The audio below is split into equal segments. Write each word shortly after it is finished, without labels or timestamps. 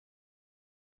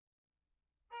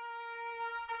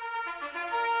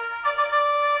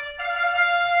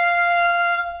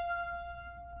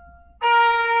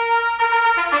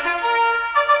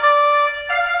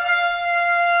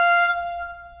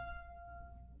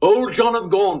Duke John of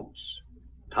Gaunt,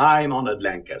 time-honoured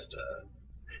Lancaster,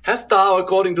 hast thou,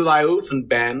 according to thy oath and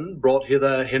ban, brought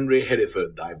hither Henry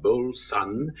Hereford, thy bold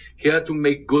son, here to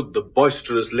make good the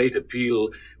boisterous late appeal,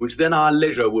 which then our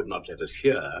leisure would not let us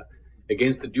hear,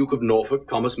 against the Duke of Norfolk,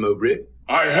 Thomas Mowbray?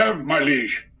 I have, my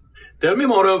liege. Tell me,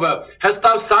 moreover, hast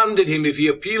thou sounded him if he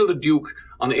appeal the Duke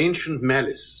on ancient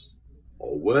malice,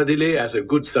 or worthily, as a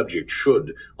good subject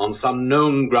should, on some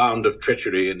known ground of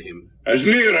treachery in him? As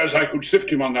near as I could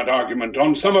sift him on that argument,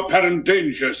 on some apparent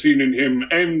danger seen in him,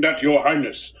 aimed at your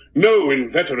highness, no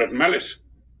inveterate malice.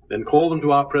 Then call them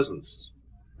to our presence.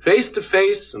 Face to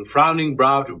face and frowning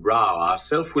brow to brow,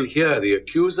 ourself will hear the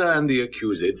accuser and the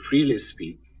accused freely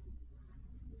speak.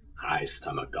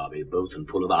 High-stomached are they both and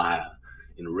full of ire,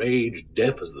 enraged,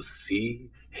 deaf as the sea,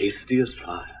 hasty as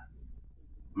fire.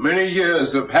 Many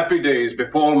years of happy days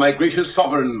befall my gracious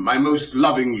sovereign, my most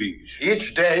loving liege.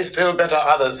 Each day still better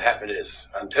others' happiness,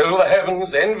 until the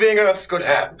heavens, envying earth's good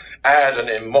hap, add an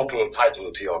immortal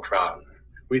title to your crown.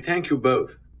 We thank you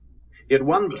both. Yet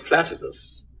one but flatters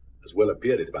us, as well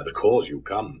appeareth by the cause you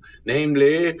come,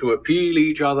 namely, to appeal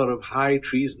each other of high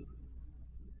treason.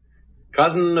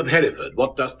 Cousin of Hereford,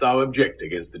 what dost thou object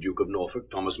against the Duke of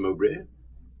Norfolk, Thomas Mowbray?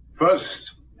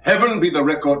 First, heaven be the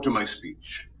record to my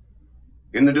speech.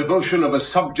 In the devotion of a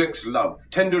subject's love,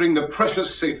 tendering the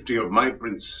precious safety of my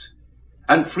prince,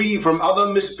 and free from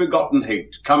other misbegotten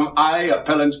hate, come I,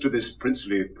 appellant to this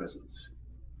princely presence.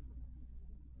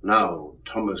 Now,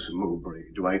 Thomas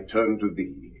Mowbray, do I turn to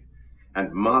thee,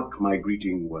 and mark my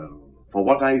greeting well. For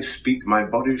what I speak, my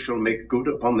body shall make good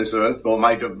upon this earth, or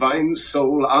my divine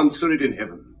soul answer it in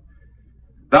heaven.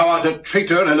 Thou art a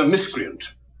traitor and a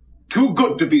miscreant, too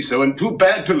good to be so, and too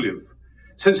bad to live.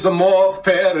 Since the more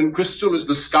fair and crystal is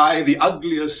the sky, the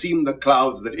uglier seem the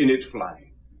clouds that in it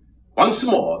fly. Once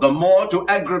more, the more to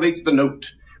aggravate the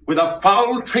note, with a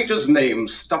foul traitor's name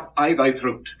stuff I thy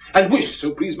throat, and wish,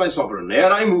 so please my sovereign,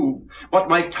 ere I move, what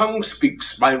my tongue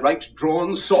speaks, my right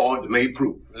drawn sword may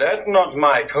prove. Let not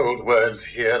my cold words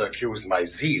here accuse my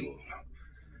zeal.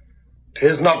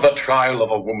 'Tis not the trial of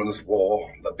a woman's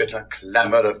war, the bitter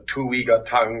clamour of two eager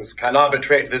tongues can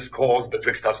arbitrate this cause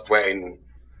betwixt us twain.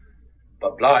 The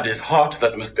blood is hot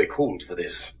that must be cooled for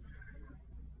this.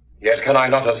 Yet can I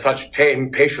not of such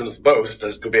tame patience boast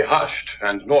as to be hushed,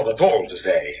 and naught at all to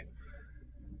say.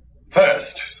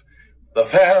 First, the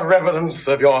fair reverence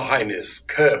of your highness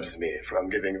curbs me from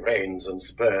giving reins and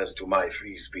spurs to my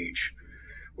free speech,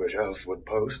 which else would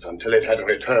post, until it had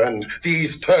returned,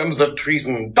 these terms of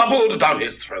treason doubled down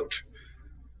his throat.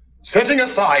 Setting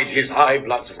aside his high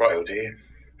blood's royalty,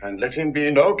 and let him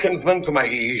be no kinsman to my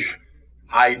liege,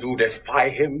 I do defy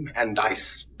him, and I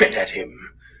spit at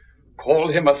him,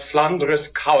 call him a slanderous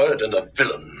coward and a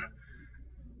villain,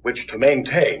 which to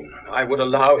maintain I would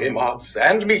allow him odds,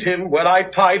 and meet him were I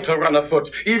tied to run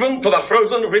afoot, even to the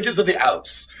frozen ridges of the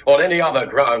Alps, or any other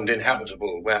ground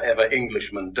inhabitable wherever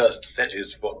Englishman durst set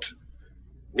his foot.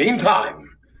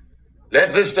 Meantime,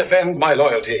 let this defend my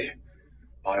loyalty.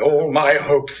 By all my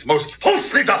hopes, most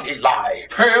falsely doth he lie.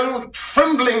 Pale,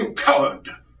 trembling coward!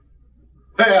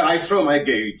 There I throw my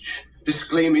gage,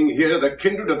 disclaiming here the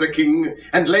kindred of the king,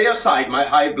 and lay aside my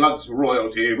high blood's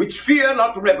royalty, which fear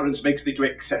not reverence makes thee to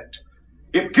accept.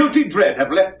 If guilty dread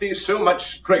have left thee so much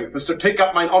strength as to take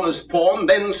up mine honour's pawn,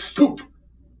 then stoop.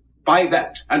 By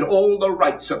that, and all the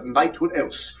rights of knighthood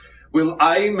else, will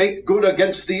I make good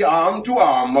against thee arm to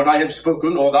arm what I have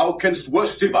spoken, or thou canst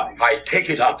worse devise. I take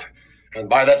it up, and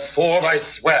by that sword I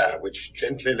swear, which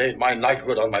gently laid my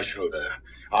knighthood on my shoulder,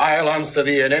 I'll answer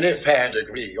thee in any fair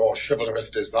degree your chivalrous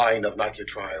design of knightly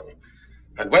trial.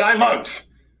 And when I mount,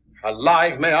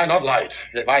 alive may I not light,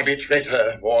 if I be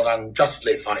traitor or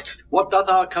unjustly fight. What doth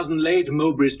our cousin lay to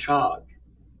Mowbray's charge?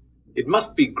 It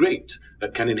must be great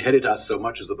that can inherit us so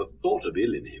much as of a thought of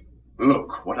ill in him.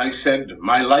 Look, what I said,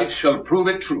 my life shall prove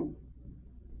it true.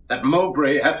 That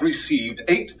Mowbray hath received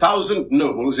 8,000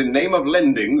 nobles in name of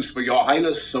lendings for your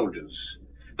highness' soldiers,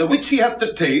 the which he hath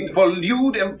detained for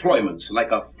lewd employments,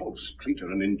 like a false traitor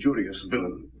and injurious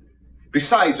villain.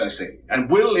 Besides, I say,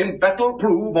 and will in battle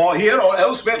prove, or here or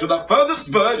elsewhere to the furthest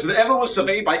verge that ever was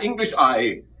surveyed by English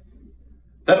eye,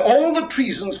 that all the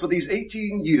treasons for these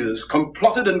 18 years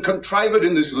complotted and contrived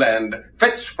in this land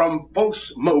fetch from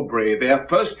false Mowbray their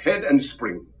first head and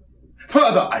spring.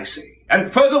 Further, I say,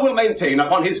 and further will maintain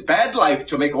upon his bad life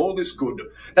to make all this good,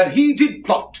 that he did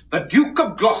plot the Duke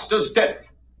of Gloucester's death,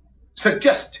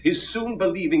 suggest his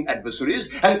soon-believing adversaries,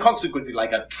 and consequently,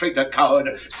 like a traitor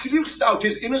coward, sluiced out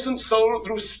his innocent soul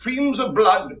through streams of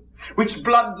blood, which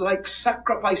blood, like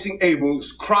sacrificing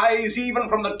Abel's, cries even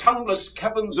from the tongueless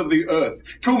caverns of the earth,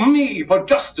 to me for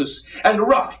justice and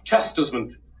rough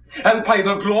chastisement. and by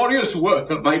the glorious worth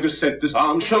of my descent this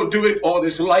arm shall do it, or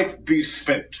this life be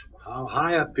spent. How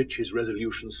high a pitch his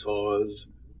resolution soars.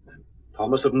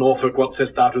 Thomas of Norfolk, what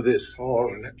sayest thou to this? Oh,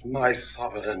 let my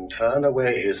sovereign turn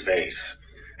away his face,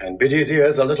 and bid his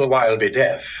ears a little while be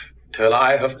deaf, till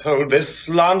I have told this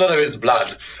slander of his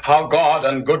blood, how God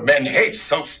and good men hate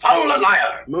so foul a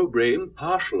liar. Mowbray,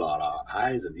 impartial are our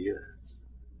eyes and ears.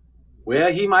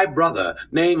 Were he my brother,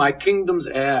 nay, my kingdom's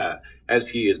heir, as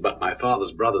he is but my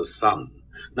father's brother's son,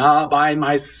 now by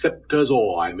my scepter's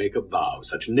oar I make a vow,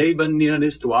 such neighbour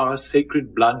nearness to our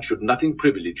sacred blood should nothing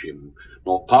privilege him,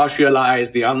 nor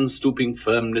partialize the unstooping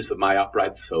firmness of my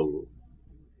upright soul.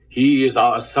 He is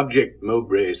our subject,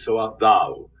 Mowbray, so art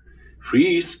thou.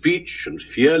 Free speech and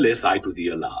fearless I to thee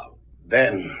allow.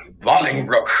 Then,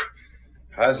 Bolingbroke,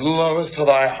 as low as to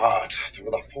thy heart,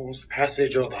 through the false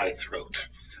passage of thy throat,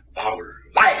 thou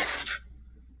liest.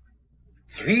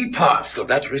 3 parts of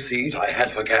that receipt I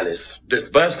had for Callis,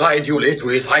 disbursed I duly to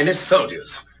his highness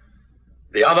soldiers.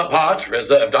 The other part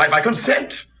reserved I by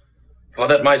consent, for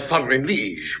that my sovereign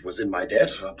liege was in my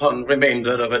debt upon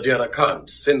remainder of a dear account,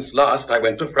 since last I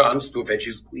went to France to fetch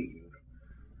his queen.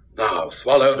 Now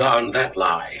swallow down that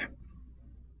lie.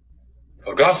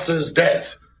 For Gloucester's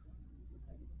death,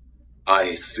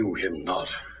 I slew him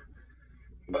not,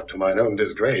 but to mine own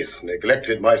disgrace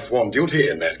neglected my sworn duty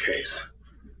in that case.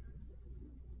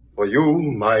 For you,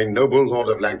 my noble lord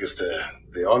of Lancaster,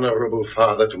 the honourable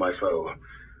father to my foe,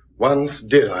 once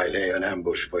did I lay an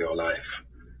ambush for your life,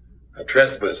 a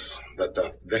trespass that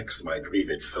doth vex my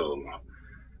grieved soul.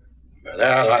 But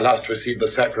ere I last received the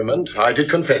sacrament, I did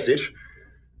confess it,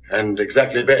 and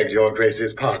exactly begged your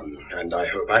grace's pardon, and I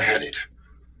hope I had it.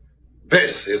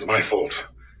 This is my fault.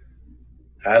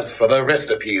 As for the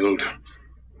rest appealed,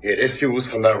 it issues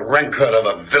from the rancour of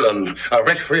a villain, a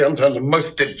recreant and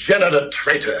most degenerate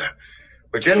traitor,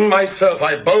 which in myself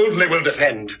I boldly will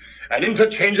defend, and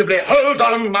interchangeably hold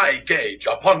down my gage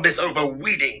upon this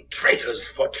overweening traitor's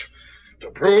foot, to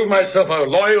prove myself a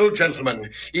loyal gentleman,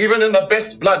 even in the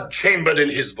best blood chambered in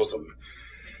his bosom.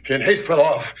 In haste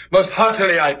whereof, most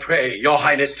heartily I pray your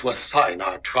highness to assign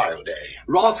our trial day.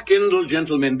 Wrath kindled,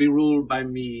 gentlemen, be ruled by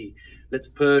me. Let's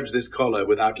purge this choler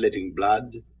without letting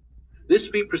blood. This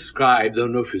we prescribe, though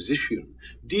no physician.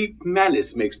 Deep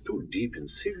malice makes too deep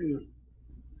incision.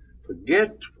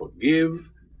 Forget, forgive,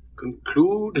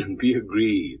 conclude, and be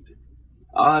agreed.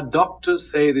 Our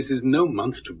doctors say this is no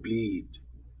month to bleed.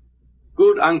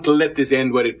 Good uncle, let this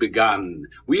end where it begun.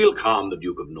 We'll calm the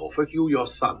Duke of Norfolk, you your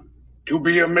son. To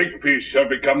be a makepeace shall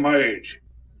become my age.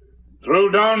 Throw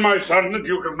down, my son, the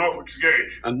Duke of Norfolk's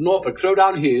gage. And Norfolk throw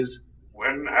down his.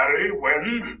 When, Harry,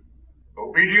 when?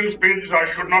 Obedience bids, I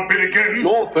should not bid again.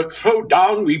 Norfolk, throw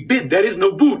down, we bid, there is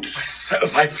no boot.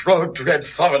 Myself I throw, dread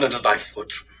sovereign, at thy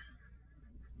foot.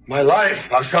 My life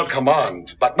thou shalt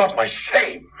command, but not my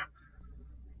shame.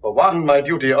 For one my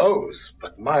duty owes,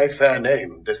 but my fair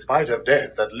name, despite of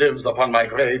death that lives upon my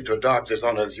grave to dark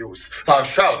dishonour's use, thou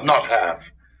shalt not have.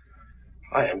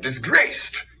 I am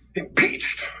disgraced,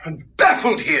 impeached, and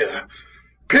baffled here,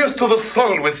 pierced to the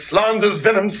soul with slander's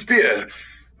venomed spear,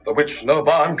 the which no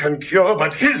balm can cure,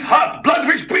 but his heart blood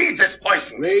which breathe this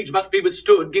poison. Rage must be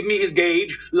withstood, give me his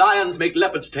gage, lions make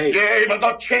leopards tame. Yea, but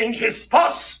not change his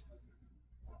spots.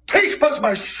 Take but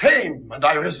my shame, and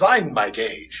I resign my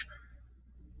gage.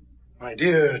 My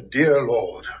dear, dear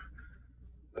lord,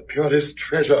 the purest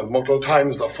treasure mortal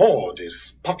times afford is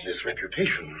spotless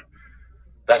reputation.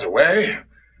 That away,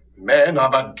 men are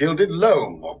but gilded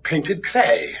loam or painted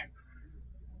clay.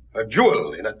 A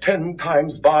jewel in a 10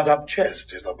 times barred up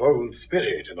chest is a bold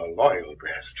spirit in a loyal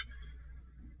breast.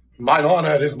 Mine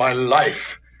honour is my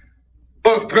life.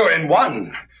 Both grow in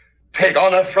one. Take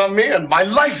honour from me, and my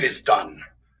life is done.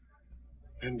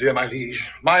 And, dear my liege,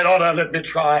 mine honour let me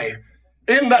try.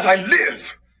 In that I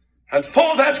live, and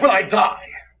for that will I die.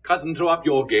 Cousin, throw up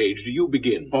your gage. Do you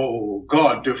begin? Oh,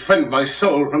 God, defend my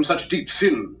soul from such deep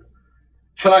sin.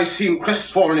 Shall I seem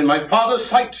crestfallen in my father's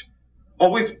sight,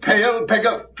 or with pale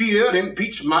beggar fear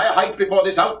impeach my height before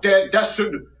this outdared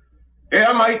dastard?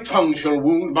 Ere my tongue shall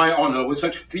wound my honour with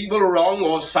such feeble wrong,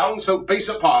 or sound so base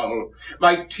a parle,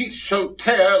 my teeth shall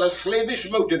tear the slavish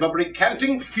motive of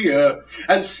recanting fear,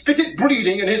 and spit it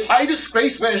bleeding in his high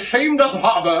disgrace where shame doth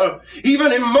harbour,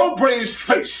 even in Mowbray's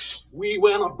face. We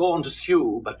were not born to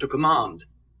sue, but to command.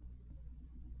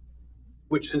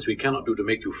 Which, since we cannot do to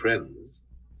make you friends,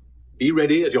 be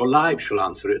ready, as your lives shall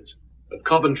answer it, at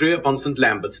Coventry upon St.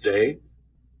 Lambert's day.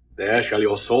 There shall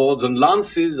your swords and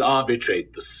lances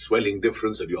arbitrate the swelling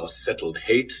difference of your settled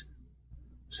hate.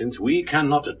 Since we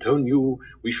cannot atone you,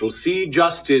 we shall see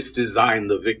justice design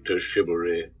the victor's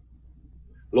chivalry.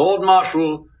 Lord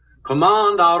Marshal,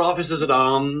 Command our officers at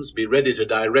arms be ready to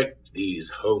direct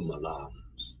these home alarms.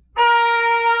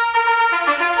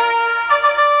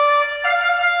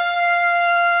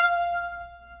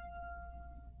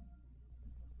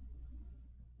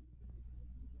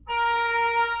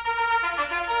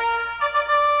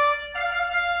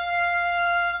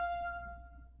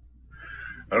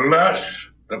 Alas,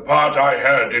 the part I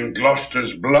had in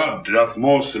Gloucester's blood doth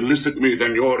more solicit me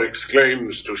than your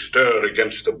exclaims to stir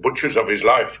against the butchers of his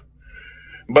life.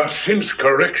 But since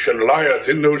correction lieth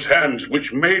in those hands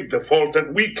which made the fault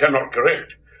that we cannot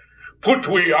correct, put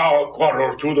we our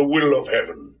quarrel to the will of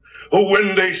heaven, who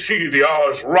when they see the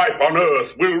hours ripe on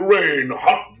earth will rain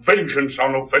hot vengeance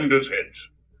on offenders' heads.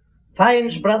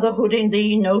 Finds brotherhood in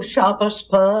thee no sharper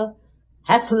spur?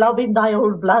 Hath love in thy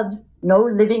old blood no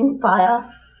living fire?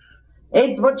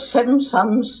 Edward's 7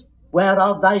 sons,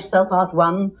 whereof thyself art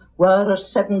one, were as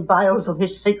 7 vials of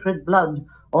his sacred blood,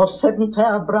 or 7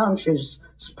 fair branches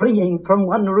springing from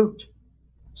one root.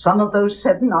 Some of those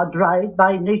 7 are dried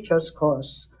by nature's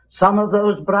course, some of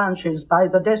those branches by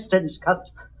the destines cut.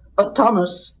 But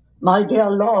Thomas, my dear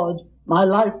lord, my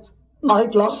life, my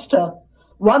Gloucester,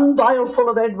 1 vial full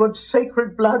of Edward's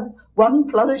sacred blood, 1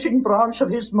 flourishing branch of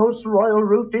his most royal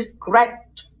root is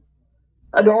cracked,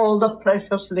 and all the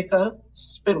precious liquor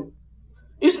spilt,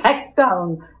 is hacked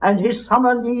down, and his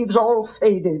summer leaves all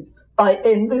faded by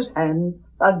envy's hand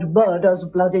and murder's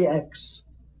bloody axe.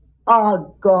 Ah,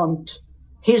 Gaunt,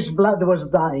 his blood was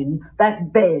thine,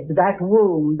 that bed, that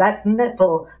womb, that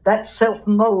nettle, that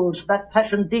self-mould, that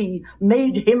fashioned thee,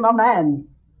 made him a man.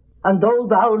 And though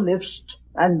thou liv'st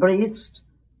and breathest,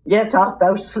 yet art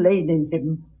thou slain in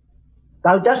him.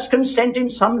 Thou dost consent in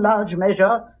some large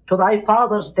measure to thy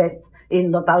father's death,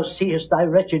 in that thou seest thy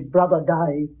wretched brother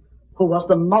die, who was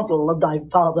the model of thy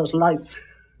father's life.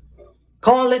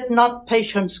 Call it not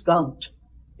patience, Gaunt,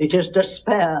 it is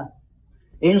despair.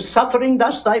 In suffering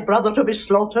thus thy brother to be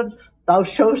slaughtered, thou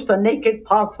showst the naked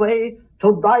pathway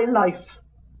to thy life,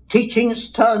 teaching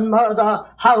stern murder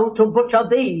how to butcher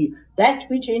thee. That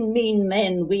which in mean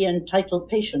men we entitle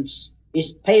patience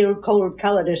is pale cold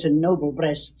cowardice in noble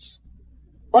breasts.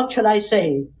 What shall I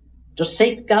say? To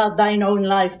safeguard thine own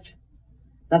life,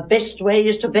 the best way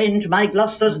is to venge my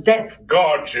Gloucester's death.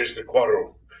 God's is the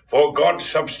quarrel. For God's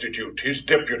substitute, his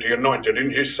deputy anointed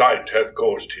in his sight, hath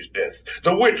caused his death.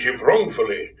 The which, if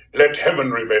wrongfully, let heaven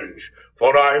revenge,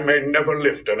 for I may never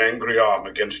lift an angry arm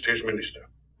against his minister.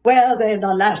 Where then,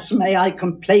 alas, may I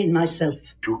complain myself?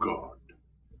 To God,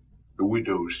 the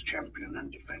widow's champion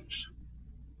and defence.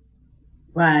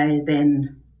 Why,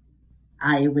 then,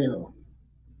 I will.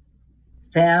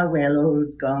 Farewell,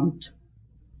 old Gaunt.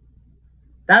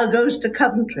 Thou goest to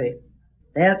Coventry,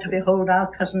 there to behold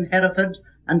our cousin Hereford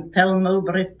and fell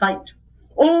Mowbray fight.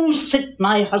 Oh, sit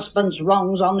my husband's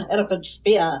wrongs on Hereford's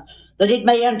spear, that it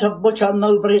may enter butcher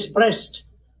Mowbray's breast.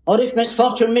 Or if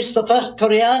misfortune miss the first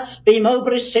career, be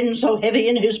Mowbray's sin so heavy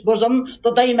in his bosom,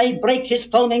 that they may break his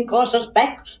foaming coursers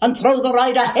back and throw the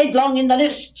rider headlong in the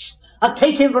lists, a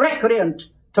caitiff recreant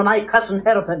to my cousin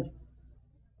Hereford.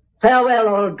 Farewell,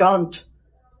 old Gaunt,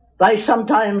 thy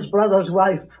sometimes brother's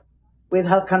wife, with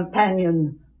her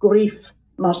companion, grief,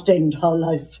 must end her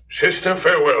life. Sister,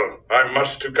 farewell. I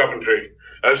must to Coventry.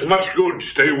 As much good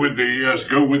stay with thee as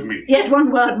go with me. Yet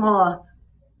one word more.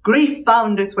 Grief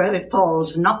boundeth where it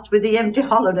falls, not with the empty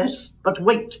hollowness, but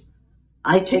wait.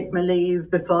 I take my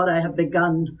leave before I have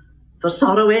begun, for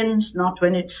sorrow ends not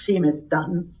when it seemeth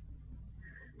done.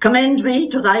 Commend me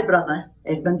to thy brother,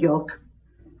 Edmund York.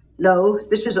 Lo,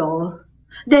 this is all.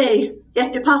 Nay,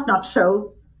 yet depart not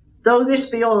so. Though this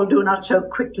be all, do not so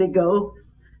quickly go.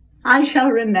 I shall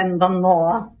remember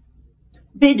more.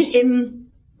 Bid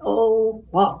him, oh,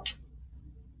 what?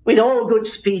 With all good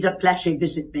speed a plashy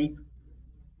visit me.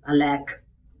 Alack,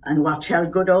 and what shall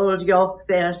good old York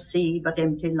there see but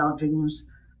empty lodgings,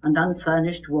 and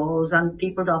unfurnished walls,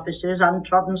 unpeopled offices,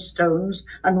 untrodden stones,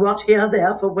 and what here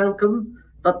there for welcome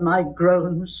but my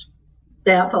groans?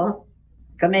 Therefore,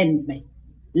 commend me.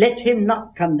 Let him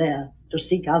not come there to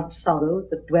seek out sorrow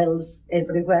that dwells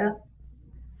everywhere.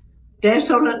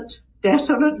 Desolate,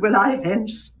 desolate will I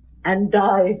hence and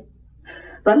die.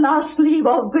 The last leave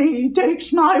of thee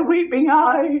takes my weeping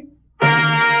eye.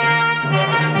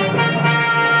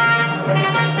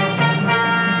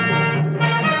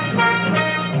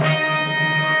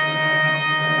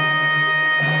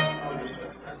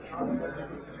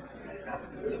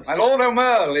 My Lord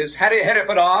O'Merle, is Harry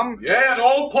Hereford armed? Yea, at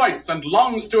all points, and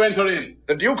longs to enter in.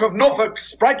 The Duke of Norfolk,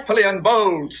 spritefully and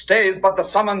bold, stays but the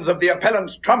summons of the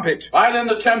appellant's trumpet. Why then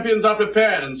the champions are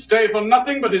prepared, and stay for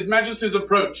nothing but his majesty's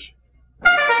approach.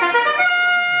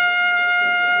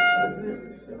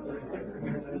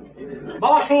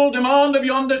 Marshal, demand of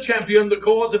yonder champion the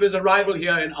cause of his arrival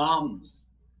here in arms.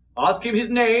 Ask him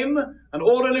his name, and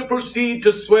orderly proceed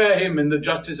to swear him in the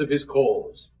justice of his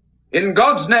cause. In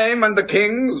God's name and the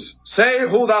king's, say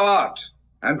who thou art,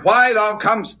 and why thou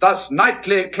comest thus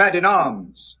knightly clad in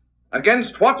arms.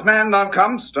 Against what man thou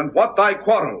comest, and what thy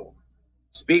quarrel.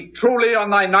 Speak truly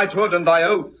on thy knighthood and thy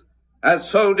oath, as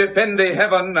so defend thee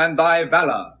heaven and thy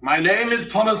valour. My name is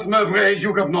Thomas Mowbray,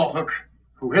 Duke of Norfolk,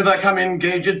 who hither come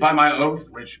engaged by my oath,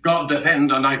 which God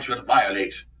defend a knight should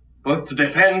violate, both to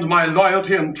defend my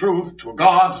loyalty and truth to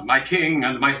God, my king,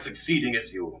 and my succeeding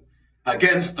issue,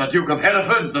 against the Duke of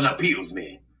Hereford that appeals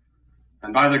me.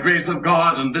 And by the grace of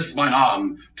God and this mine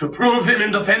arm, to prove him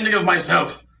in defending of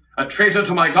myself, a traitor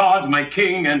to my God, my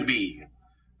king, and me.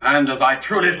 And as I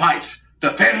truly fight,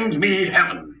 defend me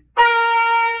heaven.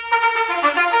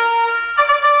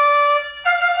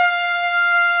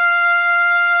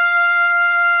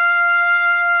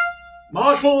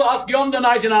 Marshal, ask yonder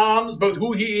knight in arms both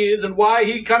who he is and why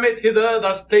he cometh hither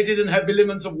thus plated in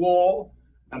habiliments of war,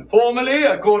 and formally,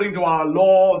 according to our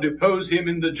law, depose him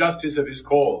in the justice of his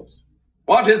cause.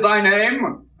 What is thy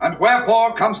name, and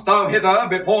wherefore comest thou hither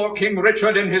before King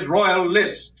Richard in his royal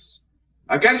lists?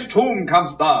 Against whom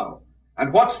comest thou,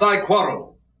 and what's thy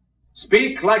quarrel?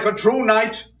 Speak like a true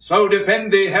knight, so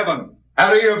defend thee heaven.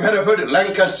 Harry of Hereford,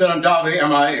 Lancaster, and Derby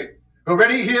am I, who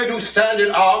ready here do stand in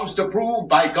arms to prove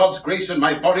by God's grace and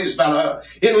my body's valour,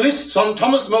 in lists on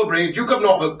Thomas Mowbray, Duke of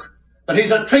Norfolk, that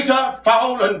he's a traitor,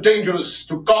 foul and dangerous,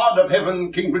 to God of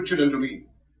heaven, King Richard, and to me.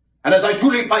 And as I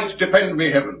truly fight, defend me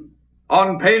heaven.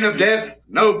 On pain of death,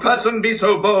 no person be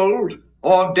so bold,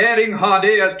 or daring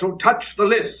hardy as to touch the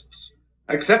lists,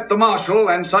 except the Marshal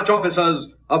and such officers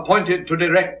appointed to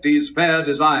direct these fair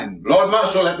designs. Lord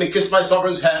Marshal, let me kiss my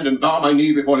sovereign's hand and bow my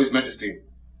knee before his majesty.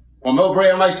 For Mowbray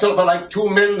and myself are like two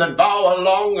men that bow a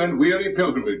long and weary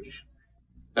pilgrimage.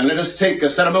 And let us take a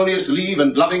ceremonious leave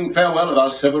and loving farewell of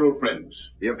our several friends.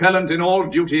 The appellant in all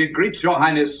duty greets your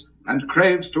highness, and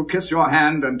craves to kiss your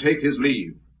hand and take his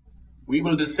leave. We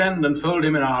will descend and fold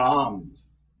him in our arms.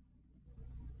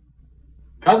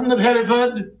 Cousin of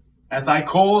Hereford, as thy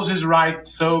cause is right,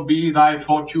 so be thy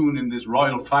fortune in this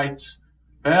royal fight.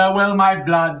 Farewell, my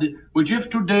blood, which if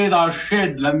today thou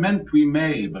shed, lament we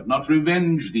may, but not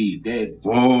revenge thee dead.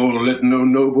 Oh, let no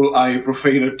noble eye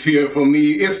profane a tear for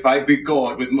me, if I be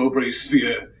gored with Mowbray's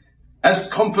spear. As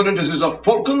confident as is a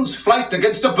falcon's flight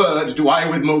against a bird, do I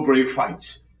with Mowbray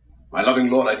fight. My loving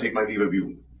lord, I take my leave of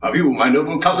you. Of you, my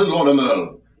noble cousin, Lord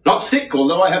Earl. Not sick,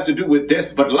 although I have to do with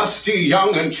death, but lusty,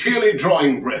 young, and cheerly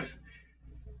drawing breath.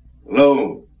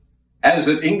 Lo, as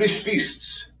at English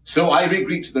feasts, so I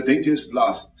regreet the daintiest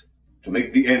last, to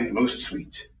make the end most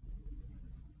sweet.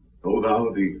 O thou,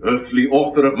 the earthly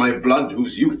author of my blood,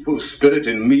 whose youthful spirit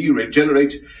in me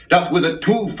regenerate, doth with a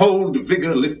twofold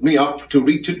vigour lift me up to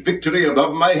reach at victory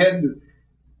above my head.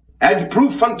 Add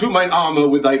proof unto mine armour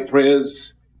with thy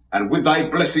prayers, and with thy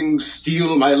blessings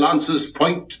steel my lance's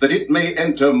point, that it may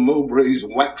enter Mowbray's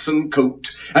waxen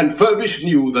coat, and furbish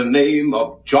new the name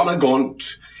of John a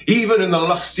Gaunt, even in the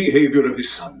lusty haviour of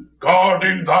his son. God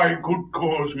in thy good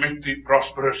cause make thee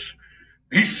prosperous.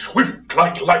 Be swift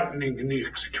like lightning in the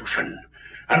execution,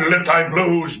 and let thy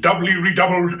blows doubly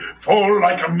redoubled fall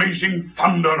like amazing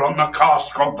thunder on the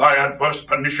cask of thy adverse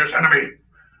pernicious enemy.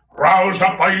 Rouse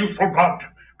up thy youthful blood,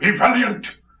 be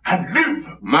valiant, and live.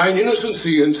 Mine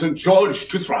innocency and St. George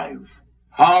to thrive.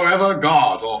 However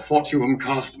God or fortune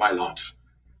cast my lot,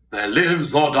 there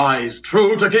lives or dies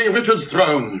true to King Richard's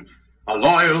throne, a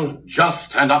loyal,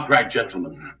 just, and upright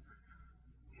gentleman.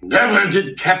 Never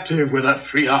did captive with a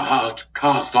freer heart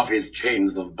cast off his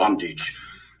chains of bondage,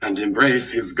 and embrace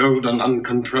his golden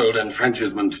uncontrolled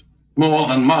enfranchisement, more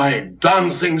than my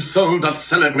dancing soul doth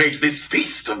celebrate this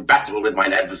feast of battle with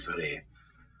mine adversary.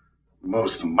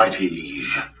 Most mighty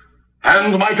liege,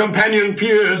 and my companion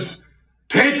peers,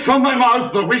 take from my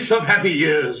mouth the wish of happy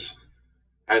years.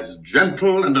 As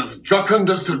gentle and as jocund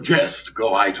as to jest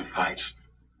go I to fight.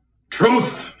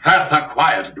 Truth hath a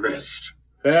quiet breast.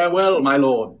 Farewell, my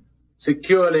lord.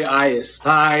 Securely I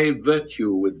espy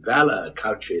virtue with valour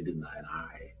couched in thine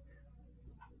eye.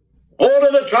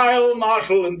 Order the trial,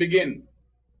 Marshal, and begin.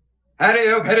 Harry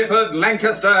of Hereford,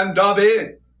 Lancaster, and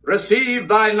Derby, receive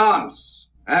thy lance,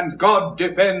 and God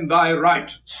defend thy right.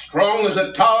 Strong as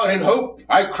a tower in hope,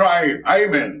 I cry,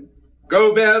 Amen.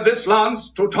 Go bear this lance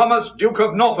to Thomas, Duke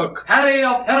of Norfolk. Harry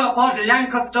of Hereford,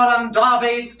 Lancaster, and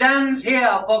Derby stands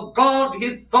here for God,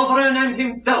 his sovereign, and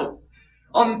himself,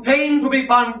 on pain to be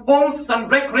found false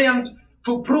and recreant,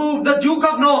 to prove the Duke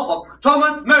of Norfolk,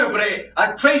 Thomas Mowbray,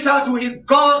 a traitor to his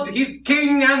God, his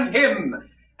king, and him,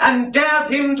 and dares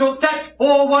him to set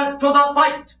forward to the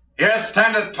fight. Here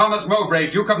standeth Thomas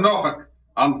Mowbray, Duke of Norfolk,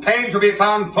 on pain to be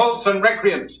found false and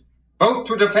recreant, both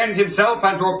to defend himself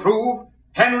and to approve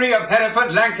Henry of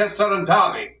Hereford, Lancaster, and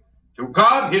Derby, to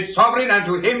God his sovereign and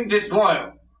to him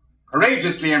disloyal,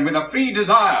 courageously and with a free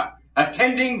desire,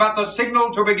 attending but the signal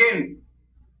to begin.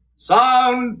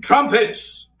 Sound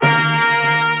trumpets!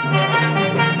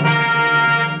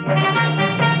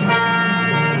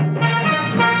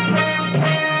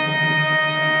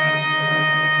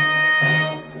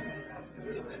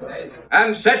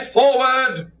 And set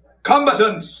forward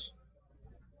combatants.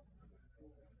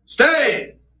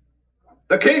 Stay!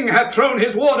 The king hath thrown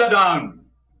his warder down.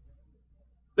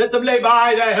 Let them lay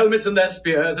by their helmets and their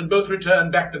spears, and both return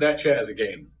back to their chairs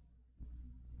again.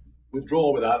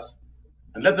 Withdraw with us,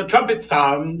 and let the trumpets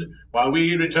sound, while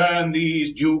we return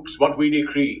these dukes what we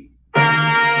decree.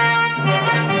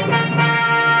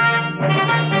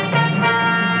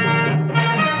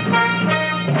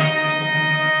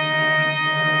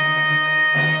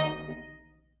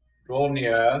 Draw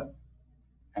near,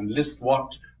 and list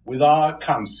what, with our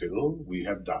counsel, we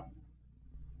have done.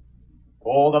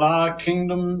 For that our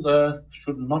kingdom's earth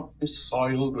should not be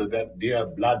soiled with that dear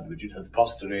blood which it hath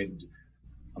fostered,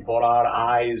 and for our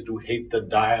eyes do hate the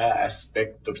dire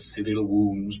aspect of civil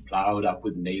wounds ploughed up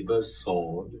with neighbour's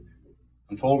sword,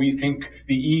 and for we think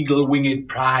the eagle-winged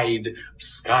pride of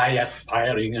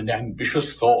sky-aspiring and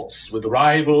ambitious thoughts with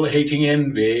rival-hating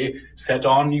envy set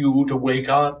on you to wake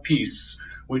our peace,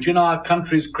 which in our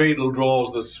country's cradle draws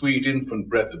the sweet infant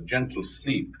breath of gentle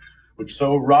sleep, which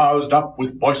so roused up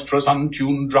with boisterous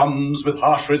untuned drums, with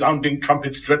harsh resounding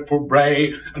trumpets' dreadful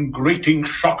bray, and grating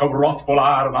shock of wrathful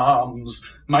iron arms,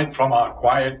 might from our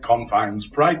quiet confines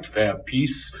fright fair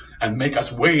peace, and make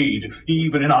us wade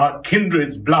even in our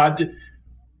kindred's blood.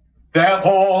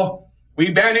 Therefore we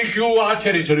banish you our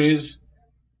territories.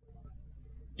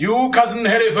 You, cousin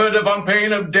Hereford, upon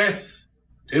pain of death,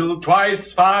 till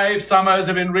twice 5 summers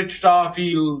have enriched our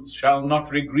fields, shall not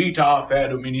regreet our fair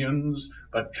dominions,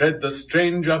 but tread the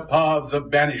stranger paths of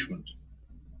banishment.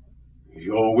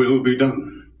 Your will be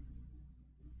done.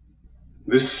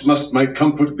 This must my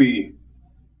comfort be.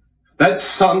 That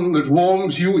sun that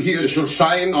warms you here shall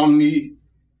shine on me,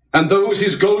 and those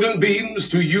his golden beams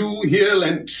to you here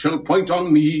lent shall point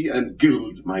on me and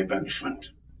gild my banishment.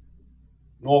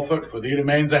 Norfolk, for thee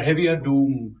remains a heavier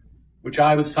doom, which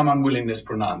I with some unwillingness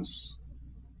pronounce.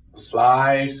 The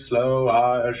sly, slow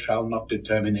hour shall not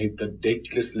determinate the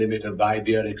dateless limit of thy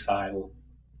dear exile.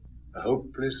 The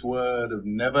hopeless word of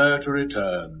never to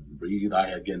return breathe I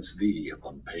against thee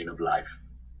upon pain of life.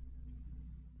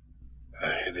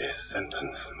 A heavy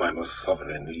sentence, my most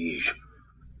sovereign liege,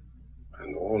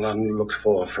 and all unlooked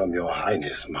for from your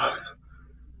highness' mouth.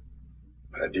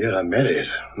 A dearer merit,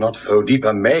 not so deep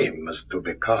a maim as to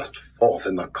be cast forth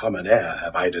in the common air,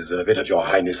 have I deserved it at your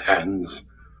highness' hands.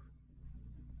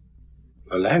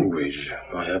 A language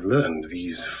I have learned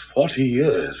these 40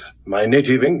 years, my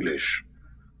native English,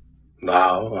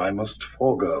 now I must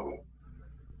forego.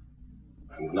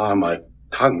 And now my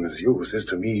tongue's use is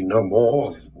to me no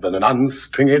more than an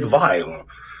unstringed viol,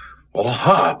 or a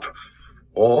harp,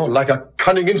 or like a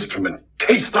cunning instrument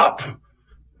cased up,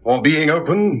 or being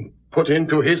open, put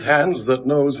into his hands that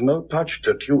knows no touch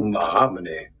to tune the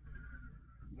harmony.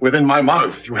 Within my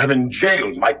mouth you have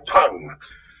enjailed my tongue,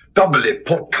 doubly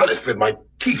portcullised with my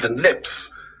teeth and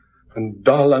lips, and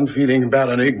dull, unfeeling,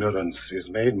 barren ignorance is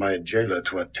made my jailer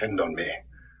to attend on me.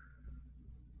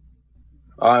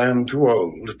 I am too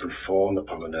old to fawn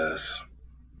upon a nurse,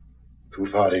 too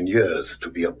far in years to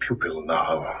be a pupil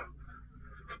now.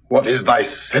 What is thy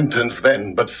sentence,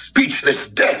 then, but speechless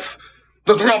death,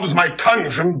 that robs my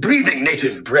tongue from breathing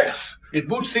native breath? It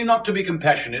boots thee not to be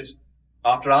compassionate.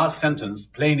 After our sentence,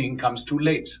 plaining comes too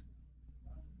late.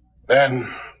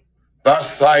 Then,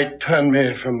 thus I turn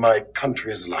me from my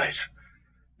country's light,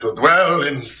 to dwell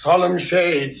in solemn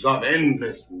shades of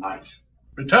endless night.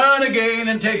 Return again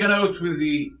and take an oath with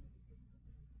thee.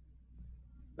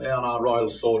 Lay on our royal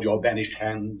sword your banished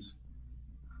hands.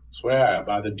 Swear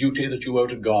by the duty that you owe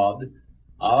to God,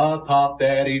 our part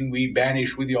therein we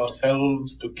banish with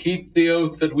yourselves, to keep the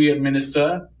oath that we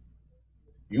administer.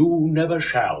 You never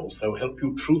shall, so help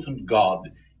you truth and God,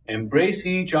 embrace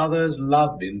each other's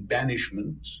love in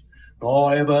banishment,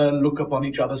 nor ever look upon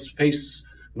each other's face,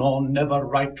 nor never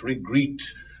write regret,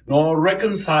 nor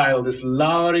reconcile this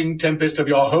lowering tempest of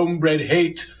your homebred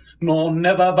hate, nor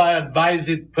never by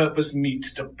advised purpose meet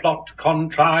to plot,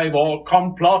 contrive, or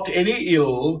complot any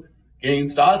ill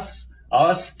against us,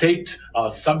 our state, our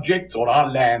subjects, or our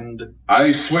land.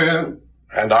 I swear,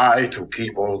 and I to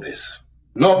keep all this.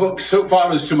 Norfolk, so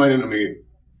far as to my enemy,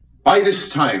 By this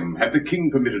time, had the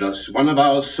king permitted us, one of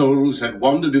our souls had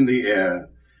wandered in the air,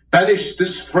 banished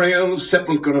this frail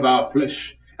sepulchre of our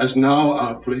flesh, as now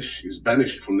our flesh is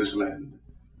banished from this land.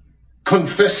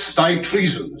 Confess thy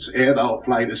treasons ere thou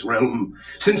fly this realm,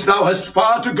 since thou hast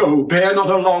far to go, bear not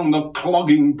along the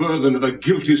clogging burden of a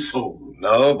guilty soul.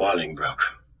 No, Bolingbroke.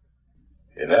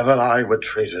 If ever I were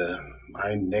traitor,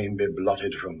 my name be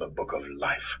blotted from the book of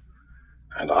life,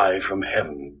 and I from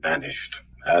heaven banished,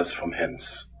 as from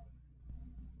hence.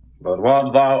 But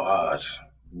what thou art,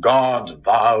 God,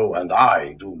 thou, and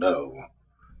I do know,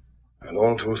 and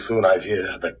all too soon I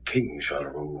fear the king shall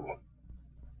rule.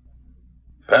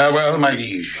 Farewell, my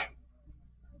liege.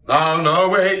 Now no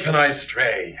way can I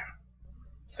stray,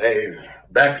 save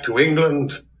back to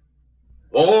England.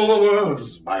 All the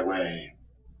world's my way.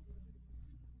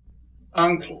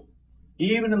 Uncle,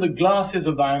 even in the glasses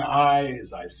of thine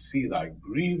eyes I see thy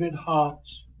grieved heart.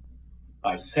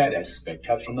 Thy sad aspect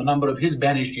hath from the number of his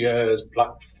banished years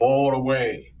plucked 4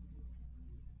 away.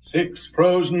 6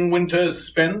 frozen winters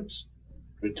spent,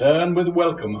 return with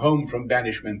welcome home from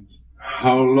banishment.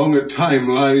 How long a time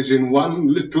lies in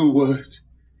one little word.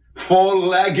 4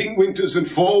 lagging winters and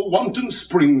 4 wanton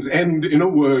springs end in a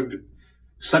word.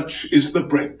 Such is the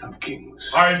breadth of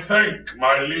kings. I thank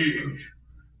my liege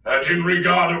that in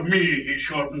regard of me he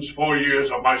shortens 4 years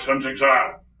of my son's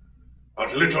exile.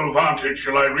 But little vantage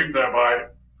shall I reap thereby,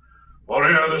 for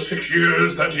ere the 6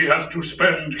 years that he hath to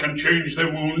spend can change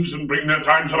their wounds and bring their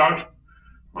times about,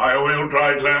 my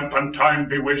oil-dried lamp and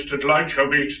time-bewasted light shall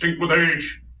be extinct with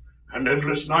age and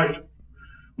endless night.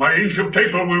 My inch of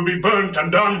taper will be burnt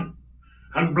and done,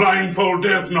 and blindfold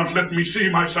death not let me see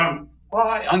my son.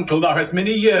 Why, uncle, thou hast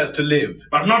many years to live.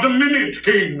 But not a minute,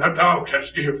 king, that thou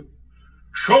canst give.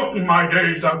 Shorten my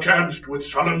days thou canst with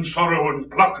sullen sorrow, and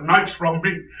pluck nights from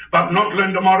me, but not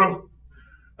lend a morrow.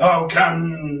 Thou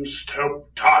canst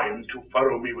help time to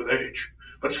furrow me with age,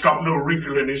 but stop no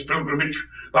wrinkle in his pilgrimage.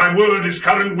 Thy word is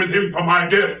current with him for my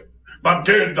death, but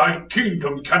dead thy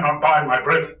kingdom cannot buy my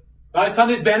breath. Thy son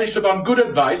is banished upon good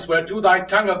advice, whereto thy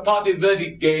tongue a party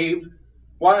verdict gave.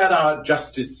 Why at our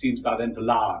justice seemst thou then to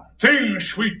lie? Things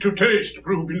sweet to taste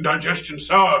prove indigestion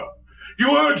sour.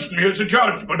 You urged me as a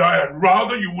judge, but I had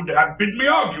rather you would have bid me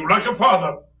argue like a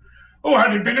father. Oh,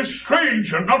 had it been a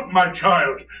stranger, not my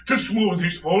child, to smooth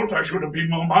his fault I should have been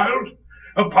more mild.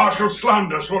 A partial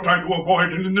slander sought I to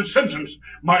avoid, and in the sentence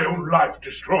my own life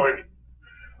destroyed.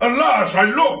 Alas, I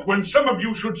looked when some of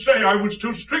you should say I was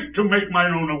too strict to make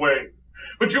mine own away.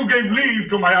 But you gave leave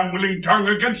to my unwilling tongue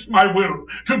against my will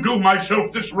to do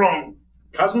myself this wrong.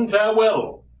 Cousin,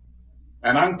 farewell.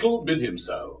 And uncle, bid him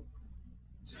so.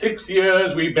 6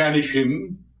 years we banish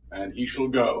him, and he shall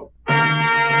go.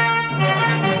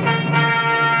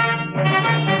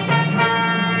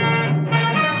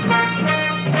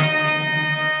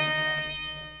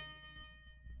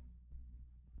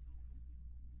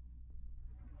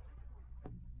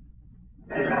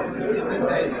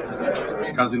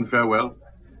 Cousin, farewell.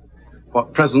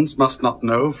 What presence must not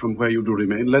know, from where you do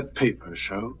remain, let paper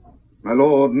show. My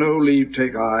lord, no leave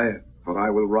take I, for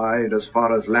I will ride as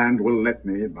far as land will let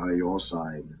me by your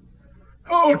side.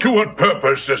 Oh, to what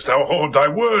purpose dost thou hold thy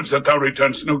words, that thou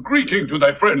returnst no greeting to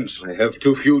thy friends? I have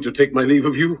too few to take my leave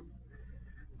of you.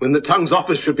 When the tongue's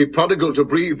office should be prodigal to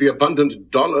breathe the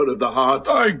abundant dollar of the heart.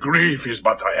 Thy grief is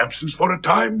but thy absence for a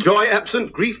time. Joy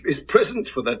absent, grief is present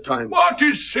for that time. What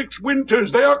is 6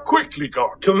 winters? They are quickly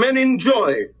gone. To men in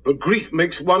joy, but grief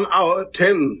makes 1 hour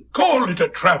 10. Call it a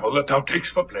travel that thou takes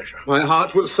for pleasure. My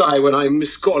heart will sigh when I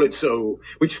miscall it so,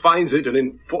 which finds it an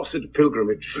enforced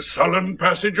pilgrimage. The sullen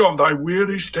passage of thy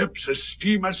weary steps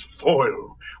esteem as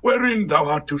toil, wherein thou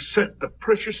art to set the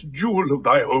precious jewel of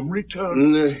thy home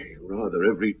return. Nay, rather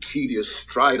every tedious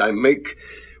stride I make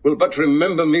will but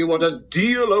remember me what a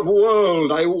deal of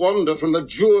world I wander from the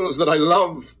jewels that I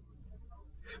love.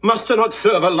 Must I not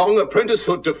serve a long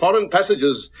apprenticehood to foreign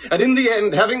passages, and in the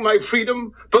end, having my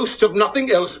freedom, boast of nothing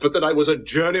else but that I was a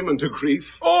journeyman to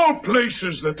grief? All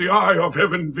places that the eye of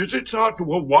heaven visits are to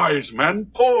a wise man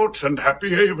ports and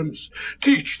happy havens.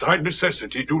 Teach thy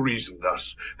necessity to reason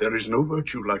thus. There is no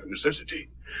virtue like necessity.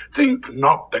 Think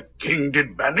not the king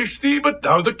did banish thee, but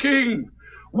thou the king.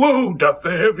 Woe doth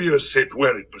the heavier sit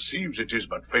where it perceives it is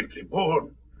but faintly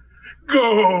born.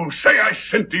 Go, say I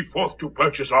sent thee forth to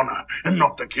purchase honor, and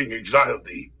not the king exiled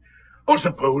thee. Or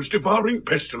suppose devouring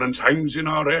pestilence hangs in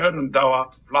our air, and thou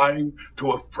art flying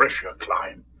to a fresher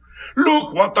clime.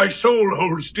 Look what thy soul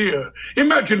holds dear.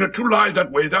 Imagine it to lie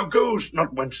that way thou goest,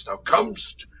 not whence thou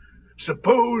comest.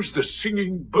 Suppose the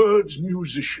singing birds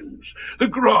musicians, the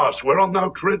grass whereon thou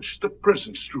treadst the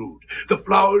present strewed, the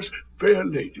flowers fair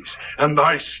ladies, and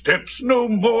thy steps no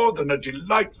more than a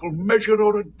delightful measure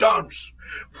or a dance.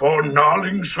 For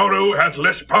gnarling sorrow hath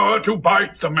less power to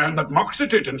bite the man that mocks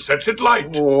at it and sets it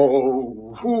light.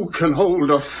 Oh, who can hold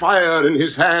a fire in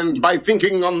his hand by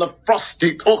thinking on the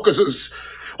frosty Caucasus?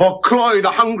 Or cloy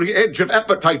the hungry edge of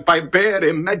appetite by bare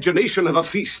imagination of a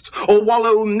feast? Or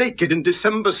wallow naked in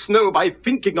December snow by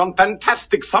thinking on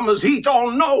fantastic summer's heat? Oh,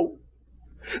 no!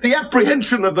 The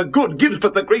apprehension of the good gives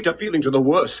but the greater feeling to the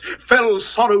worse. Fell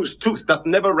sorrow's tooth doth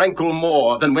never rankle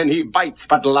more than when he bites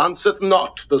but lanceth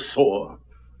not the sore.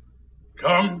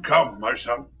 Come, come, my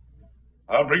son.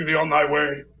 I'll bring thee on thy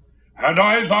way. Had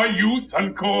I thy youth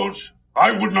and cause,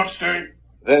 I would not stay.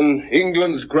 Then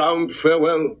England's ground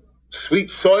farewell,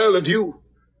 sweet soil adieu.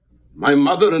 My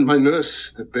mother and my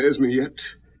nurse that bears me yet,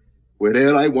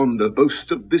 where'er I wander,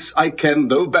 boast of this I can,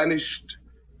 though banished,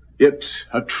 yet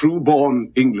a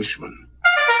true-born Englishman.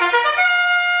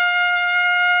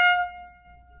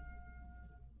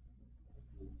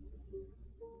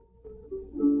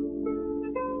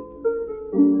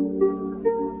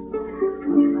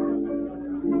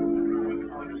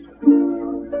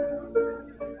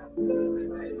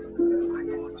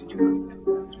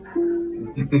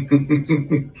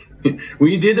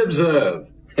 We did observe.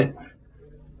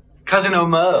 Cousin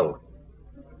O'Merle,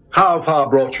 how far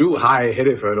brought you High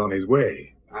Hereford on his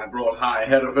way? I brought High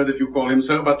Hereford, if you call him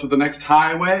so, but to the next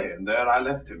highway, and there I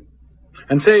left him.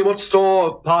 And say, what store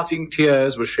of parting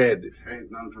tears were shed?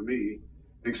 Ain't none for me,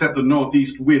 except the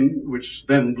northeast wind, which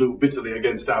then blew bitterly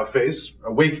against our face,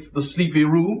 awaked the sleepy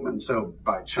room, and so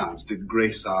by chance did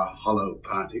grace our hollow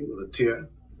parting with a tear.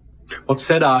 What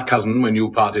said our cousin when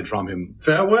you parted from him?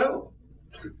 Farewell.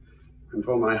 And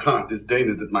for my heart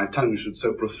disdained that my tongue should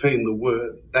so profane the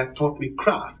word, that taught me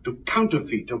craft to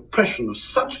counterfeit oppression of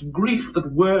such grief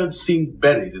that words seemed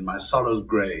buried in my sorrow's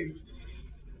grave.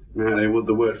 Nay, would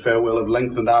the word farewell have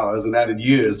lengthened hours and added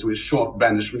years to his short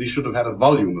banishment, he should have had a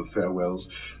volume of farewells.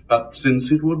 But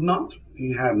since it would not,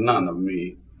 he had none of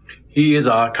me. He is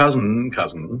our cousin,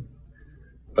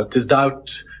 but 'tis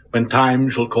doubt when time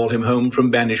shall call him home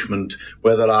from banishment,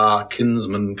 whether our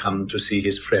kinsman come to see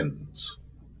his friends.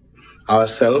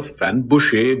 Ourself and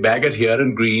Bushy, Bagot here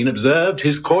and Green, observed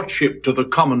his courtship to the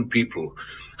common people,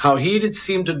 how he did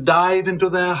seem to dive into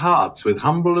their hearts with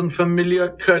humble and familiar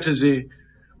courtesy,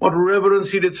 what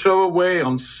reverence he did throw away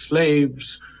on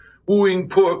slaves, wooing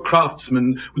poor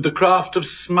craftsmen with the craft of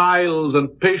smiles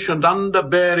and patient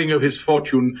underbearing of his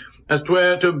fortune, as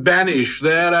 'twere to banish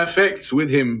their affects with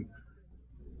him.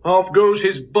 Off goes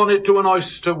his bonnet to an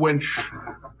oyster wench.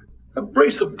 A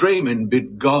brace of draymen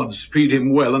bid God speed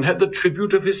him well, and had the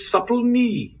tribute of his supple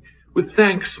knee. With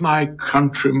thanks, my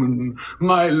countrymen,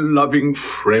 my loving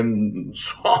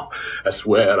friends. As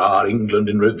were our England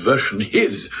in reversion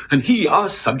his, and he our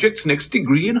subjects' next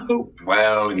degree in hope.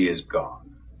 Well, he is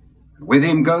gone. With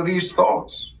him go these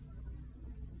thoughts.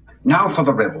 Now for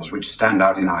the rebels which stand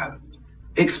out in Ireland.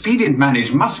 Expedient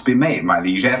manage must be made, my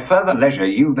liege, ere further leisure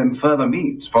yield them further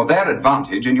means, for their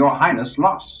advantage and your highness'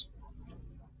 loss.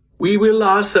 We will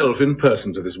ourselves in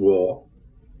person to this war,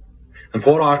 and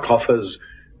for our coffers,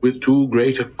 with too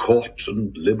great a court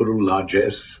and liberal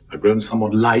largesse, are grown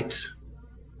somewhat light,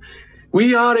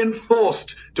 we are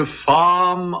enforced to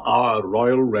farm our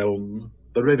royal realm,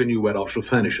 the revenue whereof shall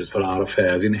furnish us for our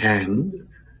affairs in hand.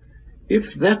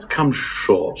 If that comes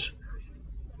short,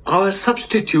 our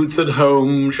substitutes at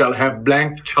home shall have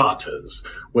blank charters,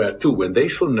 whereto, when they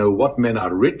shall know what men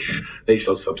are rich, they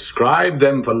shall subscribe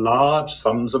them for large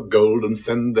sums of gold, and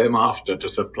send them after to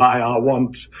supply our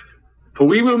want. For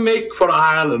we will make for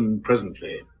Ireland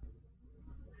presently.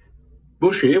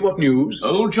 Bushy, what news?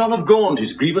 Old John of Gaunt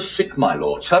is grievous sick, my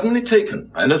lord, suddenly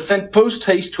taken, and hath sent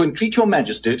post-haste to entreat your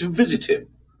majesty to visit him.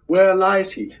 Where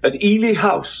lies he? At Ely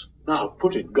House. Now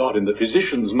put it God in the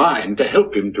physician's mind to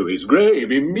help him to his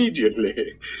grave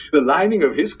immediately. The lining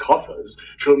of his coffers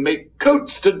shall make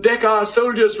coats to deck our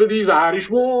soldiers for these Irish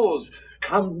wars.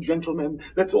 Come, gentlemen,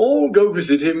 let's all go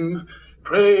visit him.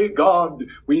 Pray God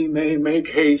we may make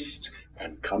haste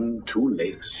and come too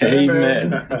late.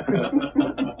 Amen.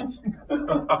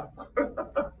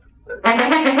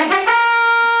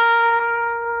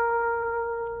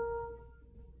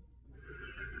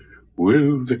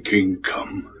 Will the king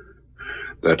come,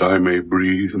 that I may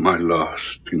breathe my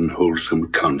last in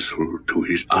wholesome counsel to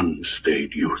his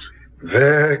unstayed youth?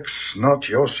 Vex not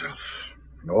yourself,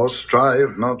 nor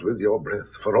strive not with your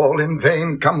breath, for all in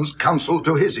vain comes counsel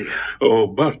to his ear. Oh,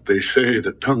 but they say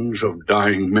the tongues of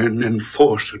dying men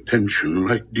enforce attention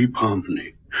like deep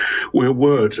harmony. Where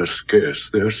words are scarce,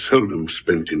 they are seldom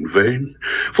spent in vain,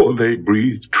 for they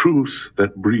breathe truth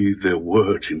that breathe their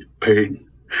words in pain.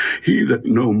 He that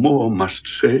no more must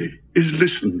say is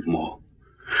listened more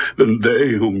than they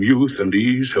whom youth and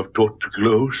ease have taught to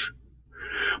glose.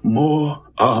 More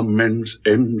are men's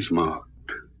ends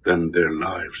marked than their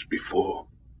lives before.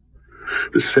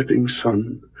 The setting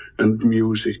sun and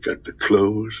music at the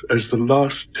close, as the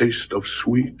last taste of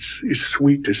sweets is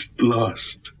sweetest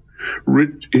last,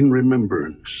 writ in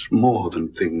remembrance more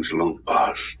than things long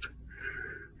past.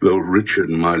 Though Richard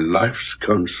my life's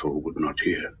counsel would not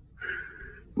hear,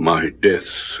 my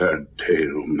death's sad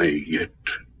tale may yet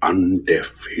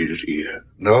undeaf his ear.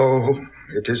 No,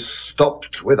 it is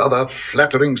stopped with other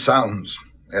flattering sounds,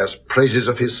 as praises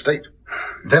of his state.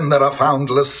 Then there are found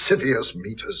lascivious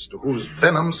metres, to whose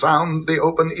venom sound the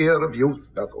open ear of youth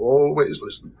doth always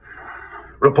listen.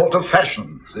 Report of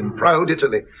fashions in proud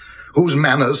Italy, whose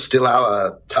manners still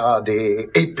our tardy,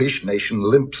 apish nation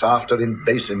limps after in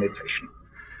base imitation.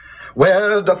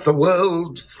 Where doth the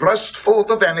world thrust forth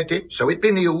a vanity, so it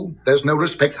be new, there's no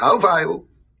respect how vile,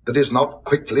 that is not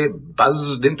quickly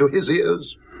buzzed into his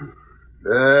ears?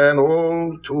 Then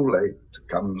all too late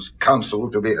comes counsel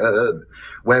to be heard,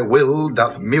 where will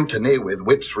doth mutiny with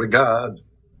wit's regard.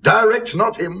 Direct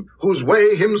not him whose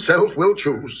way himself will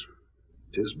choose.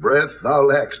 'Tis breath thou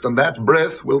lack'st, and that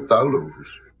breath wilt thou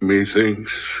lose.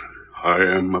 Methinks I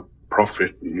am a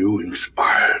prophet new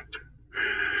inspired,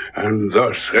 and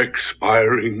thus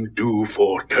expiring do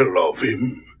foretell of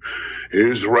him.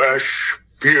 His rash,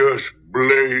 fierce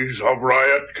blaze of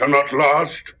riot cannot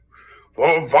last,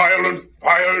 for violent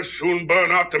fires soon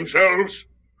burn out themselves.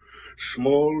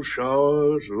 Small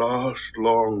showers last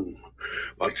long,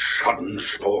 but sudden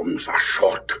storms are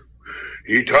short.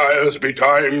 He tires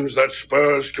betimes that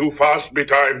spurs too fast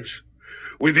betimes.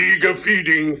 With eager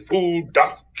feeding, food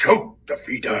doth choke the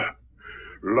feeder.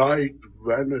 Light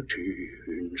vanity,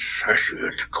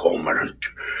 insatiate cormorant,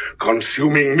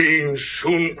 consuming means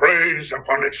soon preys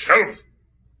upon itself.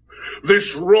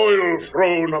 This royal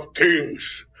throne of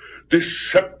kings,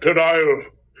 this sceptred isle,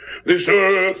 this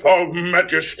earth of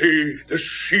majesty, this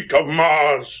seat of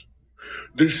Mars,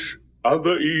 this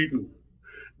other Eden,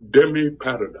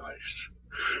 demi-paradise,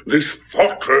 this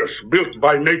fortress built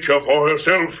by nature for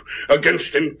herself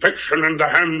against infection and the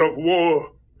hand of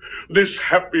war, this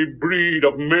happy breed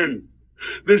of men,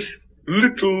 this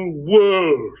little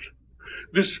world,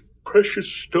 this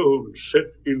precious stone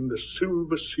set in the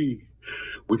silver sea,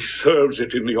 which serves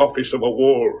it in the office of a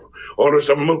wall, or as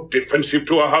a moat defensive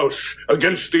to a house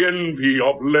against the envy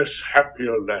of less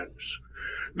happier lands.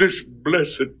 This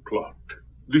blessed plot,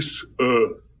 this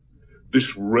earth,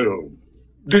 this realm,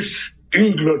 this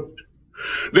England,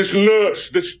 this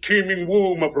nurse, this teeming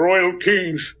womb of royal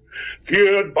kings,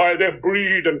 feared by their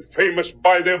breed and famous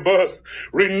by their birth,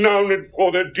 renowned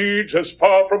for their deeds as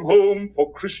far from home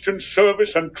for Christian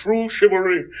service and true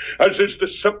chivalry as is the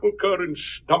sepulchre and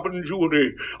stubborn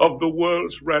Jewry of the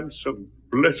world's ransom,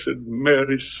 blessed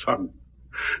Mary's Son.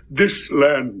 This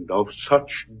land of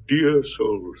such dear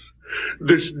souls,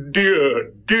 this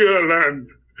dear, dear land,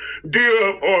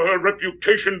 dear for her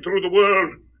reputation through the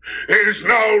world, is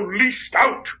now leased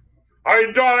out.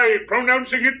 I die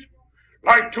pronouncing it,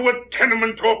 like to a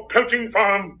tenement or pelting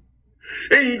farm.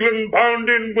 England bound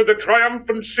in with the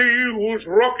triumphant sea, whose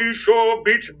rocky shore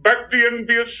beats back the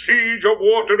envious siege of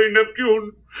watery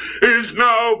Neptune, is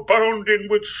now bound in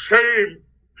with shame,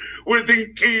 with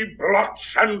inky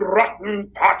blots and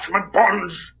rotten parchment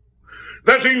bonds.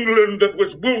 That England that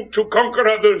was wont to conquer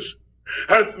others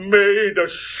hath made a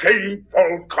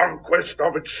shameful conquest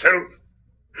of itself.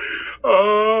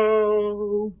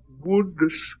 Ah, would the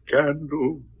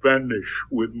scandal vanish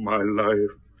with my life,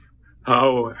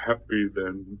 how happy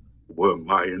then were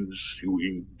my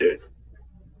ensuing death.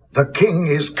 The king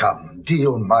is come,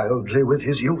 deal mildly with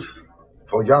his youth,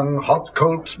 for young hot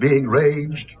colts being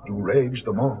raged, do rage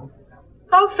the more.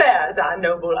 How fares our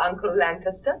noble Uncle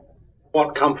Lancaster?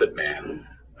 What comfort, man?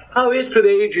 How is with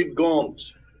aged Gaunt?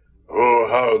 Oh,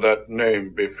 how that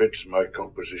name befits my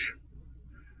composition.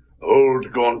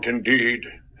 Old Gaunt indeed,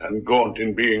 and gaunt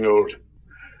in being old.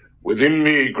 Within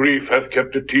me grief hath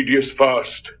kept a tedious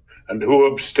fast, and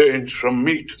who abstains from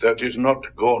meat that is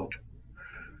not gaunt?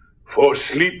 For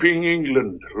sleeping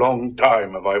England long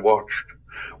time have I watched.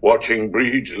 Watching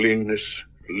breeds leanness,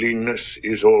 leanness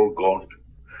is all gaunt.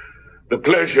 The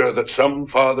pleasure that some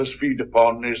fathers feed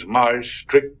upon is my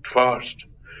strict fast,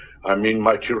 I mean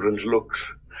my children's looks,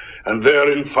 and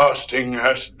therein fasting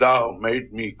hast thou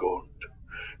made me gaunt.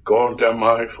 Gaunt am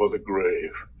I for the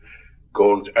grave,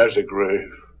 gaunt as a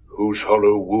grave, whose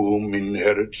hollow womb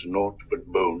inherits naught but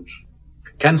bones.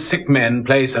 Can sick men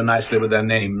play so nicely with their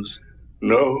names?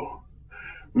 No.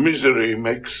 Misery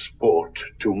makes sport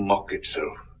to mock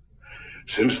itself.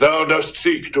 Since thou dost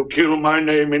seek to kill my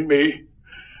name in me,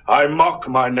 I mock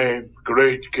my name,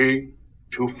 great king,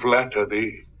 to flatter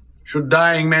thee. Should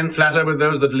dying men flatter with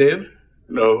those that live?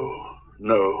 No,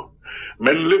 no.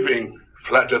 Men living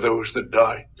flatter those that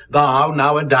die. Thou,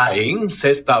 now a dying,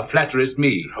 say'st thou flatterest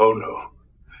me. Oh, no.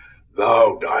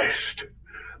 Thou diest,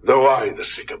 though I the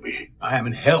sicker be. I am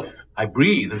in health. I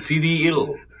breathe and see thee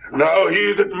ill. Now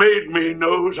he that made me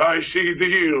knows I see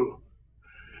thee ill.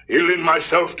 Ill in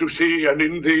myself to see, and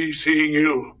in thee seeing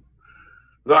ill.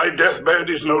 Thy deathbed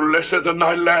is no lesser than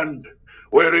thy land,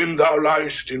 wherein thou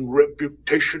liest in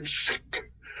reputation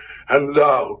sick. And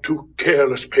thou, too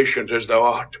careless patient as thou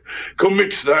art,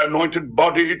 commits thy anointed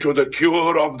body to the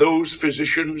cure of those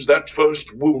physicians that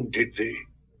first wounded thee.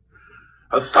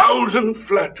 1,000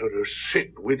 flatterers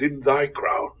sit within thy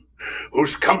crown,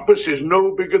 whose compass is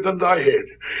no bigger than thy head,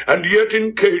 and yet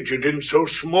encaged in so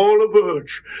small a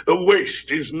verge, the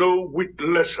waste is no whit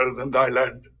lesser than thy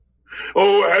land.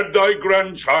 Oh, had thy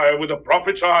grandsire with a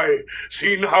prophet's eye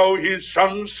seen how his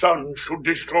son's son should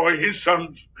destroy his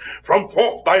sons, from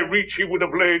forth thy reach he would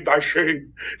have laid thy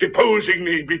shame, deposing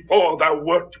thee before thou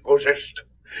wert possessed,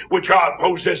 which art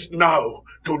possessed now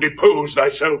to depose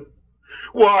thyself.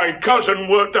 Why, cousin,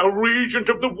 wert thou regent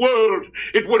of the world,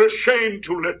 it were a shame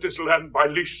to let this land by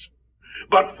lease.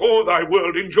 But for thy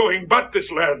world enjoying but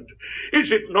this land,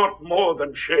 is it not more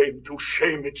than shame to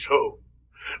shame it so?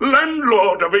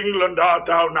 Landlord of England art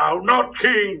thou now, not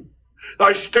king.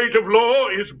 Thy state of law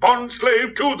is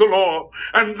bond-slave to the law,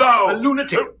 and thou... A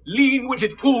lunatic,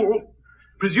 lean-witted fool,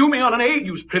 presuming on an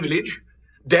aid-use privilege,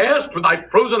 darest with thy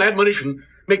frozen admonition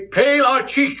make pale our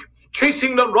cheek,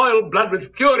 chasing the royal blood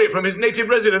with fury from his native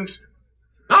residence.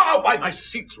 Now, by thy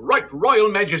seat's right royal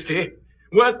majesty,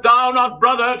 wert thou not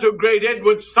brother to great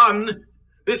Edward's son,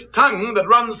 this tongue that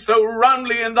runs so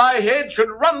roundly in thy head should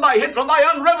run thy head from thy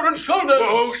unreverent shoulders.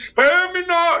 Oh, spare me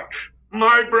not,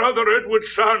 my brother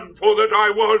Edward's son, for that I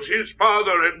was his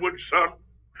father Edward's son.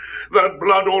 That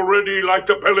blood already, like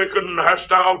the pelican, hast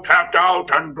thou tapped out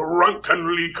and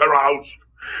drunkenly caroused.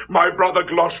 My brother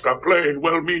Gloucester, plain,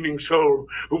 well-meaning soul,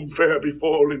 whom fair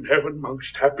befall in heaven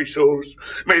mongst happy souls,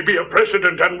 may be a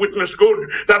precedent and witness good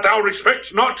that thou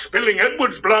respects not spilling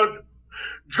Edward's blood.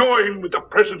 Join with the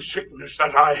present sickness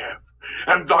that I have,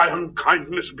 and thy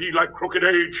unkindness be like crooked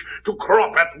age to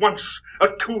crop at once a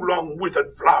too long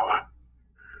withered flower.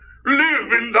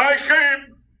 Live in thy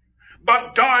shame,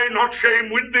 but die not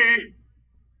shame with thee.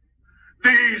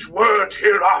 These words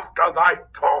hereafter thy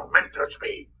tormentors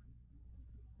be.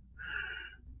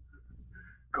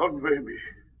 Convey me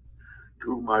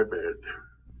to my bed,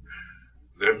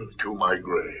 then to my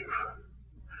grave.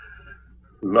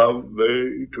 Love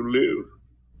they to live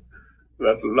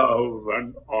that love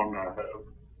and honor have.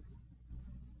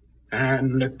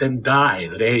 And let them die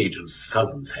that age and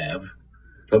sullens have.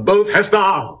 For both hast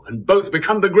thou, and both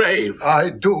become the grave. I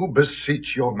do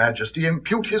beseech your majesty,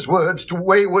 impute his words to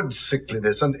wayward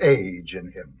sickliness and age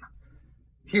in him.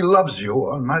 He loves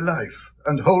you on my life,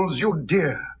 and holds you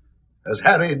dear, as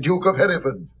Harry, Duke of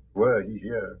Hereford, were he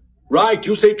here. Right,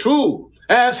 you say true.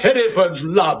 As Hereford's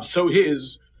love, so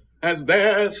his. As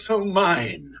theirs, so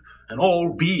mine. And all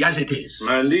be as it is.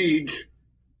 My liege,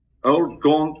 old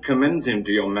Gaunt commends him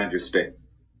to your majesty.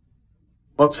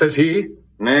 What says he?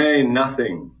 Nay,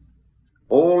 nothing.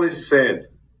 All is said.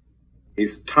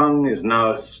 His tongue is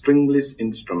now a stringless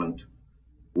instrument.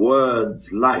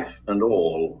 Words, life, and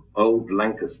all, old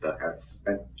Lancaster hath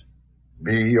spent.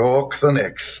 Be York the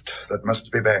next, that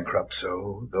must be bankrupt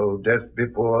so, though death be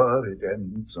poor, it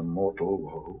ends a mortal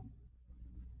woe.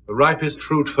 The ripest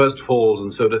fruit first falls,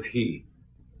 and so doth he.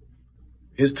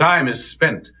 His time is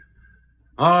spent.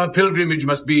 Our pilgrimage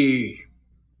must be...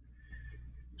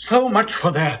 so much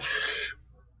for that.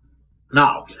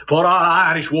 Now, for our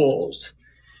Irish wars.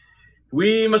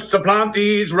 We must supplant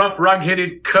these rough,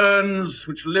 rug-headed kerns,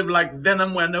 which live like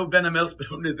venom where no venom else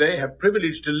but only they have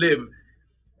privilege to live.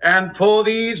 And for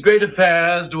these great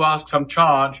affairs do ask some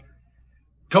charge.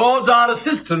 Towards our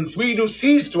assistance we do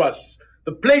seize to us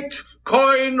the plate,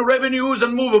 coin, revenues,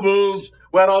 and movables,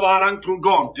 whereof our uncle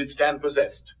Gaunt did stand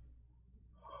possessed.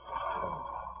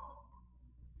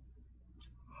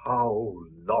 How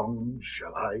long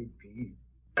shall I be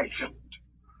patient?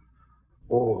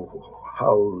 Oh,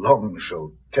 how long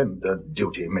shall tender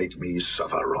duty make me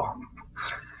suffer wrong?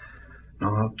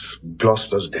 Not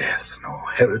Gloucester's death,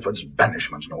 nor Hereford's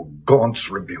banishment, nor Gaunt's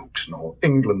rebukes, nor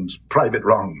England's private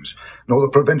wrongs, nor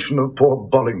the prevention of poor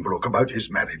Bolingbroke about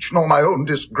his marriage, nor my own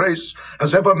disgrace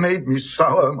has ever made me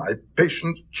sour my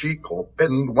patient cheek or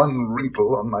bend one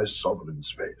wrinkle on my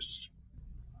sovereign's face.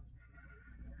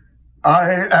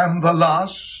 I am the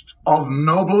last of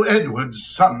noble Edward's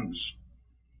sons,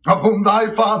 of whom thy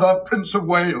father, Prince of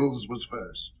Wales, was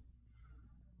first.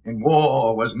 In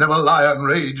war was never lion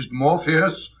raged more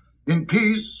fierce, in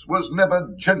peace was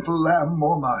never gentle lamb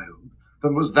more mild,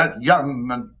 than was that young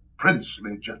and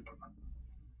princely gentleman.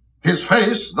 His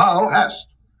face thou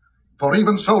hast, for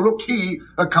even so looked he,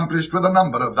 accomplished with a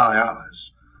number of thy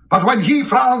hours. But when he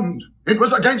frowned, it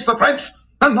was against the French,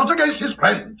 and not against his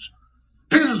friends.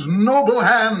 His noble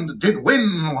hand did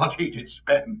win what he did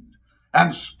spend,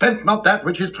 and spent not that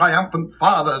which his triumphant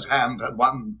father's hand had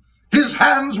won. His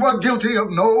hands were guilty of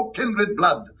no kindred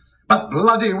blood, but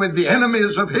bloody with the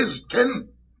enemies of his kin.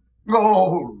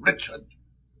 Oh, Richard,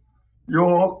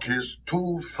 York is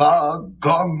too far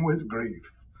gone with grief,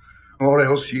 or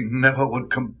else he never would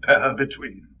compare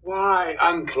between. Why,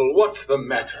 uncle, what's the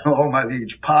matter? Oh, my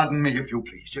liege, pardon me if you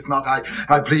please. If not,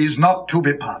 I please not to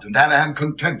be pardoned, and am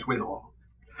content with all.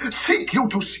 Seek you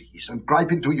to seize and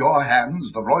gripe into your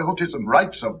hands the royalties and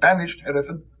rights of banished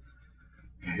Hereford?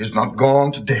 Is not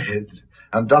Gaunt dead,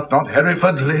 and doth not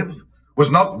Hereford live?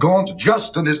 Was not Gaunt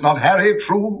just, and is not Harry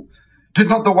true? Did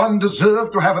not the one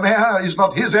deserve to have an heir? Is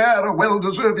not his heir a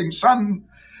well-deserving son?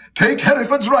 Take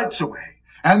Hereford's rights away,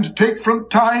 and take from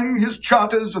time his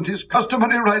charters and his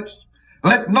customary rights.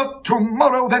 Let not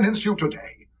tomorrow then ensue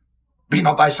today. Be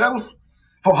not thyself,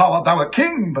 for how art thou a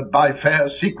king but by fair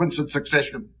sequence and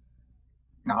succession?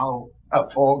 Now,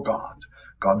 afore God,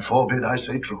 God forbid I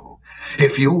say true,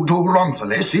 if you do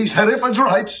wrongfully seize Hereford's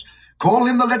rights, call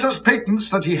in the letters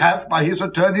patents that he hath by his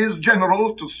attorneys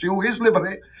general to sue his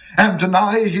liberty, and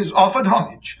deny his offered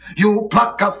homage, you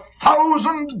pluck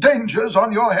 1,000 dangers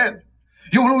on your head.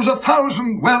 You lose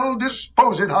 1,000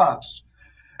 well-disposed hearts,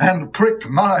 and prick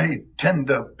my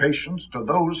tender patience to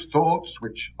those thoughts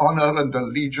which honor and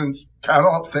allegiance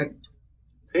cannot think.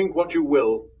 Think what you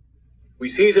will. We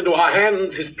seize into our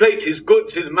hands his plate, his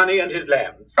goods, his money, and his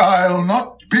lands. I'll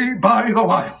not be by the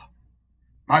while.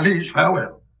 My liege,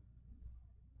 farewell.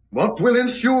 What will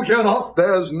ensue hereof,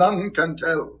 there's none can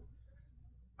tell.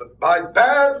 But by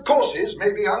bad courses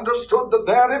may be understood that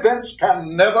their events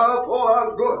can never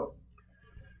forward good.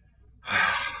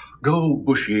 Go,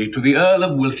 Bushy, to the Earl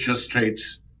of Wiltshire straight.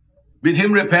 Bid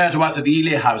him repair to us at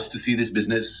Ely House to see this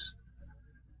business.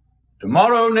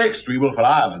 Tomorrow next we will for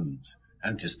Ireland,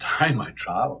 and 'tis time, I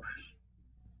trow.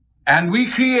 And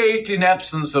we create, in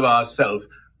absence of ourself,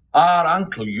 our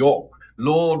Uncle York,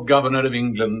 Lord Governor of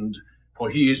England, for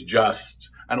he is just,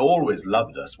 and always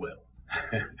loved us well.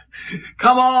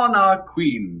 Come on, our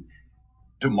Queen.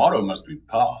 Tomorrow must we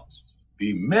part.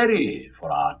 Be merry,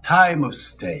 for our time of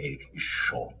stay is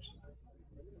short.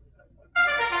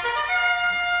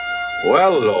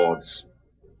 Well, lords,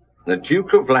 the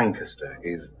Duke of Lancaster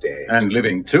is dead. And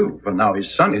living too, for now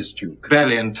his son is Duke.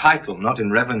 Barely in title, not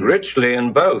in revenue. Richly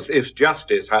in both, if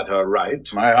justice had her right.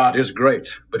 My heart is great,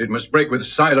 but it must break with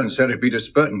silence ere it be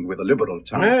disburdened with a liberal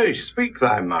tongue. Nay, speak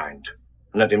thy mind,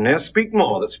 and let him ne'er speak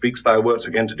more that speaks thy words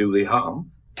again to do thee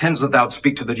harm. Tends that thou'lt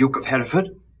speak to the Duke of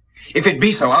Hereford? If it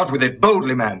be so, out with it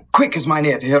boldly, man. Quick is mine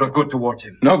ear to hear of good towards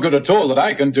him. No good at all that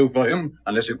I can do for him,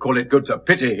 unless you call it good to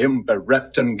pity him,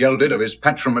 bereft and gelded of his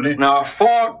patrimony. Now,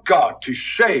 for God, to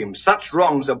shame such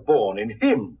wrongs are born in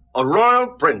him, a royal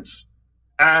prince,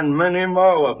 and many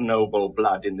more of noble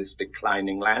blood in this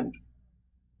declining land.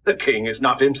 The king is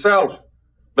not himself,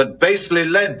 but basely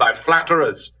led by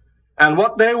flatterers, and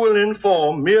what they will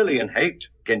inform merely in hate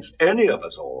against any of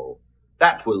us all,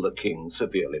 that will the king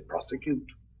severely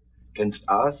prosecute. Against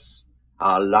us,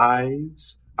 our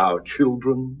lives, our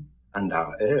children, and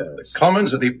our heirs. The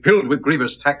commons hath he pilled with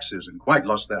grievous taxes, and quite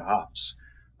lost their hearts.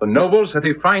 The nobles hath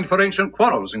he fined for ancient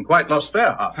quarrels, and quite lost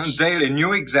their hearts. And daily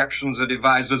new exactions are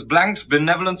devised as blanks,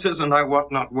 benevolences, and I wot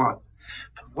not what.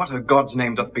 But what a God's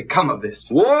name doth become of this?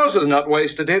 Wars hath not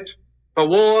wasted it, for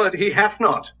war he hath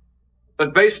not,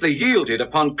 but basely yielded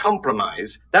upon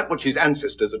compromise that which his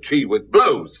ancestors achieved with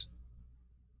blows.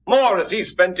 More hath he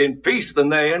spent in peace than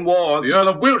they in wars. The Earl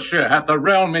of Wiltshire hath the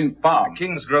realm in farm. The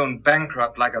king's grown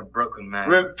bankrupt like a broken man.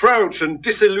 Reproach and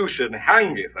disillusion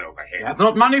hangeth over him. He hath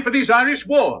not money for these Irish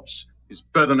wars. His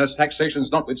burthenous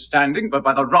taxations notwithstanding, but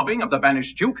by the robbing of the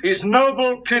banished duke. His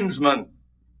noble kinsman,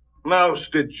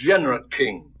 most degenerate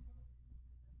king.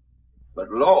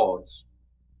 But lords,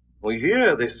 we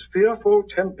hear this fearful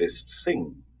tempest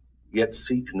sing, yet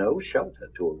seek no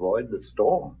shelter to avoid the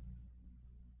storm.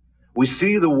 We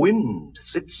see the wind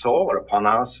sit sore upon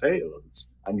our sails,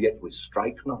 and yet we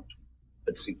strike not,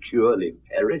 but securely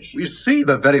perish. We see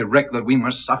the very wreck that we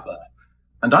must suffer,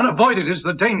 and unavoided is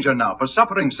the danger now, for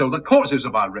suffering so the causes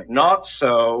of our wreck. Not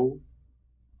so.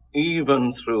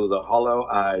 Even through the hollow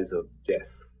eyes of death,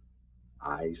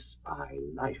 I spy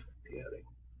life peering.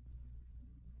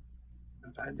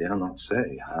 But I dare not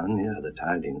say how near the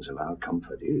tidings of our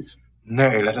comfort is.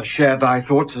 Nay, let us share thy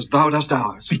thoughts as thou dost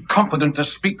ours. Be confident to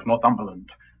speak,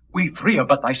 Northumberland. We three are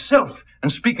but thyself,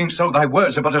 and speaking so thy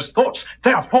words are but as thoughts,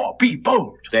 therefore be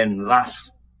bold. Then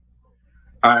thus,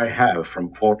 I have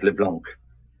from Port LeBlanc,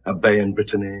 a bay in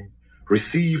Brittany,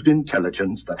 received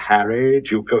intelligence that Harry,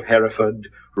 Duke of Hereford,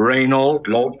 Reynold,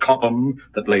 Lord Cobham,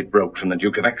 that late broke from the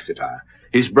Duke of Exeter,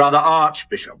 his brother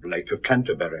Archbishop, late of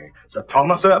Canterbury, Sir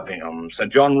Thomas Erpingham, Sir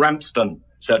John Ramsden,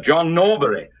 Sir John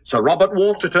Norbury, Sir Robert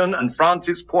Waterton, and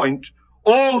Francis Point,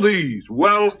 all these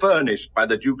well furnished by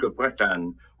the Duke of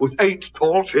Bretagne, with 8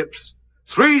 tall ships,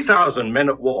 3,000 men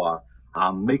of war,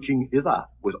 are making hither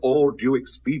with all due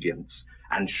expedience,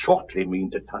 and shortly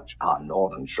mean to touch our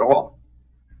northern shore.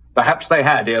 Perhaps they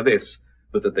had ere this,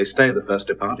 but that they stay the first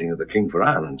departing of the King for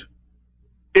Ireland.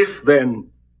 If then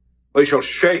we shall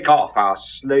shake off our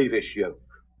slavish yoke,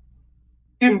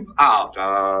 imp out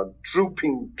our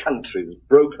drooping country's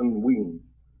broken wing,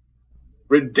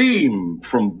 redeem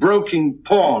from broken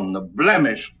pawn the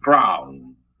blemished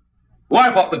crown,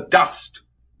 wipe off the dust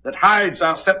that hides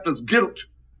our scepter's guilt,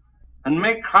 and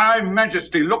make high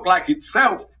majesty look like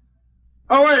itself,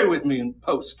 away with me and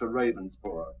post to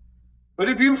Ravensbourg. But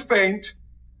if you faint,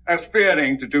 as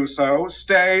fearing to do so,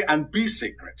 stay and be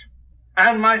secret,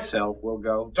 and myself will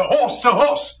go. To horse, to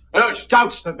horse! Urge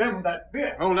doubts to them that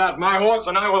fear. Hold out my horse,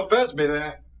 and I will first be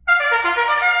there.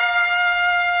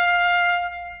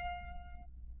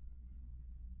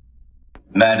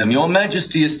 Madam, your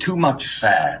majesty is too much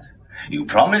sad. You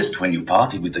promised when you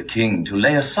parted with the king to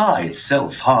lay aside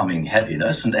self-harming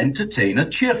heaviness and entertain a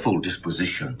cheerful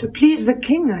disposition. To please the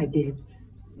king I did.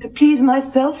 To please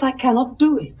myself I cannot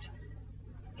do it.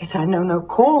 Yet I know no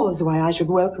cause why I should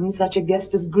welcome such a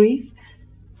guest as grief,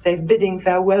 save bidding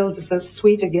farewell to so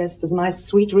sweet a guest as my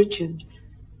sweet Richard.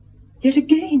 Yet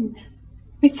again,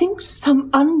 methinks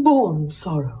some unborn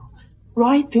sorrow,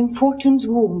 ripe in fortune's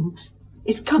womb,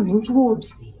 is coming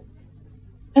towards me.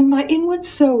 And my inward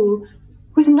soul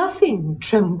with nothing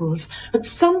trembles, at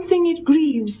something it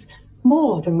grieves,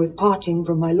 more than with parting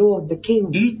from my lord the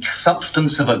king. Each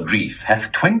substance of a grief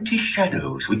hath 20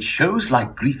 shadows, which shows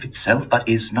like grief itself, but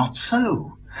is not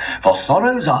so. For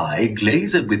sorrow's eye,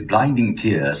 glazed with blinding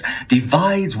tears,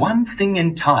 divides one thing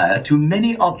entire to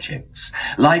many objects,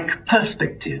 like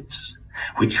perspectives,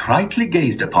 which rightly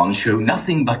gazed upon show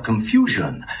nothing but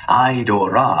confusion, eyed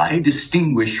or eye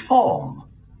distinguish form.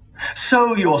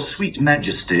 So your sweet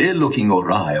majesty, looking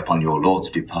awry upon your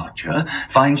lord's departure,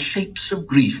 finds shapes of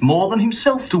grief more than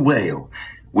himself to wail,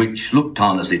 which, looked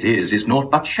on as it is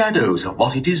naught but shadows of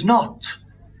what it is not.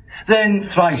 Then,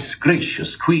 thrice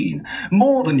gracious queen,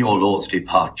 more than your lord's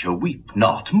departure weep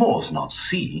not, more's not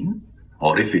seen.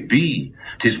 Or if it be,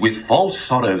 'tis with false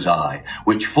sorrow's eye,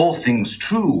 which for things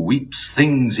true weeps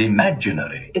things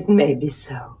imaginary. It may be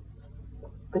so,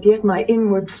 but yet my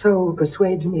inward soul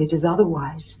persuades me it is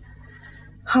otherwise.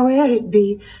 Howe'er it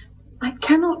be, I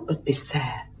cannot but be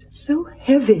sad, so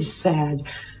heavy sad,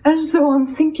 as though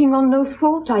on thinking on no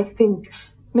thought I think,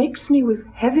 makes me with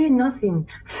heavy nothing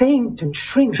faint and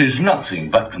shrink. 'Tis nothing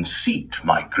but conceit,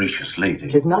 my gracious lady.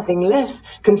 'Tis nothing less.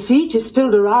 Conceit is still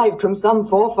derived from some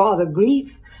forefather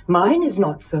grief. Mine is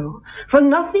not so, for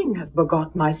nothing hath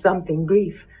begot my something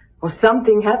grief, or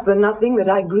something hath the nothing that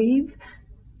I grieve.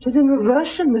 'Tis in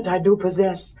reversion that I do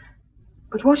possess,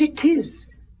 but what it is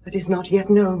that is not yet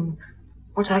known,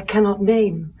 what I cannot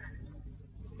name.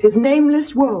 'Tis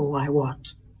nameless woe I wot.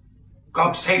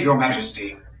 God save your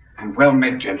majesty, and well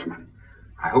met, gentlemen.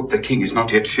 I hope the king is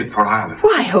not yet shipped for Ireland.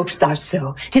 Why hopest thou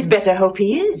so? 'Tis better hope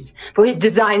he is, for his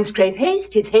designs crave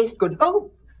haste, his haste good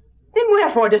hope. Then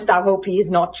wherefore dost thou hope he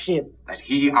is not shipped? That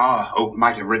he, our hope,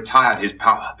 might have retired his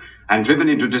power, and driven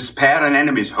into despair an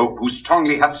enemy's hope, who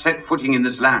strongly hath set footing in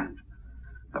this land.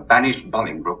 The banished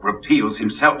Bolingbroke repeals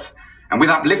himself, and with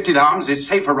uplifted arms is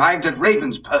safe arrived at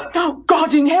Ravensbourg. Oh,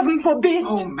 God in heaven forbid!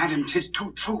 Oh, madam, 'tis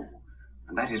too true.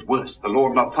 And that is worse, the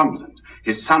Lord Northumberland,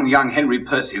 his son young Henry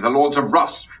Percy, the lords of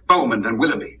Ross, Bowmond, and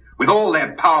Willoughby, with all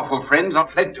their powerful friends, are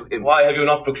fled to him. Why have you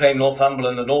not proclaimed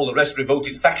Northumberland and all the rest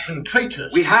revolted faction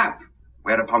traitors? We have,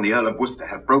 whereupon the Earl of Worcester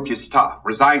hath broke his staff,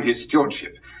 resigned his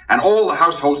stewardship, and all the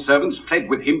household servants fled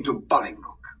with him to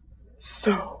Bolingbroke.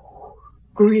 So,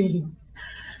 Green,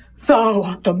 thou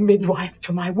art the midwife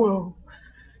to my woe.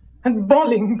 and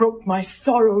Bolingbroke my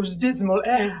sorrow's dismal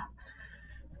heir.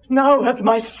 Now hath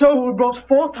my soul brought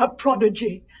forth her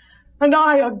prodigy, and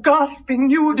I, a gasping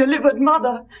new delivered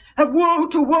mother, have woe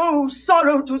to woe,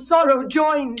 sorrow to sorrow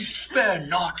joined. Despair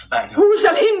not, madam. Who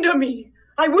shall hinder me?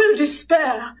 I will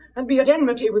despair, and be at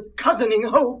enmity with cozening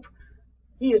hope.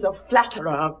 He is a flatterer,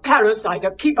 a parasite,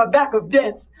 a keeper back of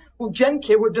death, who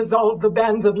gently would dissolve the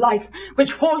bands of life,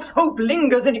 which false hope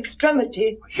lingers in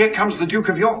extremity. Here comes the Duke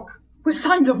of York. With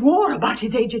signs of war about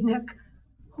his aged neck.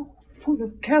 Oh, full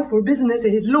of careful business are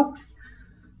his looks.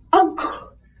 Uncle,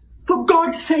 for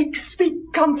God's sake, speak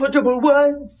comfortable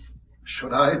words.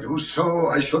 Should I do so,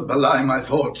 I should belie my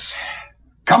thoughts.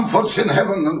 Comfort's in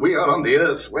heaven, and we are on the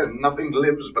earth, where nothing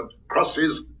lives but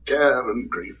crosses, care, and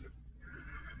grief.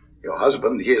 Your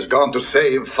husband he is gone to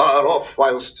save far off,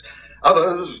 whilst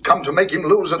others come to make him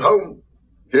lose at home.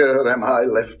 Here am I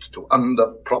left to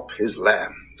underprop his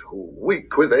land, who,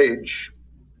 weak with age,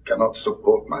 cannot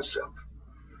support myself.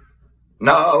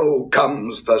 Now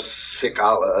comes the sick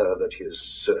hour that his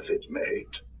surfeit made.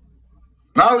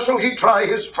 Now shall he try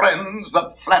his friends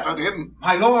that flattered him.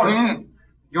 My lord,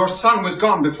 your son was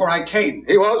gone before I came.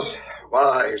 He was?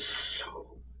 Why,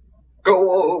 so. Go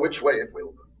all which way it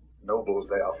will. Nobles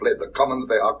they are fled, the commons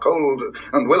they are cold,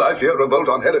 and will I fear revolt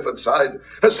on Hereford's side?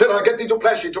 Sirrah, get thee to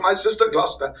Plashy, to my sister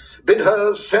Gloucester. Bid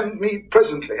her send me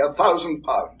presently £1,000.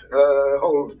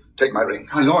 Hold, take my ring.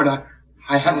 My lord,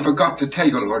 I had forgot to tell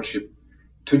your lordship.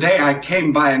 Today I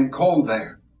came by and called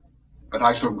there, but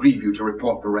I shall grieve you to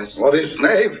report the rest. What is,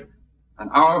 knave? An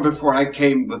hour before I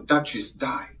came, the Duchess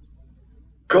died.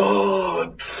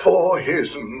 God, for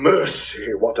his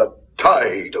mercy, what a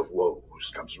tide of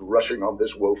woes comes rushing on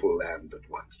this woeful land at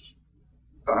once.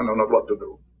 I know not what to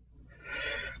do.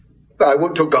 I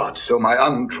would to God, so my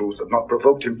untruth had not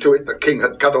provoked him to it, the king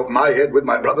had cut off my head with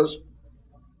my brothers.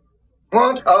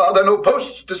 What? Are there no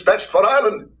posts dispatched for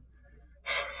Ireland?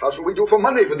 How shall we do for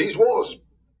money for these wars?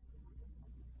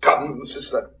 Come,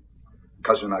 sister.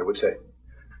 Cousin, I would say.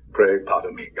 Pray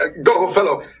pardon me. Go,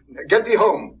 fellow. Get thee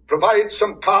home. Provide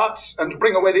some carts and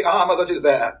bring away the armor that is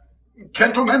there.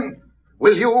 Gentlemen,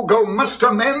 will you go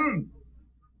muster men?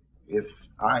 If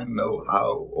I know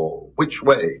how or which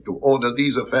way to order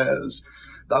these affairs,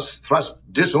 thus thrust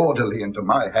disorderly into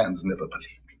my hands, never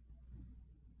believed.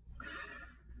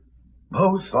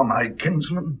 Both are my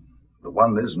kinsmen. The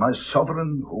one is my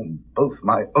sovereign, whom both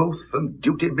my oath and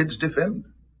duty bids defend.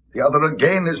 The other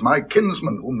again is my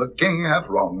kinsman, whom the king hath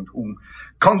wronged, whom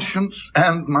conscience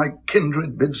and my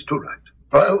kindred bids to right.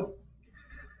 Well,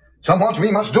 somewhat we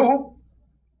must do.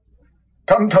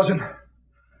 Come, cousin,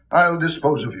 I'll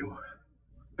dispose of you.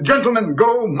 Gentlemen,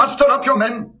 go muster up your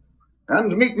men,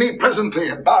 and meet me presently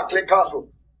at Berkeley Castle.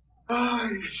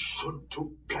 I should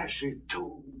to Plashy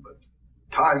too, but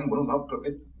time will not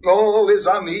permit. All is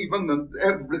uneven, and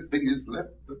everything is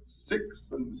left at 6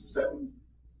 and 7.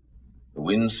 The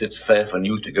wind sits fair for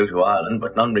news to go to Ireland,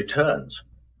 but none returns.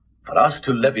 For us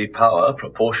to levy power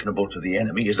proportionable to the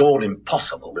enemy is all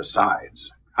impossible. Besides,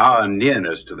 our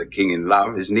nearness to the king in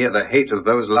love is near the hate of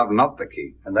those love not the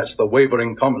king. And that's the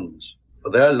wavering commons, for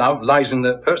their love lies in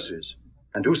their purses,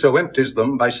 and whoso empties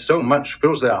them by so much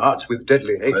fills their hearts with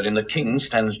deadly hate. Wherein the king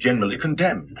stands generally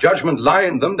condemned. Judgment lie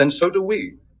in them, then so do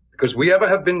we, because we ever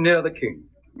have been near the king.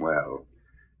 Well,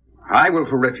 I will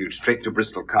for refuge straight to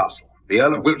Bristol Castle. The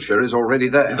Earl of Wiltshire is already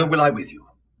there. Thither will I with you.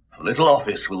 For little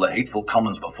office will the hateful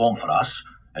commons perform for us,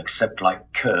 except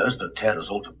like curs to tear us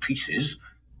all to pieces.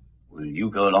 Will you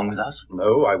go along with us?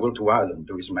 No, I will to Ireland,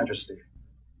 to his majesty.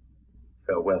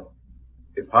 Farewell.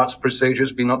 If heart's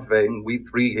presages be not vain, we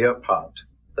three here part,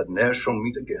 that ne'er shall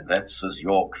meet again. That's as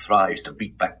York thrives to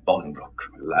beat back Bolingbroke.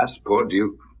 Alas, poor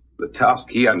Duke, the task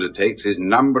he undertakes is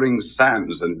numbering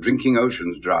sands and drinking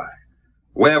oceans dry.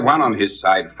 Where one on his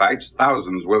side fights,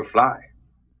 thousands will fly.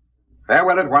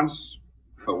 Farewell at once,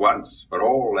 for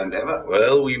all and ever.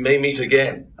 Well, we may meet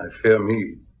again. I fear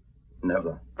me,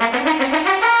 never.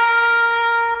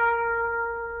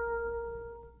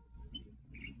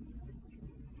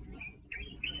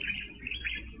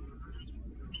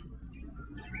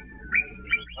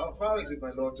 How far is it,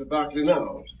 my lord, to Berkeley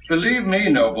now? Believe me,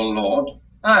 noble lord,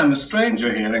 I am a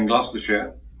stranger here in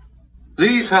Gloucestershire.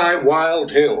 These high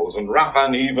wild hills and rough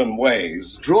uneven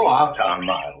ways draw out our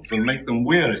miles and make them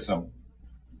wearisome.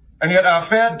 And yet our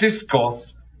fair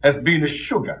discourse has been as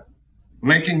sugar,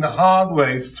 making the hard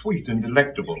ways sweet and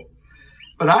delectable.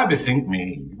 But I bethink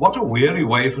me, what a weary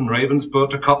way from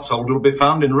Ravensbourg to Cotswold will be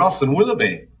found in Ross and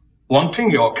Willoughby,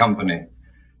 wanting your company,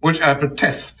 which I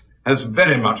protest has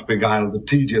very much beguiled the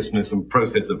tediousness and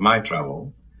process of my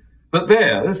travel. But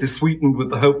theirs is sweetened with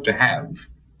the hope to have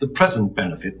the present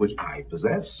benefit which I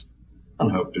possess.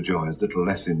 and hope to joy is little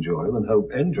less enjoy than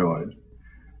hope enjoyed.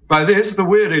 By this the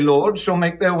weary lords shall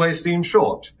make their way seem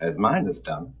short, as mine has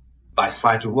done, by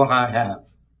sight of what I have,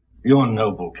 your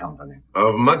noble company.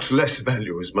 Of much less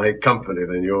value is my company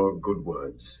than your good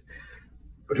words.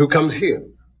 But who comes here?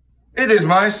 It is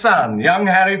my son, young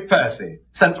Harry Percy,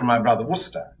 sent from my brother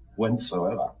Worcester,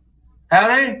 whencesoever.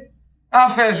 Harry,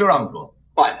 how fares your uncle?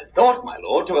 I had thought, my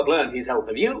lord, to have learned his health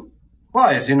of you.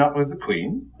 Why, is he not with the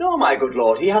Queen? No, my good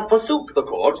lord, he hath forsook the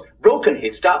court, broken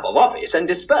his staff of office, and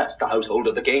dispersed the household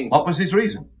of the king. What was his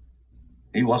reason?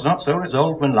 He was not so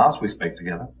resolved when last we spake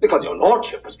together. Because your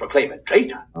lordship was proclaimed a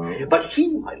traitor. Oh. But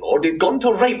he, my lord, is gone to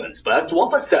Ravensburg to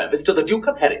offer service to the Duke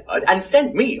of Hereford, and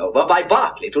sent me over by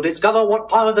Berkeley to discover what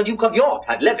power the Duke of York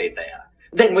had levied there.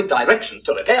 Then with directions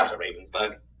to repair to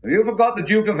Ravensburg. Have you forgot the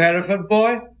Duke of Hereford,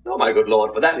 boy? No, my good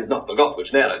lord, for that is not forgot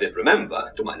which ne'er I did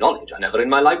remember. To my knowledge, I never in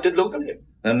my life did look on him.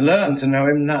 Then learn to know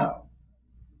him now.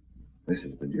 This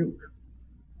is the Duke.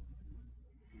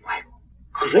 My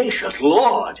gracious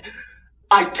lord!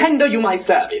 I tender you my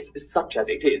service, such as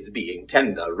it is, being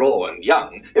tender, raw, and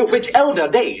young, which elder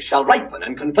days shall ripen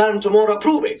and confirm to more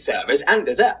approved service and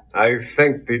desert. I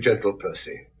thank thee, gentle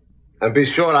Percy, and be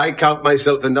sure I count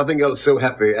myself in nothing else so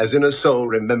happy as in a soul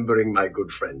remembering my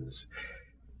good friends.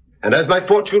 And as my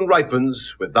fortune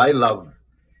ripens with thy love,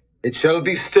 it shall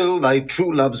be still thy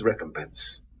true love's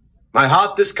recompense. My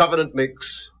heart this covenant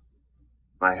makes,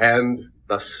 my hand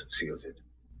thus seals it.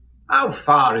 How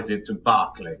far is it to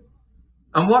Berkeley?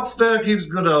 And what stir keeps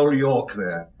good old York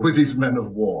there, with his men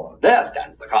of war? There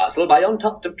stands the castle by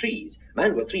untopped of trees,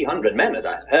 manned with 300 men, as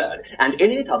I have heard, and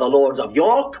in it are the lords of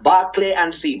York, Berkeley,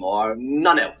 and Seymour,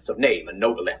 none else of name and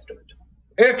noble estimate.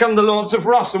 Here come the lords of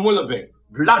Ross and Willoughby,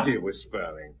 bloody with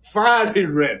spurring, fiery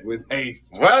red with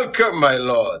haste. Welcome, my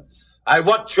lords. I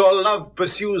wot your love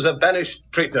pursues a banished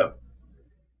traitor.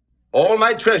 All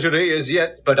my treasury is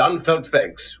yet but unfelt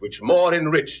thanks, which more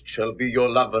enriched shall be your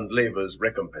love and labour's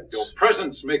recompense. Your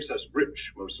presence makes us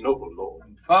rich, most noble lord.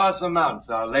 And far surmounts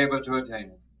our labour to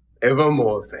attain it.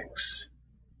 Evermore thanks.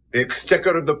 The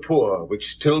exchequer of the poor,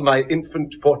 which till my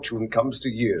infant fortune comes to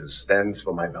years, stands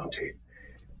for my bounty.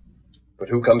 But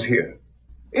who comes here?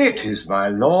 It is my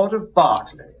Lord of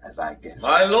Berkeley, as I guess.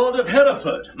 My Lord of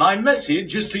Hereford, my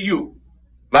message is to you.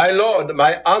 My lord,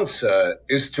 my answer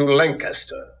is to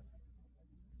Lancaster.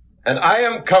 And I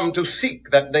am come to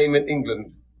seek that name in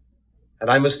England,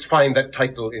 and I must find that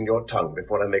title in your tongue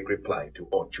before I make reply to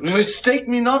aught you say. Mistake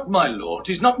me not, my lord.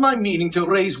 'Tis not my meaning to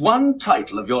raise one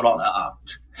title of your honour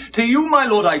out. To you, my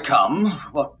lord, I come,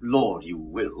 what lord you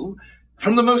will,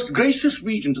 from the most gracious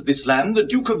regent of this land, the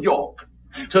Duke of York,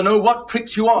 to know what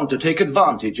pricks you on to take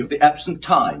advantage of the absent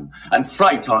time, and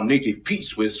fright our native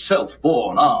peace with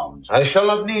self-born arms. I shall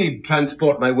not need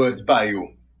transport my words by you.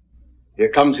 Here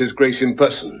comes his grace in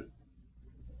person.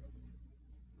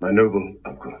 My noble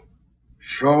uncle.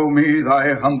 Show me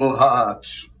thy humble heart,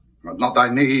 but not thy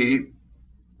knee,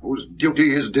 whose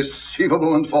duty is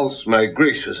deceivable and false. My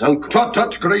gracious uncle. Tut,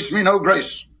 tut, grace me no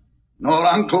grace, nor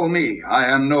uncle me. I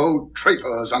am no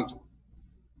traitor's uncle.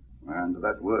 And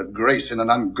that word grace in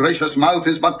an ungracious mouth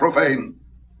is but profane.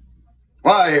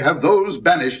 Why have those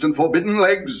banished and forbidden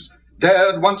legs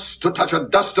dared once to touch a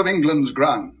dust of England's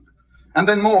ground? And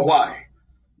then more why?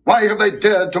 Why have they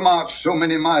dared to march so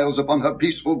many miles upon her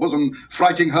peaceful bosom,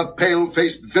 frighting her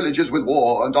pale-faced villages with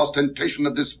war and ostentation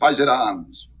of despised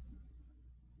arms?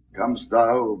 Comest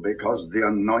thou because the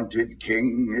anointed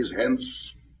king is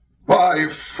hence? Why,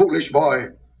 foolish boy,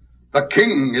 the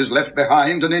king is left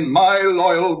behind, and in my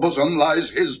loyal bosom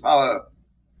lies his power.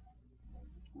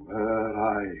 Were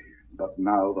I but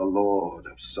now the lord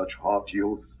of such hot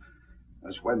youth,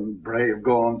 as when brave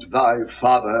Gaunt, thy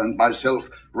father, and myself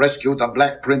rescued the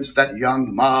Black Prince, that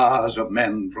young Mars of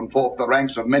men, from forth the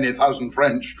ranks of many thousand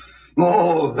French.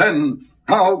 Oh, then,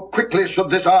 how quickly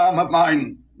should this arm of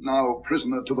mine, now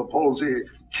prisoner to the palsy,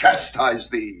 chastise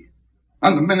thee,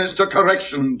 and minister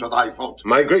correction to thy fault.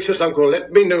 My gracious uncle,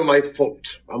 let me know my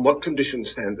fault. On what condition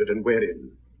stands it, and wherein?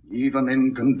 Even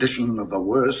in condition of the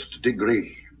worst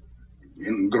degree,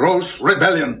 in gross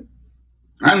rebellion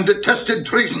and detested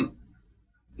treason.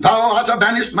 Thou art a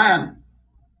banished man,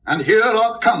 and here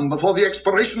art come before the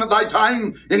expiration of thy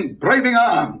time in braving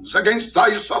arms against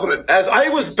thy sovereign. As I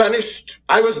was banished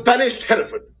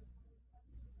Hereford.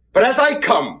 But as I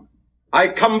come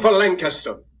for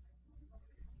Lancaster.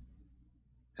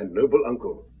 And noble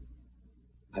uncle,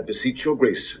 I beseech your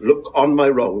grace, look on my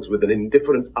wrongs with an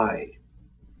indifferent eye.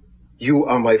 You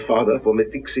are my father, for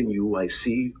methinks in you I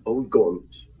see old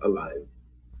Gaunt alive.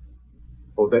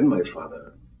 O then, my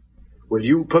father, will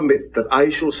you permit that I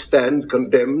shall stand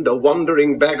condemned, a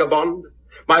wandering vagabond,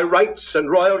 My rights and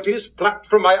royalties plucked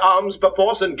from my arms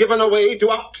perforce and given away to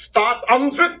upstart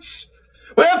unthrifts.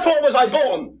 Wherefore was I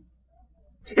born?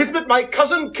 If that my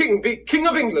cousin king be king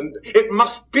of England, it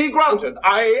must be granted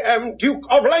I am Duke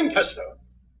of Lancaster.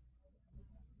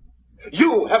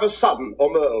 You have a son,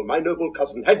 or Merle, my noble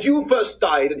cousin. Had you first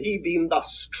died and he been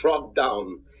thus trod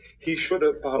down, he should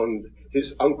have found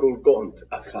his uncle Gaunt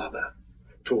a father,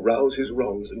 to rouse his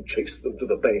wrongs and chase them to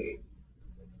the bay.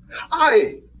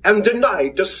 I am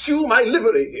denied to sue my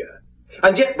livery here,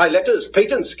 and yet my letters,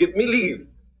 patents give me leave.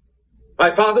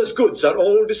 My father's goods are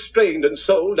all distrained and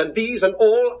sold, and these and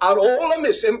all are all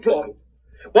amiss employed.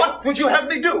 What would you have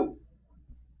me do?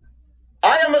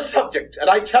 I am a subject,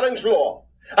 and I challenge law.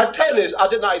 Attorneys are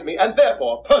denied me, and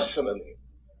therefore, personally,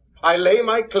 I lay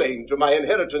my claim to my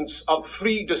inheritance of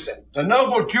free descent. The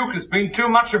noble Duke has been too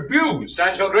much abused.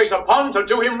 Stand your grace upon to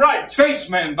do him right. Base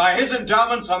men by his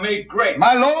endowments are made great.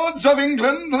 My lords of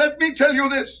England, let me tell you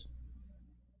this.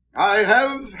 I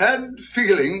have had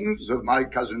feelings of my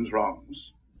cousin's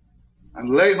wrongs,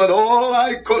 and laboured all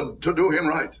I could to do him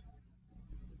right.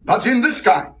 But in this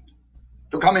kind,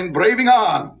 to come in braving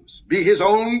arms, be his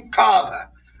own carver,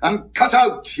 and cut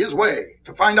out his way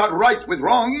to find out right with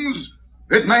wrongs,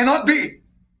 it may not be.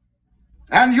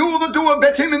 And you that do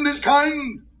abet him in this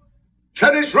kind,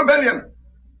 cherish rebellion,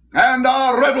 and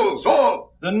are rebels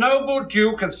all. The noble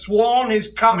Duke hath sworn his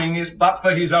coming is but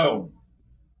for his own.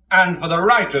 And for the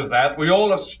right of that, we all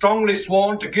have strongly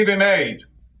sworn to give him aid.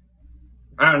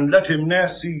 And let him ne'er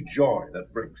see joy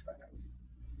that brings that.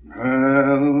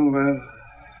 Well,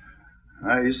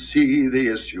 I see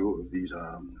the issue of these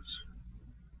arms.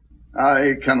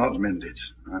 I cannot mend it,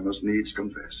 I must needs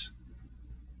confess,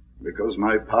 because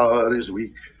my power is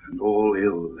weak and all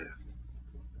ill left.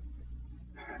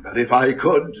 But if I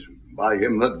could, by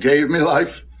him that gave me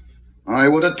life, I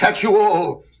would attach you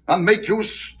all, and make you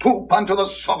stoop unto the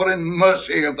sovereign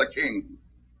mercy of the king.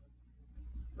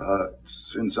 But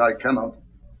since I cannot,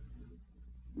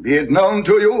 be it known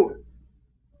to you,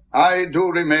 I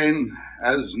do remain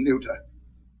as neuter.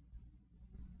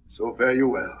 So fare you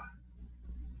well,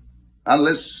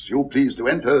 unless you please to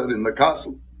enter in the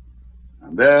castle,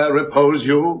 and there repose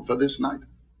you for this night.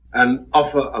 An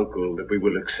offer, uncle, that we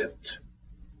will accept.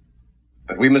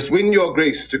 But we must win your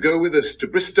grace to go with us to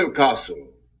Bristow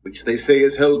Castle, which they say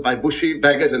is held by Bushy,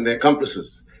 Bagot, and their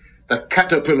accomplices, the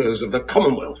caterpillars of the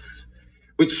Commonwealth,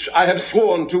 which I have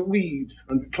sworn to weed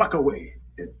and pluck away.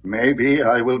 It may be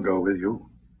I will go with you,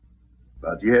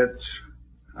 but yet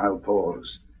I'll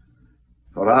pause,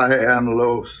 for I am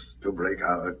loath to break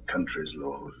our country's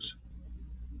laws.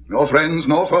 Nor friends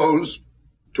nor foes,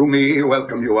 to me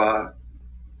welcome you are.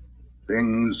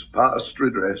 Things past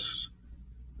redress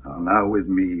are now with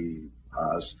me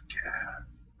past care.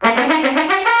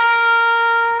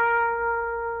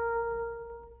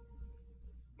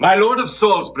 My lord of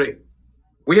Salisbury,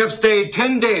 we have stayed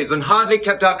 10 days and hardly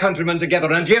kept our countrymen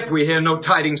together, and yet we hear no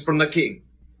tidings from the king.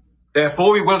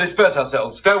 Therefore we will disperse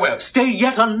ourselves. Farewell. Stay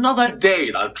yet another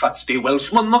day, thou trusty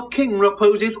Welshman. The king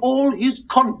reposeth all his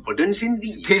confidence in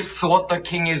thee. 'Tis thought the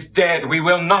king is dead. We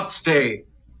will not stay.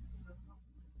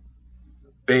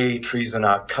 The bay trees in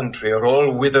our country are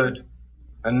all withered,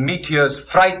 and meteors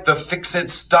fright the fixed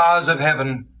stars of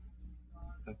heaven.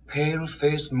 The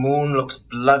pale-faced moon looks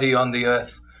bloody on the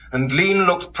earth, and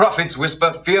lean-looked prophets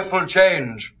whisper fearful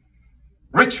change.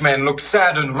 Rich men look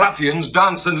sad, and ruffians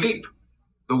dance and leap,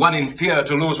 the one in fear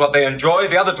to lose what they enjoy,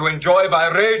 the other to enjoy by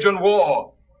rage and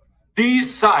war.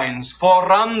 These signs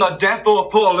forerun the death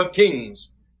or fall of kings.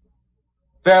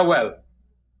 Farewell.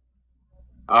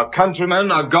 Our countrymen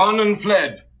are gone and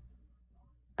fled.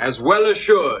 As well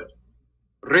assured,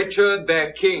 Richard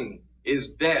their king is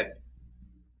dead.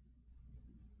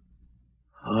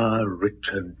 Ah,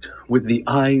 Richard, with the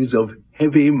eyes of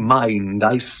heavy mind,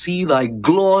 I see thy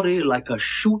glory like a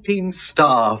shooting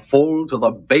star fall to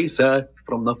the base earth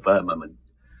from the firmament.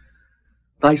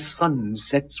 Thy sun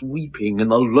sets weeping in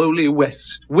the lowly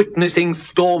west, witnessing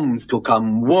storms to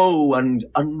come, woe and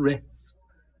unrest.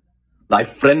 Thy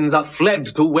friends are fled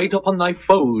to wait upon thy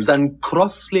foes, and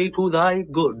crossly to thy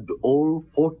good all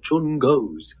fortune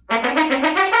goes.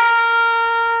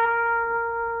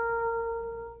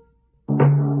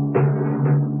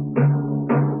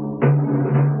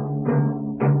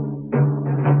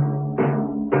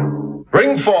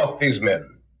 Bring forth these men.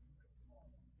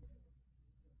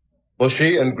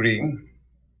 Bushy and Green,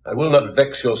 I will not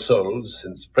vex your souls,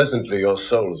 since presently your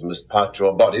souls must part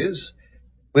your bodies,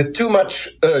 with too much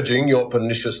urging your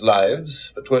pernicious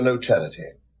lives, for 'twere no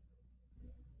charity.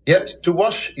 Yet to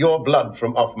wash your blood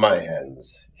from off my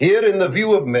hands, here in the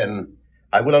view of men,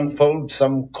 I will unfold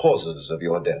some causes of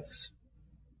your deaths.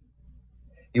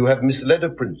 You have misled a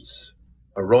prince,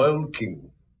 a royal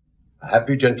king, a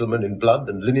happy gentleman in blood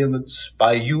and lineaments,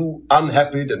 by you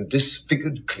unhappied and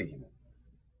disfigured clean.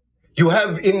 You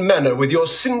have in manner with your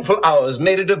sinful hours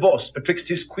made a divorce betwixt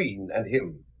his queen and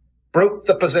him, broke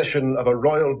the possession of a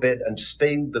royal bed, and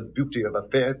stained the beauty of a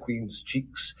fair queen's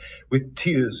cheeks with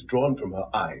tears drawn from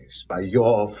her eyes by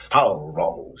your foul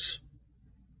wrongs.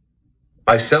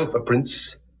 Myself a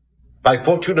prince, by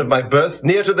fortune of my birth,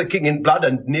 near to the king in blood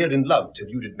and near in love, till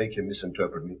you did make him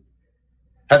misinterpret me,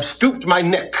 have stooped my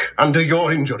neck under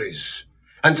your injuries,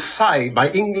 and sighed my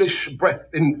English breath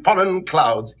in foreign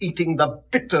clouds, eating the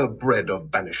bitter bread of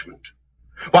banishment,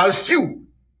 whilst you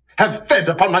have fed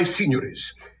upon my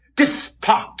seigneuries,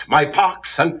 disparked my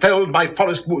parks and felled my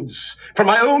forest woods, from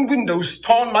my own windows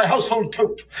torn my household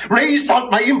coat, raised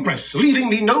out my impress, leaving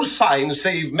me no sign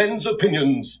save men's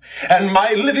opinions, and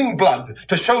my living blood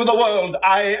to show the world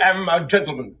I am a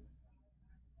gentleman.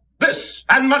 This,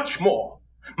 and much more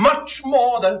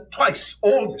than twice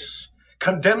all this,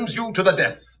 condemns you to the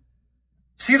death.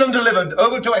 See them delivered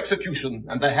over to execution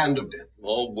and the hand of death.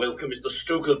 More welcome is the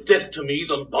stroke of death to me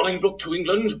than Bolingbroke to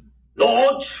England.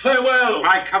 Lords, farewell!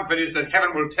 My comfort is that heaven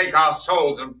will take our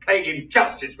souls and plague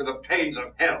injustice with the pains of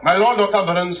hell. My lord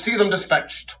Northumberland, see them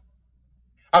dispatched.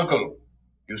 Uncle,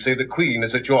 you say the queen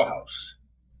is at your house.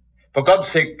 For God's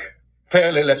sake,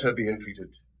 fairly let her be entreated.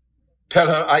 Tell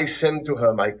her I send to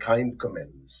her my kind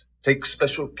commends. Take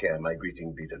special care my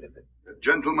greeting be delivered. A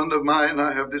gentleman of mine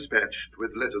I have dispatched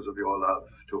with letters of your love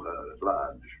to her at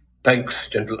large. Thanks,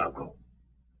 gentle uncle.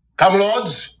 Come,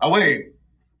 lords, away,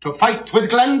 to fight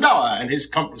with Glendower and his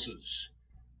accomplices.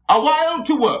 A while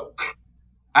to work,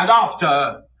 and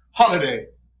after, holiday.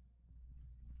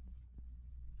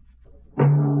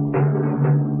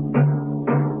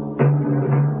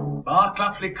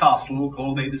 Barclafley Castle,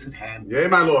 call they this at hand. Yea,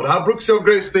 my lord, how brooks your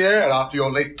grace the air after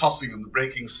your late tossing in the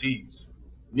breaking seas?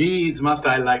 Needs must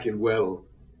I like it well.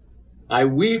 I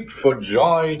weep for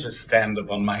joy to stand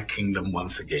upon my kingdom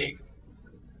once again.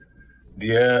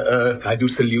 Dear earth, I do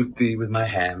salute thee with my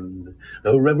hand,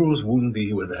 though rebels wound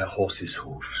thee with their horses'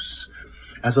 hoofs.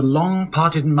 As a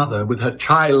long-parted mother with her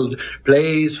child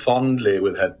plays fondly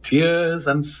with her tears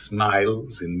and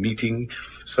smiles in meeting,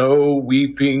 so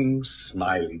weeping,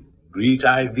 smiling, greet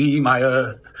I thee, my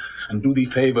earth, and do thee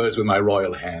favours with my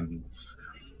royal hands.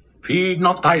 Feed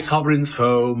not thy sovereign's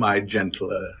foe, my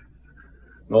gentle earth,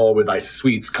 nor with thy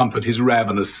sweets comfort his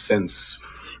ravenous sense,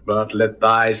 but let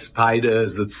thy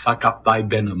spiders that suck up thy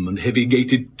venom and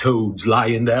heavy-gated toads lie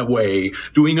in their way,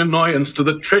 doing annoyance to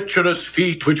the treacherous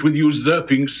feet which with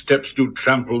usurping steps do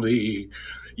trample thee.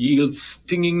 Yield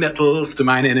stinging nettles to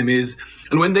mine enemies,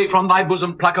 and when they from thy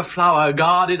bosom pluck a flower,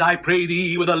 guard it, I pray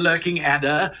thee, with a lurking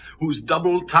adder, whose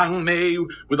double tongue may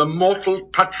with a mortal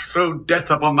touch throw death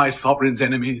upon my sovereign's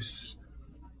enemies.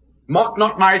 Mock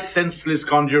not my senseless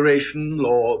conjuration,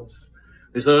 lords.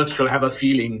 This earth shall have a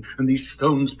feeling, and these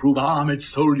stones prove armed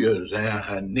soldiers, ere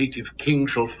her native king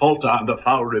shall falter under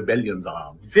foul rebellion's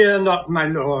arms. Fear not, my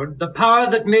lord. The power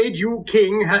that made you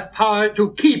king hath power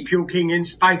to keep you king in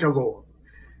spite of all.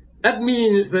 That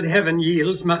means that heaven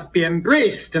yields must be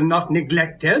embraced and not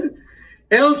neglected.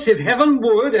 Else, if heaven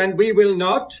would, and we will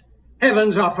not,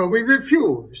 heaven's offer we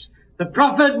refuse. The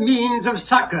proffered means of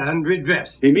succour and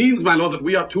redress. He means, my lord, that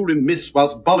we are too remiss,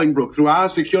 whilst Bolingbroke, through our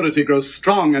security, grows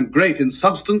strong and great in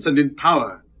substance and in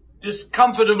power.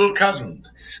 Discomfortable cousin,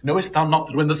 knowest thou not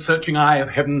that when the searching eye of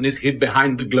heaven is hid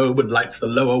behind the globe and lights the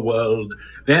lower world,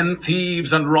 then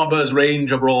thieves and robbers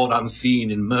range abroad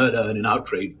unseen in murder and in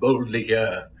outrage boldly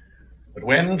here? But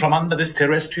when from under this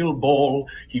terrestrial ball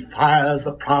he fires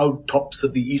the proud tops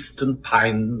of the eastern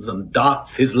pines and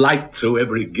darts his light through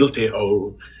every guilty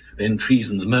hole, then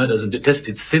treasons, murders, and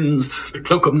detested sins, the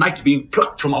cloak of night being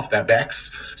plucked from off their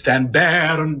backs, stand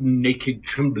bare and naked,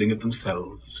 trembling at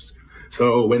themselves.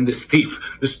 So when this thief,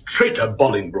 this traitor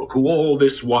Bolingbroke, who all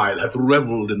this while hath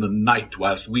revelled in the night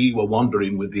whilst we were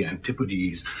wandering with the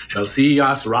Antipodes, shall see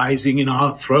us rising in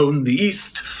our throne the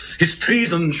east, his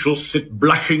treason shall sit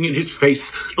blushing in his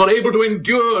face, not able to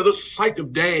endure the sight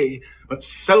of day, but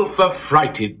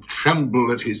self-affrighted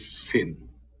tremble at his sin.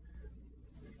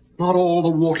 Not all the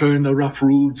water in the rough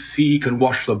rude sea can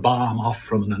wash the balm off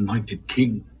from an anointed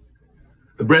king.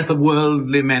 The breath of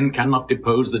worldly men cannot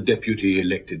depose the deputy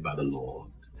elected by the Lord.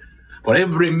 For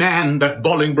every man that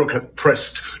Bolingbroke hath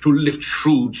pressed to lift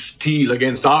shrewd steel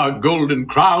against our golden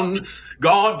crown,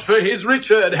 God for his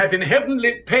Richard hath in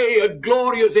heavenly pay a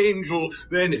glorious angel.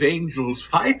 Then if angels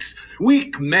fight,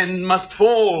 weak men must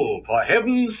fall, for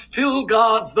heaven still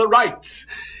guards the right.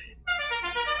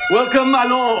 Welcome, my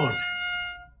lord.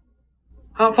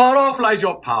 How far off lies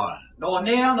your power? Nor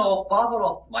near nor farther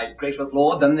off, my gracious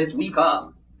lord, than this weak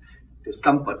arm.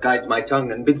 Discomfort guides my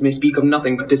tongue and bids me speak of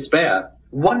nothing but despair.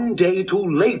 One day too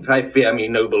late, I fear me,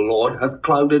 noble lord, hath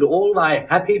clouded all thy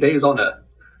happy days on earth.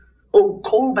 Oh,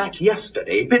 call back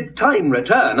yesterday, bid time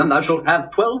return, and thou shalt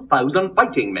have 12,000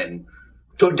 fighting men.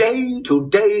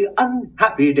 Today,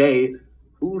 unhappy day,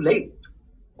 too late,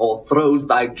 o'erthrows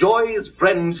thy joys,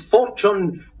 friends,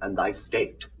 fortune, and thy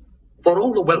state. For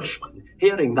all the Welshmen,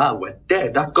 hearing thou wert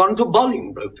dead, have gone to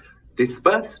Bolingbroke,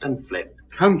 dispersed and fled.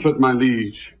 Comfort, my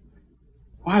liege.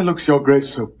 Why looks your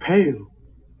grace so pale?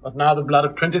 But now the blood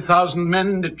of 20,000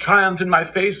 men did triumph in my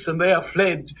face, and they are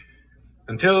fled.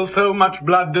 Until so much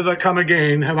blood dither come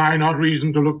again, have I not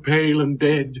reason to look pale and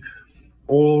dead?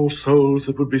 All souls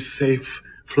that would be safe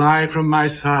fly from my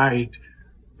side,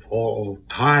 for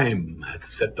time hath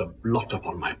set a blot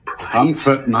upon my pride.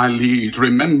 Comfort, my liege.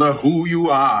 Remember who you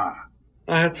are.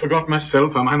 I had forgot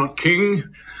myself. Am I not king?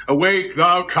 Awake,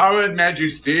 thou coward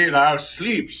majesty, thou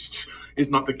sleepst. Is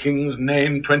not the king's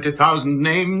name 20,000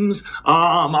 names?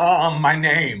 Arm, arm, my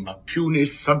name. A puny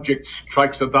subject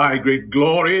strikes at thy great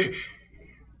glory.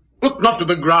 Look not to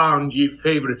the ground, ye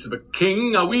favourites of a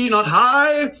king. Are we not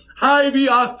high? High be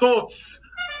our thoughts.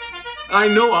 I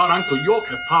know our Uncle York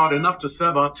hath power enough to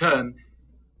serve our turn.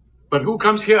 But who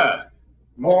comes here?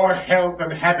 More health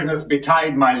and happiness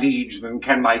betide my liege than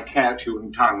can my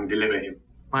care-tuned tongue deliver him.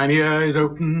 Mine ear is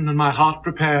open and my heart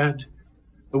prepared.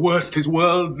 The worst is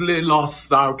worldly loss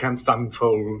thou canst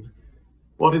unfold.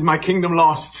 What is my kingdom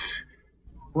lost?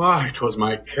 Why, 'twas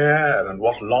my care, and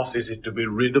what loss is it to be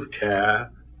rid of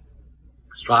care?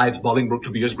 Strives Bolingbroke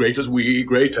to be as great as we,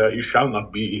 greater he shall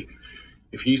not be.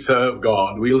 If he serve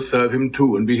God, we'll serve him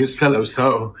too, and be his fellow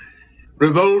so.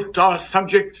 Revolt our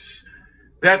subjects,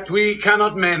 that we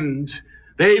cannot mend.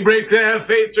 They break their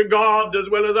faith to God as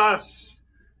well as us.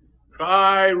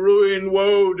 Cry, ruin,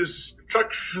 woe,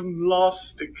 destruction,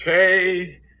 loss,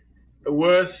 decay. The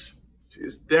worst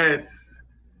is death,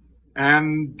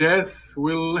 and death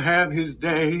will have his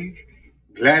day.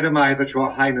 Glad am I that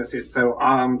your highness is so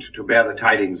armed to bear the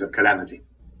tidings of calamity.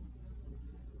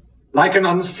 Like an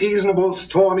unseasonable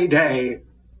stormy day,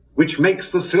 which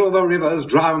makes the silver rivers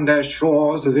drown their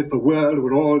shores as if the world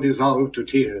were all dissolved to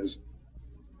tears,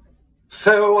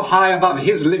 so high above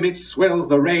his limits swells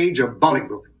the rage of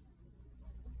Bolingbroke,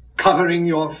 covering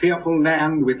your fearful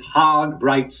land with hard,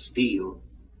 bright steel,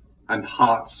 and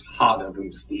hearts harder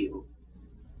than steel.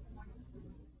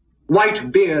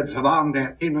 White beards have armed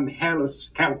their thin and hairless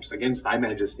scalps against thy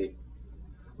majesty.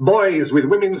 Boys with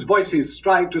women's voices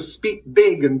strive to speak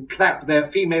big and clap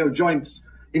their female joints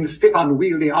in stiff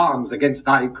unwieldy arms against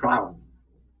thy crown.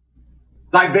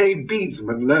 Thy very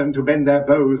beadsmen learn to bend their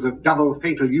bows of double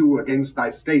fatal yew against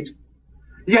thy state.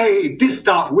 Yea,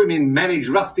 distaff women manage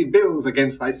rusty bills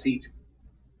against thy seat.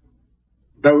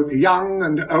 Both young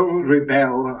and old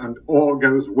rebel, and all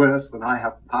goes worse than I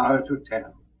have power to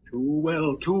tell. Too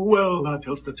well, thou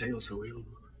tell'st a tale so ill.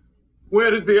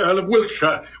 Where is the Earl of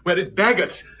Wiltshire? Where is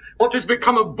Bagot? What is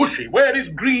become of Bushy? Where is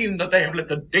Green, that they have let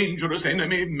the dangerous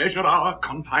enemy measure our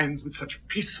confines with such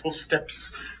peaceful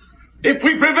steps? If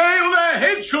we prevail, their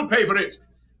heads shall pay for it.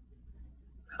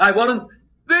 I warrant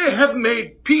they have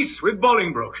made peace with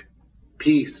Bolingbroke.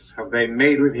 Peace have they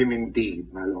made with him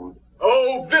indeed, my lord.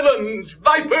 Oh, villains,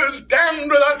 vipers,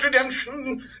 damned without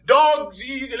redemption, dogs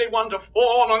easily won to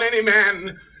fawn on any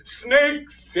man,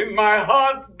 snakes in my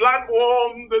heart's blood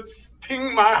warm that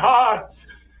sting my heart.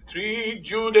 3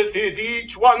 Judases,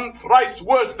 each one thrice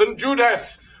worse than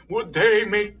Judas. Would they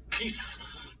make peace?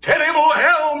 Terrible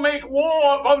hell make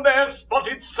war upon their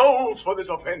spotted souls for this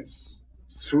offense.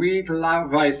 Sweet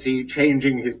love, I see,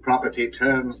 changing his property,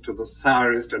 turns to the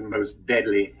sourest and most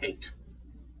deadly hate.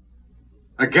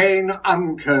 Again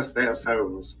uncurse their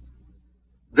souls.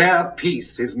 Their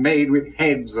peace is made with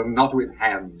heads and not with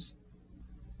hands.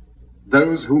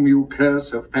 Those whom you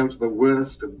curse have felt the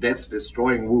worst of death's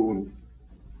destroying wound,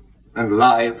 and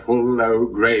lie full low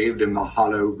graved in the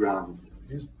hollow ground.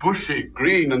 Is Bushy,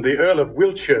 Green, and the Earl of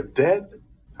Wiltshire dead?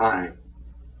 Aye.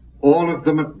 All of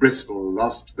them at Bristol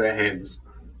lost their heads.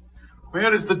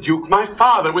 Where is the Duke, my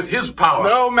father, with his power?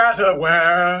 No matter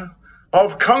where.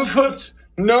 Of comfort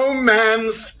no man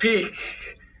speak.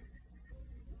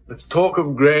 Let's talk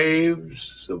of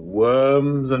graves, of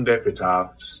worms and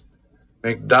epitaphs.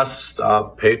 Make dust our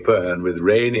paper, and with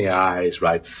rainy eyes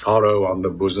write sorrow on the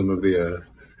bosom of the earth.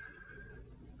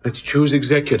 Let's choose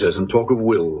executors and talk of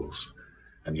wills,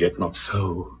 and yet not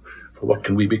so. For what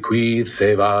can we bequeath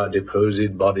save our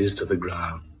deposed bodies to the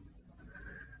ground?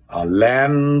 Our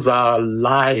lands, our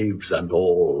lives, and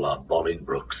all are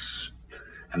Bolingbroke's,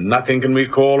 and nothing can we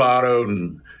call our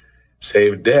own.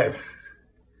 save death,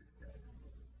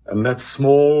 and that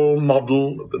small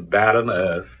model of the barren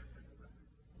earth,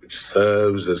 which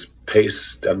serves as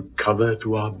paste and cover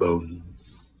to our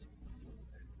bones.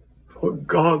 For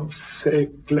God's sake,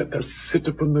 let us sit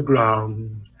upon the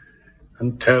ground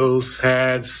and tell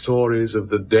sad stories of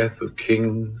the death of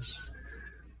kings,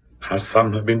 how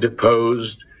some have been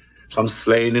deposed, some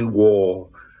slain in war,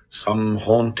 some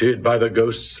haunted by the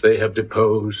ghosts they have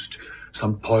deposed,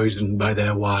 some poisoned by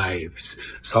their wives,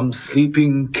 some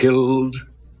sleeping killed,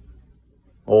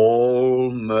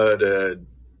 all murdered.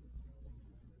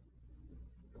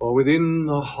 For within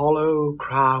the hollow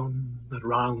crown that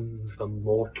rounds the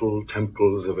mortal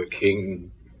temples of a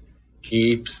king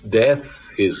keeps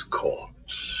death his court,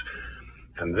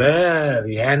 and there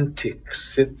the antic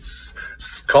sits,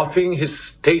 scoffing his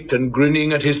state and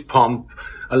grinning at his pomp,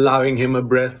 allowing him a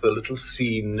breath, a little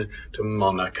seen, to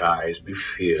monarchize, be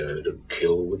feared, and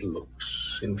kill with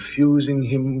looks, infusing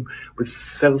him with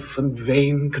self and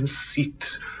vain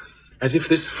conceit, as if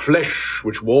this flesh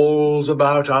which walls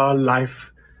about our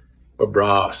life were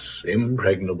brass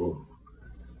impregnable,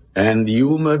 and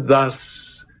humoured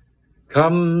thus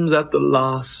comes at the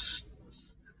last,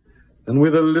 and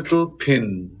with a little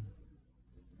pin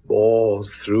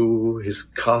bores through his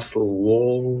castle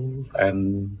wall,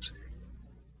 and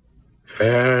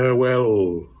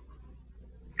farewell,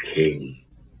 King.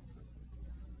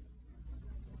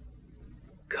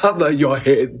 Cover your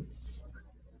heads,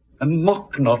 and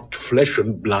mock not flesh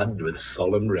and blood with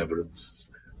solemn reverence.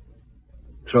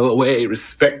 Throw away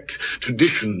respect,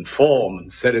 tradition, form,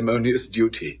 and ceremonious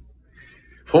duty.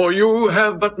 For you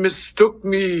have but mistook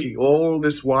me all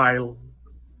this while.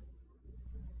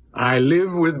 I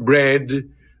live with bread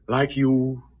like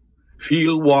you,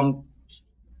 feel want,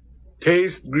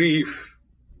 taste grief,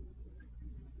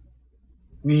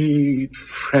 need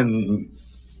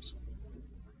friends.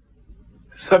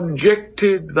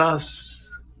 Subjected thus,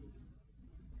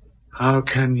 how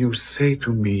can you say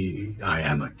to me I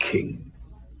am a king?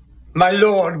 My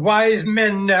lord, wise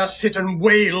men ne'er sit and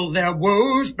wail their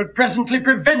woes, but presently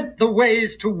prevent the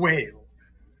ways to wail.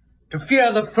 To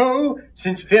fear the foe,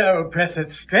 since fear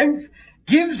oppresseth strength,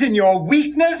 gives in your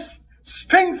weakness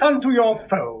strength unto your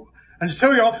foe, and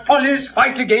so your follies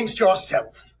fight against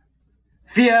yourself.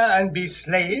 Fear and be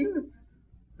slain,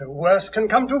 the worst can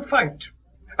come to fight,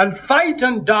 and fight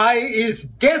and die is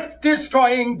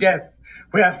death-destroying death,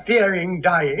 where fearing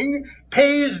dying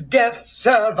pays death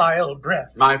servile breath.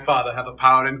 My father hath a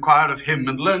power, inquire of him,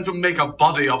 and learn to make a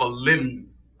body of a limb.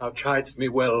 Thou chid'st me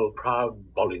well,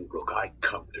 proud Bolingbroke. I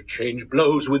come to change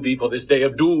blows with thee for this day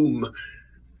of doom.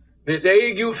 This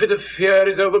ague fit of fear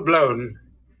is overblown.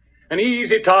 An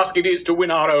easy task it is to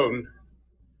win our own.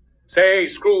 Say,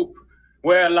 Scroop,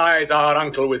 where lies our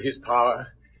uncle with his power?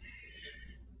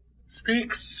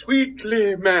 Speak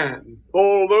sweetly, man,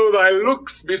 although thy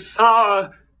looks be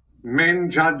sour. Men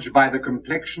judge by the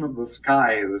complexion of the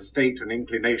sky the state and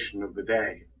inclination of the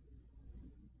day.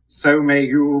 So may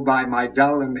you, by my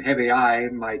dull and heavy eye,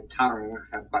 my tongue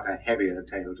have but a heavier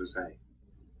tale to say.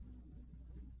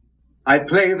 I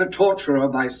play the torturer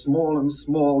by small and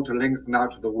small to lengthen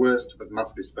out the worst that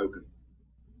must be spoken.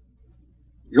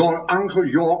 Your Uncle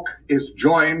York is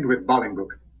joined with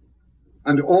Bolingbroke,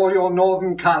 and all your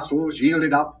northern castles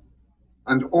yielded up,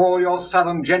 and all your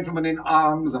southern gentlemen in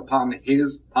arms upon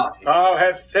his party. Thou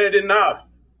hast said enough.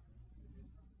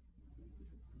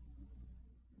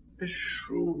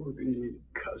 Beshrew thee,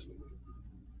 cousin,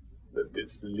 that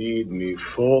didst lead me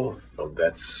forth of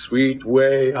that sweet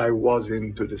way I was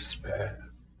in to despair.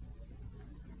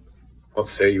 What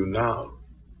say you now?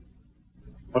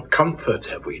 What comfort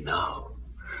have we now?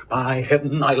 By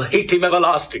heaven, I'll hate him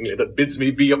everlastingly that bids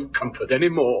me be of comfort any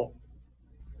more.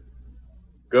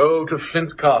 Go to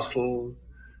Flint Castle,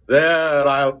 there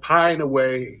I'll pine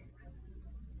away.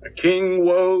 A king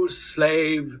woe's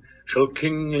slave shall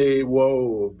kingly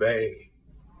woe obey.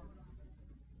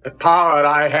 The power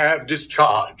I have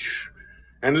discharge,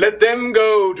 and let them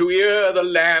go to ear the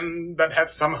land that hath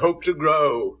some hope to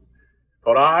grow.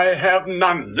 For I have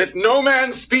none, let no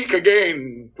man speak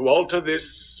again to alter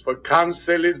this, for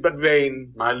counsel is but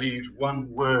vain. My liege, one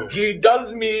word. He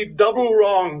does me double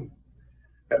wrong,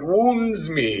 that wounds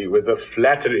me with the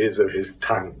flatteries of his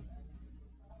tongue.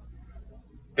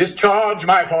 Discharge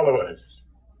my followers.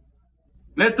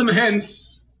 Let them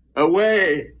hence,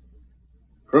 away,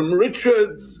 from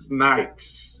Richard's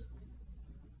knights,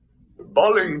 to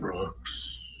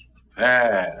Bolingbroke's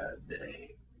fair day.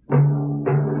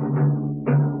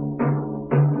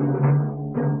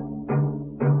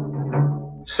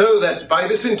 So that by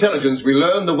this intelligence we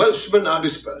learn the Welshmen are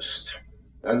dispersed,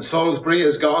 and Salisbury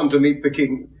has gone to meet the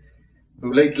king.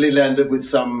 who lately landed with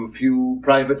some few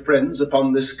private friends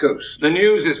upon this coast. The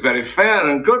news is very fair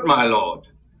and good, my lord.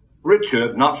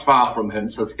 Richard, not far from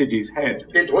hence, hath hid his head.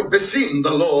 It would beseem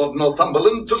the Lord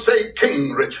Northumberland to say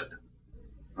King Richard.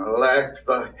 Alack,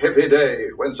 the heavy day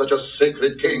when such a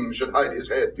sacred king should hide his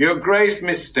head. Your grace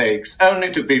mistakes.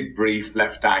 Only to be brief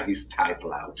left I his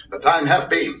title out. The time hath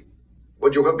been.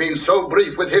 Would you have been so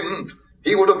brief with him,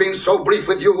 he would have been so brief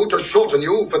with you to shorten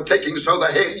you for taking so the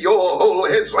head your whole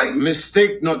head's length.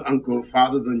 Mistake not, uncle,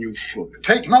 farther than you should.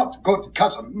 Take not, good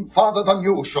cousin, farther than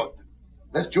you should,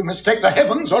 lest you mistake the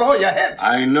heavens or all your head.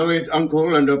 I know it,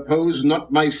 uncle, and oppose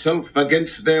not myself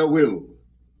against their will.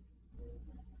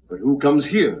 But who comes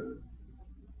here?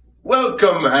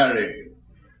 Welcome, Harry.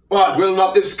 What, will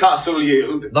not this castle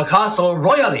yield? The castle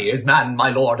royally is manned, my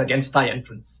lord, against thy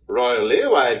entrance. Royally?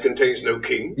 Why, it contains no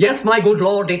king. Yes, my good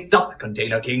lord, it doth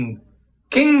contain a king.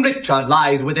 King Richard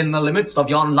lies within the limits of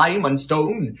yon lime and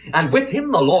stone, and with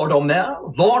him the Lord Omer,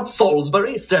 Lord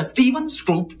Salisbury, Sir Stephen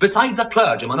Scroop, besides a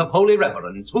clergyman of holy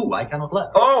reverence, who I cannot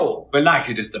learn. Oh, belike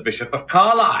it is the Bishop of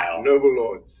Carlisle. Noble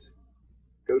lords,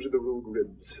 go to the rude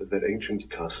ribs of that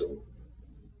ancient castle.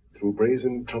 Through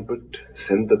brazen trumpet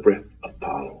send the breath of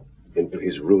power into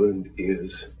his ruined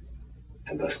ears,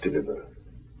 and thus deliver.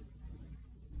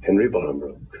 Henry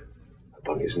Bolingbroke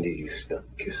upon his knees doth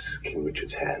kiss King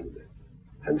Richard's hand,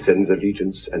 and sends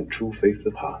allegiance and true faith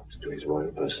of heart to his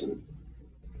royal person.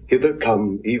 Hither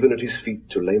come even at his feet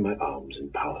to lay my arms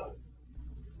in power,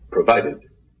 provided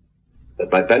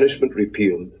that my banishment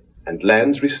repealed and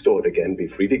lands restored again be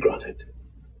freely granted.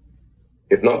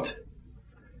 If not,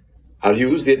 I'll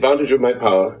use the advantage of my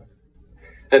power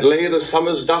and lay the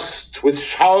summer's dust with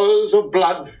showers of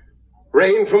blood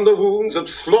rain from the wounds of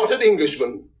slaughtered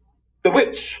Englishmen, the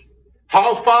which,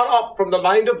 how far off from the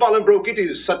mind of Bolingbroke it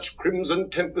is such crimson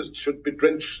tempest should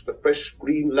bedrench the fresh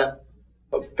green lap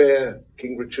of fair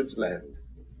King Richard's land.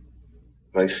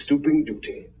 My stooping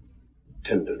duty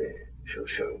tenderly shall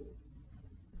show.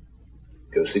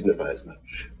 Go signify as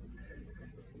much,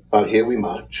 while here we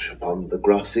march upon the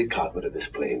grassy carpet of this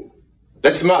plain.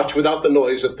 Let's march without the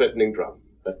noise of threatening drum,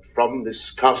 that from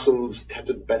this castle's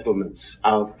tattered battlements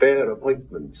our fair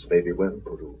appointments may be well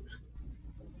perused.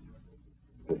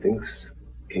 Methinks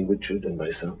King Richard and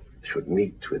myself should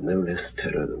meet with no less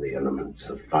terror than the elements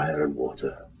of fire and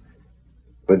water,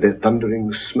 when their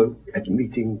thundering smoke at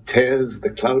meeting tears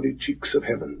the cloudy cheeks of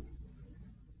heaven.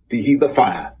 Be he the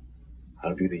fire,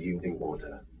 I'll be the yielding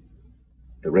water.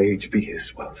 The rage be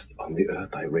his, whilst on the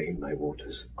earth I rain my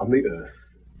waters, on the earth,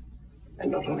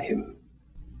 and not on him.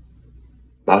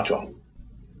 March on,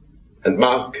 and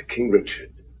mark King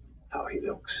Richard, how he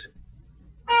looks.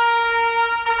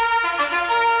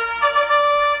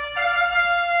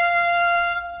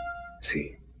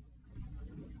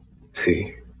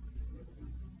 See,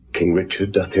 King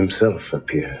Richard doth himself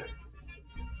appear,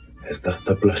 as doth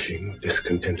the blushing,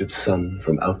 discontented sun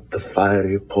from out the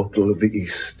fiery portal of the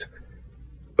east,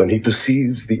 when he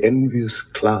perceives the envious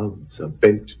clouds are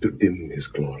bent to dim his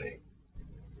glory,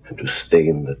 and to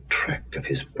stain the track of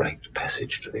his bright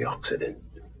passage to the Occident.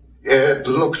 Yet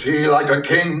looks he like a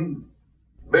king.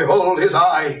 Behold his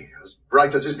eye, as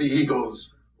bright as is the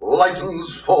eagle's,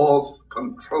 lightens forth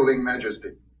controlling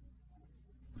majesty.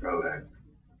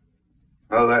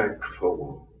 Alack for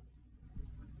woe,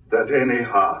 that any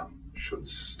harm should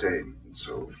stain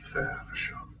so fair a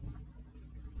show.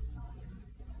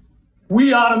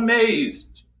 We are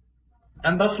amazed,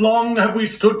 and thus long have we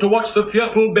stood to watch the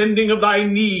fearful bending of thy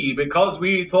knee, because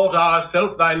we thought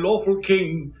ourself thy lawful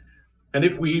king. And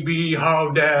if we be,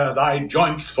 how dare thy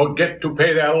joints forget to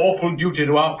pay their awful duty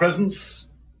to our presence?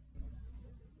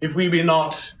 If we be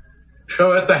not,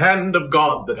 show us the hand of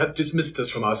God that hath dismissed us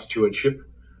from our stewardship.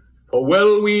 For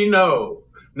well we know,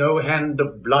 no hand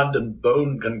of blood and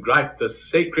bone can gripe the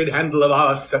sacred handle of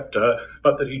our sceptre,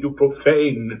 but that he do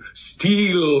profane,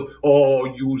 steal, or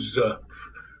usurp.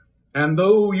 And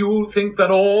though you think that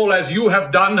all, as you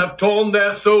have done, have torn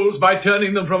their souls by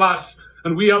turning them from us,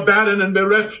 and we are barren and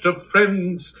bereft of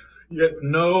friends, yet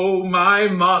know, my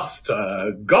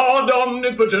master, God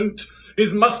omnipotent,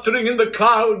 is mustering in the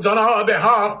clouds on our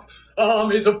behalf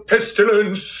armies of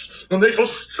pestilence, and they shall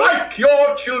strike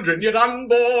your children, yet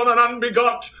unborn and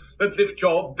unbegot, that lift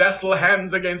your vassal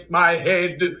hands against my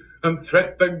head, and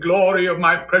threat the glory of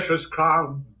my precious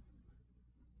crown.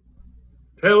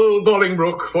 Tell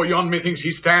Bolingbroke, for yon methinks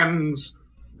he stands,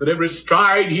 that every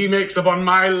stride he makes upon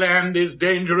my land is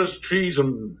dangerous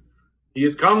treason. He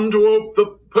is come to ope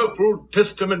the purple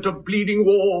testament of bleeding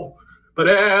war, but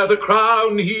ere the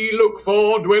crown he look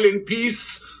for dwell in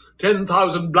peace,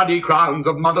 10,000 bloody crowns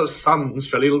of mothers' sons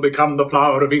shall ill become the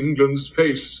flower of England's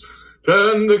face.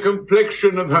 turn the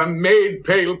complexion of her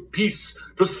maid-pale peace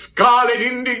to scarlet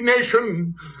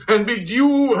indignation, and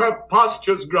bedew her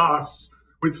pastures grass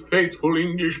with faithful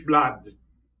English blood.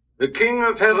 The King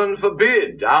of Heaven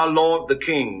forbid our Lord the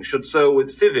King should so with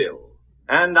civil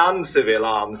and uncivil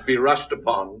arms be rushed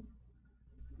upon.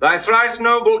 Thy thrice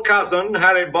noble cousin,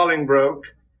 Harry Bolingbroke,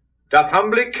 doth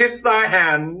humbly kiss thy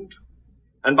hand,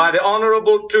 and by the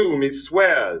honourable tomb he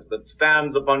swears that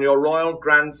stands upon your royal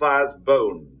grandsire's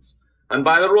bones, and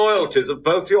by the royalties of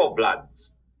both your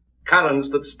bloods, currents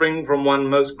that spring from one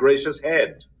most gracious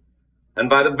head, and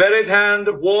by the buried hand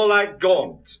of warlike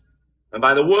Gaunt, and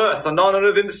by the worth and honour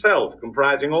of himself,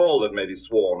 comprising all that may be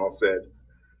sworn or said,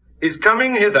 his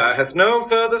coming hither hath no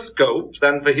further scope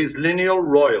than for his lineal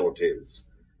royalties,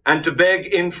 and to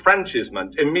beg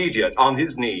enfranchisement immediate on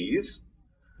his knees,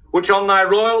 which on thy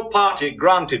royal party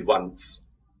granted once,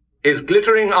 his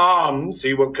glittering arms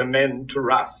he will commend to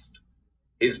rust,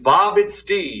 his barbed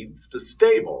steeds to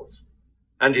stables,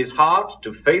 and his heart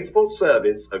to faithful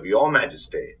service of your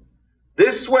majesty.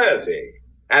 This swears he,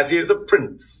 as he is a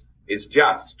prince, is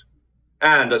just,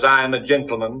 and as I am a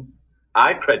gentleman,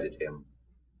 I credit him.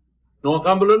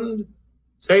 Northumberland,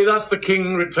 say thus the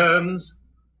king returns.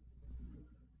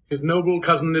 His noble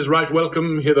cousin is right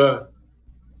welcome hither,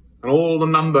 and all the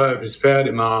number of his fair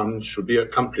demands should be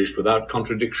accomplished without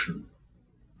contradiction.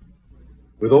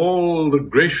 With all the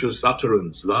gracious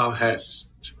utterance thou hast,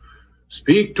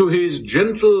 speak to his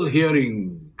gentle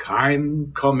hearing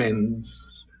kind commends.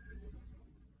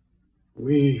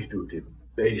 We do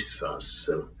debase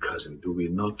ourselves, cousin, do we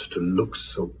not, to look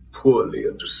so poorly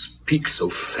and to speak so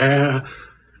fair?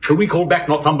 Shall we call back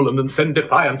Northumberland and send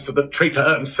defiance to the traitor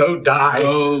and so die?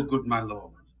 Oh, good my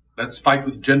lord, let's fight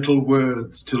with gentle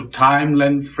words till time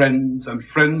lend friends and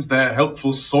friends their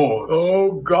helpful swords.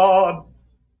 Oh, God!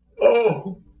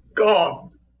 Oh,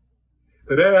 God!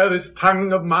 That ere this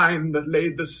tongue of mine that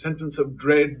laid the sentence of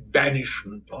dread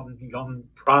banishment on yon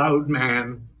proud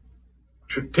man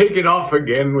should take it off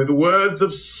again with words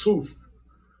of sooth.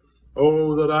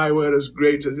 Oh, that I were as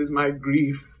great as is my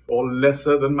grief, or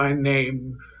lesser than my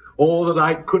name, or that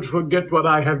I could forget what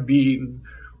I have been,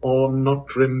 or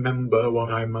not remember what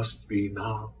I must be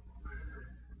now.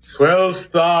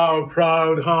 Swell'st thou,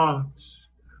 proud heart?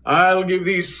 I'll give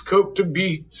thee scope to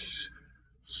beat,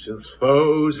 since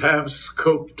foes have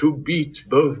scope to beat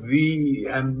both thee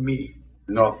and me.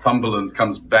 Northumberland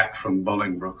comes back from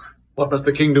Bolingbroke. What must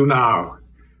the king do now?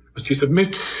 Must he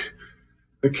submit?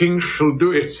 The king shall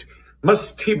do it.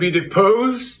 Must he be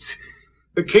deposed?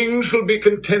 The king shall be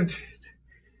contented.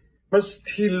 Must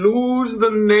he lose the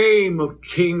name of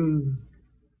king?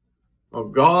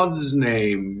 Of God's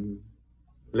name,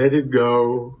 let it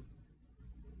go.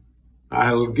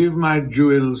 I'll give my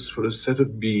jewels for a set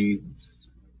of beads,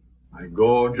 my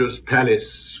gorgeous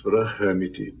palace for a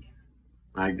hermitage,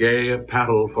 my gay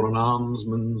apparel for an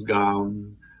almsman's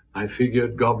gown, my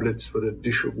figured goblets for a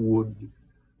dish of wood,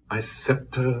 my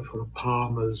sceptre for a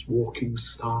palmer's walking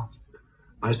staff,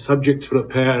 my subjects for a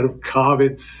pair of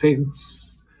carved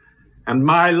saints, and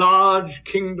my large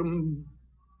kingdom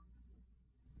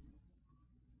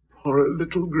for a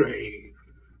little grave,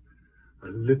 a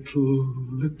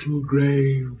little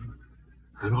grave,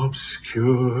 an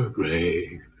obscure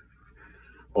grave.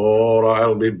 Or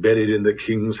I'll be buried in the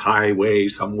king's highway,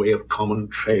 some way of common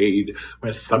trade,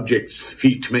 where subjects'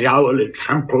 feet may hourly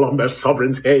trample on their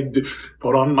sovereign's head,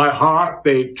 for on my heart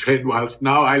they tread, whilst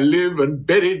now I live, and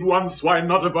buried once, why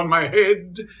not upon my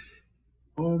head?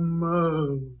 O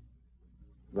Merle,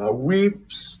 thou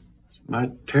weep'st, my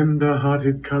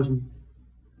tender-hearted cousin,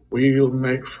 we'll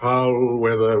make foul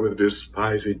weather with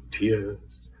despised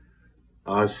tears.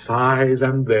 Our sighs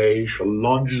and they shall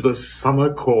lodge the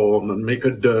summer corn and make a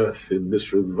dearth in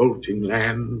this revolting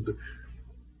land.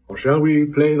 Or shall we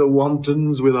play the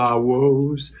wantons with our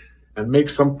woes, and make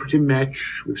some pretty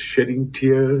match with shedding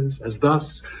tears, as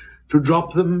thus to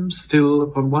drop them still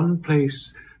upon one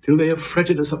place, till they have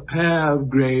fretted us a pair of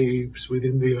graves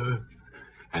within the earth,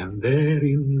 and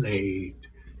therein laid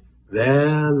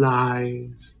there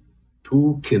lies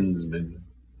two kinsmen,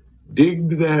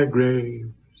 digged their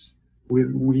graves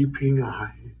with weeping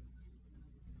eyes.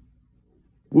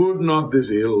 Would not this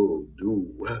ill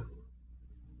do well?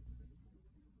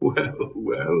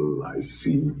 Well, I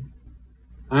see.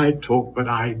 I talk but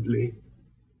idly,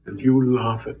 and you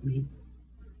laugh at me.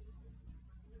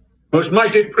 Most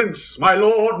mighty prince, my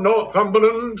lord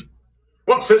Northumberland,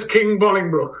 what says King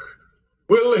Bolingbroke?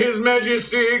 Will his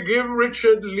majesty give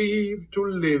Richard leave to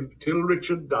live till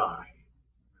Richard die?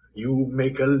 You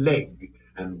make a leg,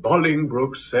 and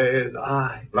Bolingbroke says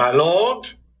aye. My lord,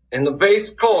 in the base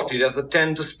court he doth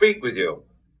attend to speak with you.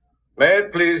 May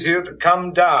it please you to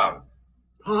come down.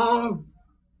 Down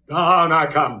I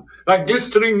come, like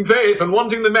glistering faith and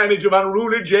wanting the manage of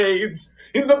unruly jades,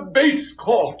 in the base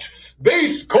court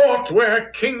where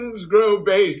kings grow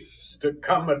base, to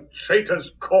come at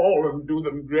traitors' call and do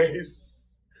them grace.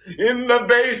 In the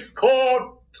base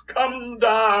court, come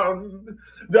down,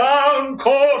 down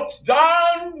court,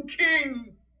 down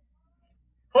king,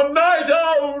 for night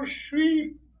owls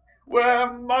shriek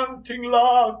where mounting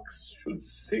larks should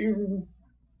sing.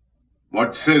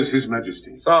 What says His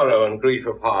Majesty? Sorrow and grief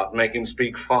of heart make him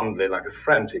speak fondly like a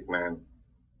frantic man.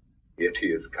 Yet he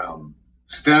is come.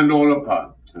 Stand all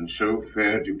apart and show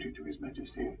fair duty to His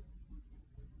Majesty.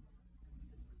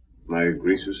 My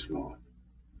gracious lord.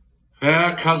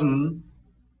 Fair cousin,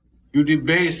 you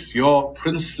debase your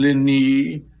princely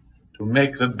knee to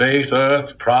make the base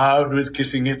earth proud with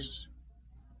kissing it.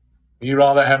 Me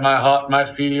rather have my heart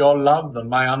might feel your love than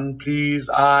my unpleased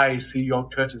eye see your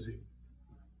courtesy.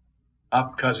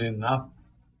 Up, cousin, up.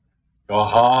 Your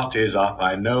heart is up,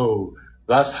 I know,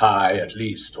 thus high at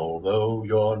least, although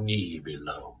your knee be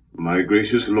low. My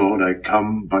gracious lord, I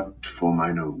come but for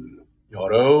mine own.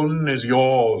 Your own is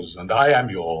yours, and I am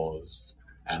yours,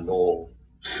 and all.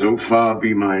 So far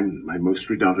be mine, my most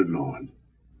redoubted lord,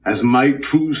 as my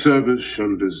true service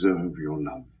shall deserve your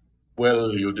love.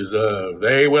 Well you deserve,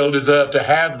 they well deserve to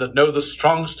have that know the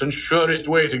strongest and surest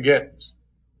way to get.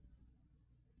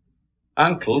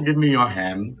 Uncle, give me your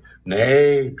hand.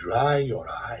 Nay, dry your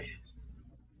eyes.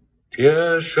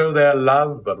 Tears show their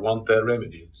love, but want their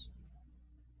remedies.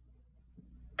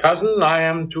 Cousin, I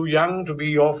am too young to be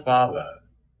your father,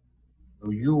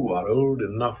 though you are old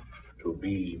enough to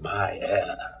be my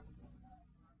heir.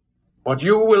 What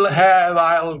you will have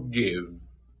I'll give,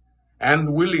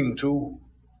 and willing too,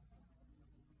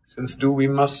 since do we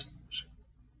must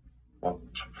what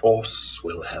force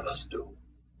will have us do.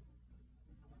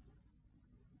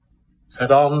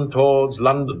 Set on towards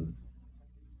London.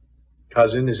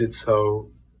 Cousin, is it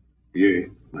so? Yea,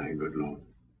 my good lord.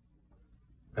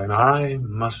 Then I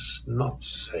must not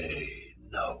say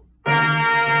no.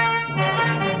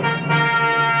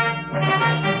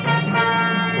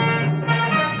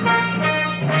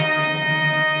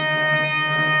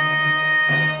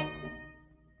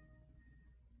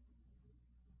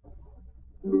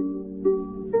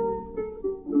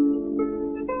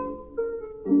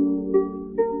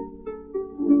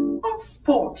 What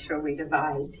sport shall we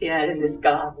devise here in this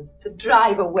garden to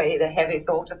drive away the heavy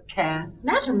thought of care?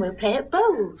 Madam, we'll play at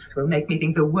bowls. 'Twill make me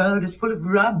think the world is full of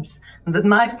rubs, and that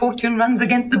my fortune runs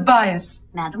against the bias.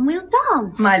 Madam, we'll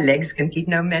dance. My legs can keep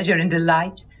no measure in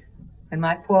delight, and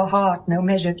my poor heart no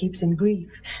measure keeps in grief.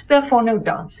 Therefore no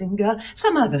dancing, girl,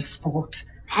 some other sport.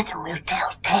 Madam, we'll tell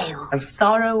tales. Of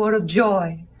sorrow or of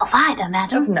joy? Of either,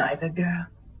 madam. Of neither, girl.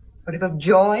 For if of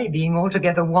joy, being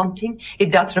altogether wanting,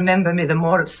 it doth remember me the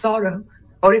more of sorrow,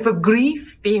 or if of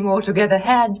grief, being altogether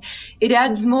had, it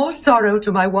adds more sorrow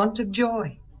to my want of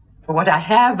joy. For what I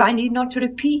have, I need not to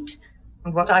repeat,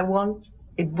 and what I want,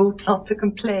 it boots not to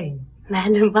complain.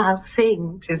 Madam, I'll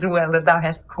sing. 'Tis well that thou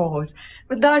hast cause,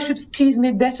 but thou shouldst please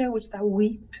me better, wouldst thou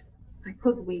weep? I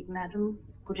could weep, madam.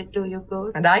 Could it do you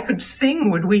good? And I could sing,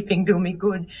 would weeping do me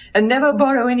good, and never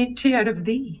borrow any tear of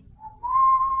thee.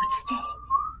 But stay.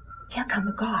 Here come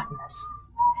the gardeners.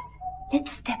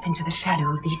 Let's step into the shadow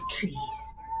of these trees.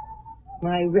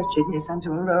 My wretchedness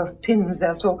unto a row of pins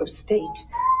they'll talk of state,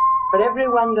 but every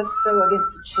one doth sow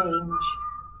against a change.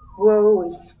 Woe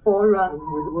is forerun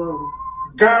with woe.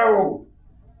 Go!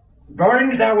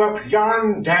 Bind thou up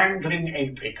yon dangling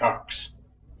apricocks,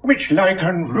 which like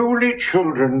unruly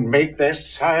children make their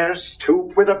sires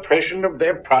stoop with oppression of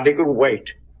their prodigal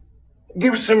weight.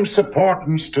 Give some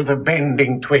supportance to the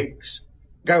bending twigs.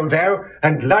 Go thou,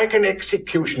 and like an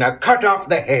executioner, cut off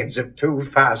the heads of two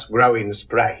fast-growing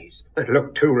sprays that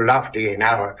look too lofty in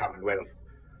our commonwealth.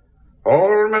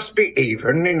 All must be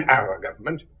even in our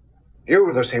government.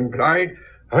 You thus employed,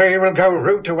 I will go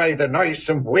root away the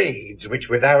noisome weeds which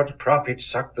without profit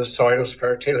suck the soil's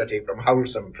fertility from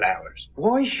wholesome flowers.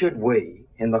 Why should we,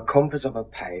 in the compass of a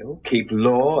pale, keep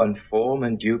law and form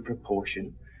and due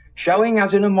proportion, showing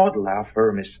as in a model our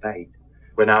firm estate,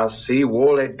 when our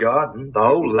sea-walled garden, the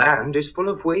whole land, is full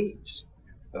of weeds,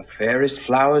 her fairest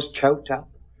flowers choked up,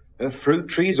 her fruit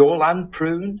trees all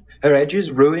unpruned, her edges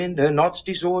ruined, her knots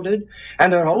disordered,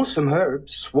 and her wholesome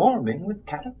herbs swarming with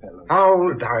caterpillars?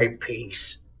 Hold thy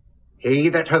peace. He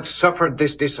that hath suffered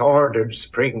this disordered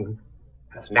spring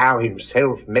hath now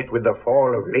himself met with the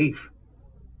fall of leaf.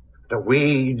 The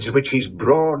weeds which his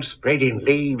broad spreading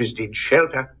leaves did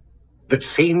shelter, that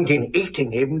seemed in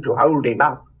eating him to hold him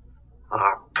up,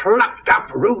 are plucked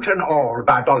up root and all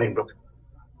by Bolingbroke.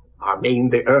 I mean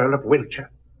the Earl of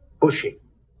Wiltshire, Bushy,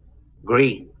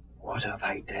 Green. What, are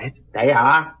they dead? They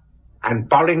are, and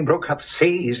Bolingbroke hath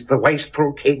seized the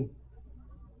wasteful king.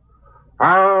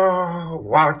 Oh,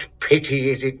 what pity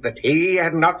is it that he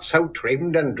had not so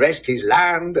trimmed and dressed his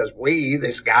land as we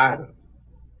this garden.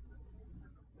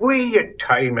 We at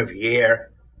time of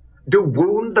year do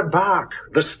wound the bark,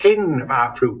 the skin of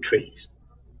our fruit trees,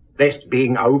 lest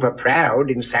being over proud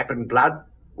in sap and blood,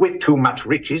 with too much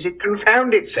riches it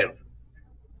confound itself.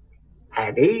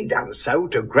 Had he done so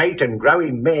to great and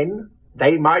growing men,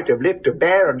 they might have lived to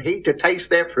bear and he to taste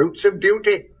their fruits of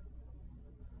duty.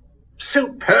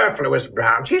 Superfluous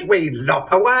branches we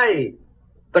lop away,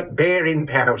 that bearing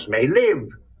boughs may live.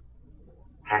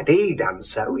 Had he done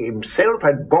so, himself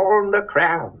had borne the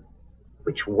crown,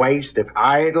 which waste of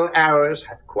idle hours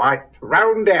hath quite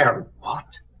thrown down. What?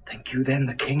 Think you then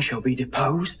the king shall be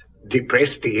deposed?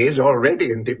 Depressed he is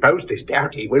already, and deposed is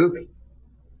doubt he will be.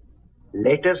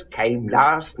 Letters came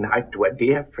last night to a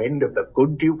dear friend of the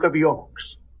good Duke of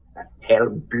York's, that tell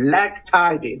black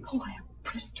tidings. Oh, I am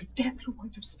pressed to death through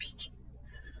want of speaking.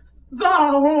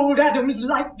 Thou, old Adam's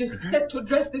likeness, set to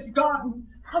dress this garden,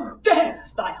 how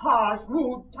dares thy harsh,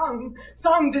 rude tongue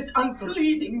sound this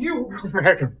unpleasing news?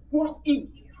 Madam. What Eve,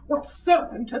 what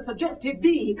serpent hath suggested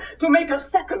thee to make a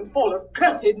second fall of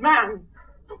cursed man?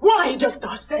 Why dost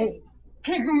thou say,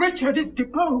 King Richard is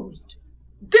deposed?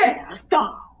 Darest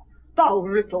thou, thou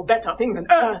little better thing than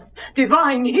earth,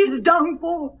 divine his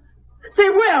downfall? Say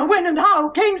where, when, and how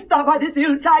camest thou by this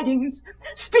ill tidings?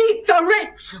 Speak, the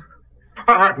wretch!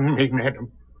 Pardon me,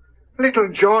 madam.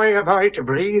 Little joy have I to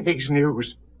breathe these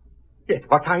news. Yet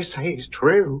what I say is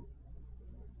true.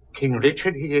 King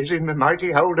Richard he is in the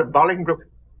mighty hold of Bolingbroke.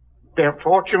 Their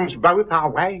fortunes both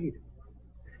are weighed.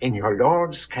 In your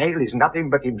lord's scale is nothing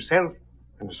but himself,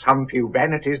 and some few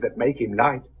vanities that make him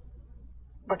light.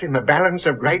 But in the balance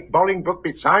of great Bolingbroke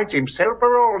besides himself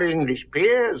are all the English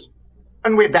peers,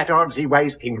 and with that odds he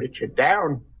weighs King Richard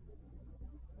down.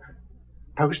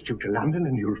 Post you to London,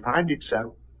 and you'll find it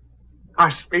so. I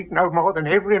speak no more than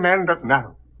every man doth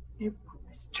know. If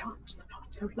this chance that art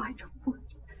so light of foot,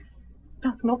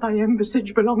 doth not thy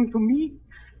embassage belong to me,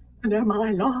 and am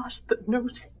I last that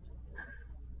knows it?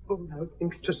 Oh, thou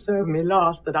think'st to serve me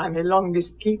last, that I may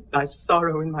longest keep thy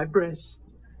sorrow in my breast.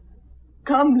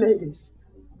 Come, ladies,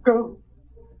 go.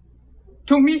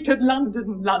 To meet at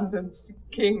London, London's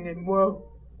king in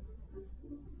woe.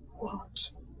 What,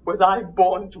 was I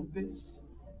born to this,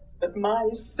 that my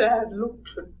sad look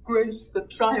should grace the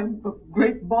triumph of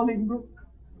great Bolingbroke?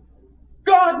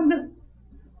 Gardener,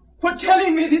 for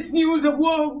telling me this news of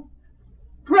woe,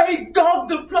 pray God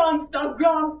the plants thou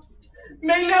grant'st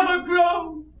may never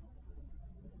grow.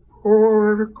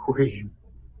 Poor queen,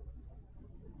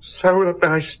 so that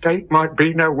thy state might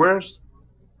be no worse,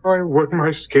 I would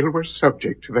my skill were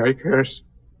subject to thy curse.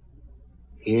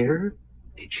 Here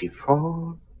did she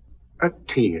fall a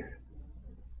tear.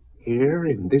 Here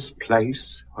in this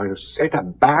place I'll set a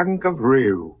bank of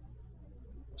rue,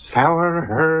 sour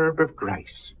herb of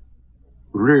grace.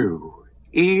 Rue,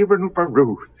 even for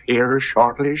Ruth, here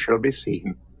shortly shall be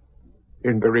seen,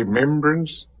 in the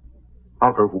remembrance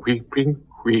of a weeping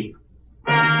queen.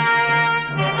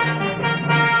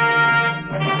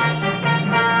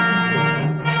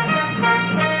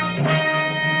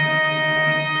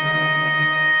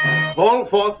 Call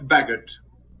forth Bagot.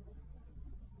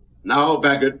 Now,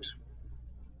 Bagot,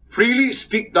 freely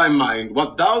speak thy mind,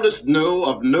 what thou dost know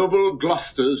of noble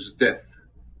Gloucester's death.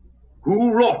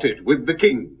 Who wrought it with the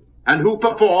king, and who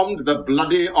performed the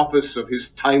bloody office of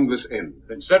his timeless end?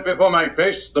 Then set before my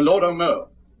face the Lord O'Merle.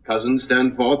 Cousin,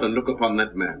 stand forth and look upon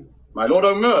that man. My Lord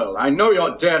O'Merle, I know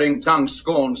your daring tongue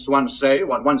scorns to unsay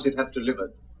what once it hath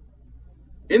delivered.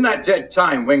 In that dead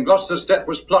time when Gloucester's death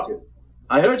was plotted,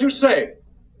 I heard you say,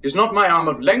 is not my arm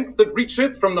of length that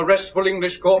reacheth from the restful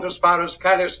English court as far as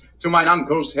Calais to mine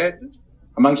uncle's head?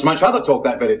 Amongst much other talk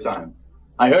that very time,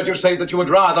 I heard you say that you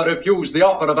would rather refuse the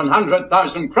offer of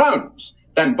 100,000 crowns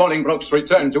than Bolingbroke's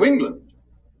return to England,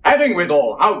 adding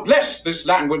withal how blessed this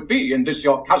land would be in this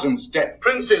your cousin's death.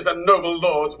 Princes and noble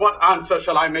lords, what answer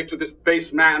shall I make to this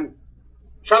base man?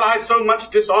 Shall I so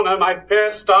much dishonour my fair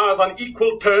stars on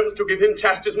equal terms to give him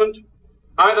chastisement?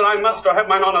 Either I must or have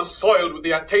mine honour soiled with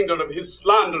the attainder of his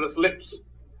slanderous lips.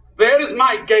 There is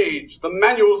my gage, the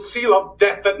manual seal of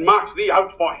death that marks thee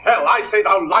out for hell. I say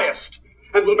thou liest,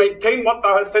 and will maintain what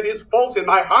thou hast said is false in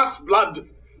thy heart's blood,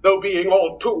 though being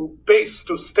all too base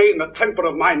to stain the temper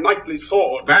of my knightly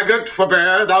sword. Bagot,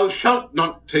 forbear, thou shalt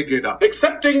not take it up.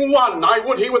 Excepting one, I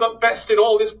would he were the best in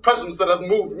all this presence that hath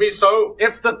moved me so.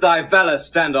 If that thy valour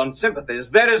stand on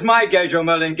sympathies, there is my gage,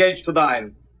 O'Merle, engaged to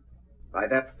thine. By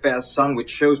that fair sun which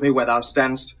shows me where thou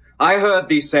standst, I heard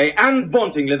thee say, and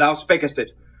vauntingly thou spakest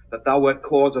it, that thou wert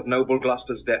cause of noble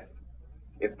Gloucester's death.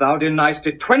 If thou deniest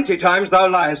it 20 times, thou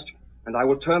liest, and I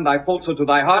will turn thy falsehood to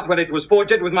thy heart when it was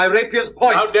forged with my rapier's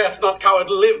point. Thou darest not, coward,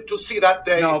 live to see that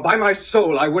day. No, by my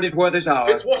soul, I would it were this hour.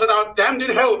 Fitzwater, thou damned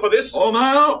in hell for this. O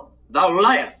Merle, thou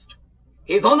liest.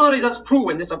 His honour is as true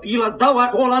in this appeal as thou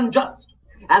art all unjust.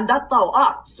 And that thou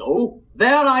art so,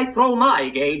 there I throw my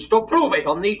gage to prove it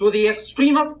on thee to the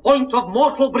extremest point of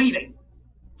mortal breeding.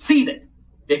 See then,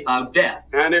 if thou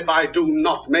darest. And if I do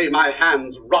not, may my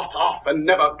hands rot off and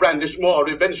never brandish more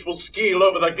revengeful steel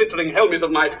over the glittering helmet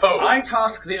of my foe. I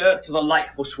task the earth to the light,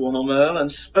 forsworn O Merle, and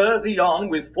spur thee on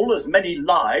with full as many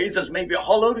lies as may be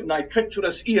hollowed in thy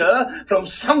treacherous ear from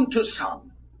sun to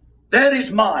sun. There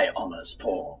is my honour's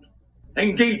pawn.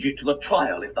 Engage it to the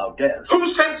trial if thou darest. Who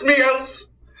sends me else?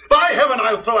 By heaven,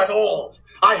 I'll throw it all.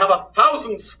 I have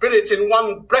 1,000 spirits in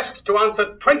one breast to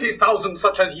answer 20,000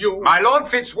 such as you. My Lord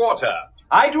Fitzwater,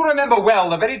 I do remember well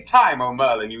the very time, O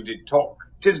Merlin, you did talk.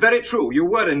 'Tis very true. You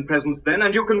were in presence then,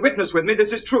 and you can witness with me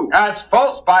this is true. As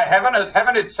false, by heaven, as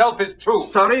heaven itself is true.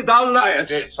 Sorry, thou liest.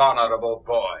 Dishonourable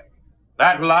boy.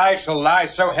 That lie shall lie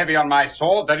so heavy on my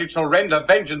sword that it shall render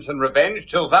vengeance and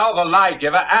revenge till thou, the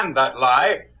lie-giver, and that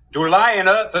lie, do lie in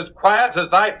earth as quiet as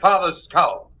thy father's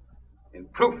skull. In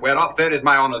proof whereof there is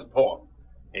my honour's pawn.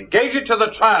 Engage it to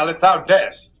the trial if thou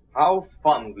darest. How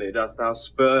fondly dost thou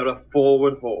spur a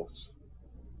forward horse.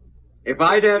 If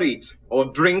I dare eat, or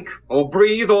drink, or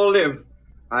breathe, or live,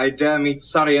 I dare meet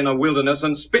Surrey in a wilderness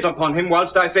and spit upon him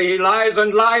whilst I say he lies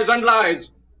and lies and lies.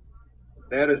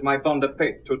 There is my bond of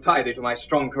faith to tie thee to my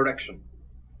strong correction.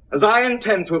 As I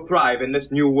intend to thrive in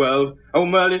this new world, O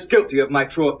Merle is guilty of my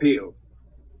true appeal.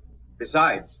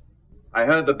 Besides, I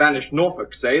heard the banished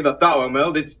Norfolk say that thou, O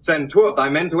Merle, didst send 2 of thy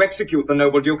men to execute the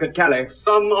noble Duke at Calais.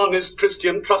 Some honest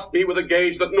Christian trust me with a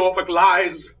gage that Norfolk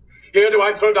lies. Here do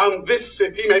I throw down this,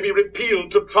 if he may be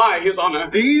repealed to try his honour.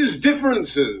 These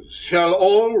differences shall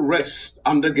all rest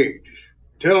under gage,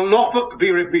 till Norfolk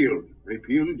be repealed.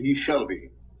 Repealed he shall be.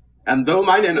 And though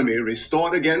mine enemy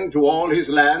restored again to all his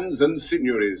lands and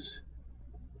signories,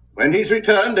 when he's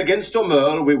returned against O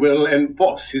Merle, we will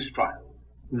enforce his trial.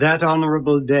 That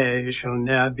honourable day shall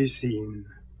ne'er be seen.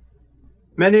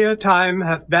 Many a time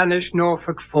hath banished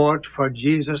Norfolk fought for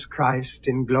Jesus Christ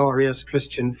in glorious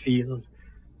Christian field,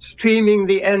 streaming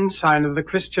the ensign of the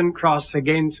Christian cross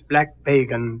against black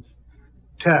pagans,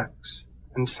 Turks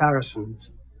and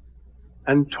Saracens,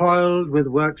 and toiled with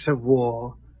works of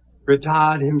war,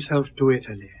 retired himself to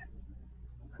Italy,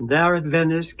 and there at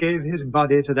Venice gave his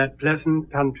body to that pleasant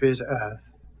country's earth,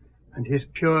 and his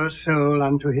pure soul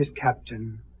unto his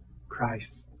captain,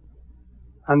 Christ,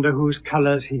 under whose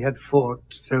colours he had fought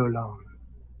so long.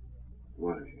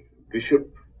 Why,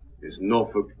 Bishop, is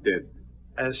Norfolk dead?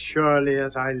 As surely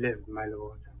as I live, my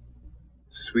lord.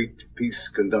 Sweet peace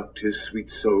conduct his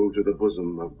sweet soul to the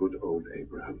bosom of good old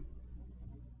Abraham.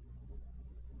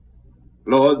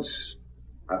 Lords,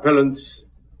 appellants,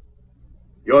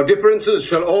 your differences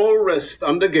shall all rest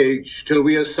under gage till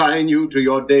we assign you to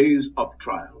your days of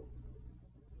trial.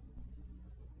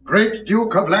 Great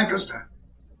Duke of Lancaster,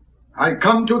 I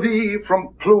come to thee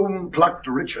from plume-plucked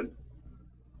Richard,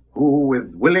 who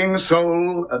with willing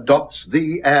soul adopts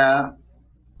thee heir,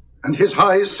 and his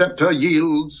high sceptre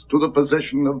yields to the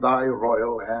possession of thy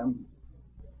royal hand.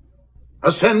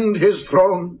 Ascend his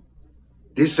throne,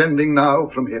 descending now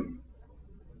from him,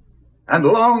 and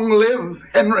long live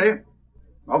Henry,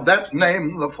 of that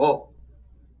name the fourth.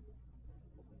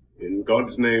 In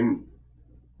God's name,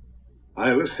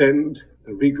 I'll ascend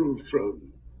the regal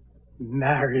throne.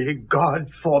 Marry,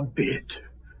 God forbid.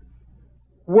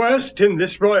 Worst in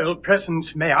this royal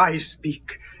presence may I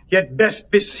speak, yet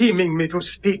best beseeming me to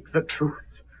speak the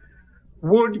truth.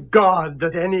 Would God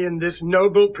that any in this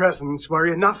noble presence were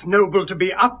enough noble to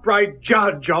be upright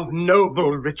judge of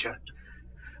noble Richard.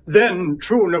 Then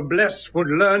true noblesse would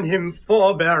learn him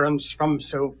forbearance from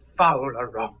so foul a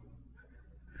wrong.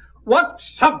 What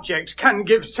subject can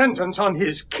give sentence on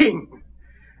his king?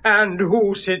 And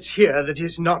who sits here that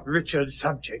is not Richard's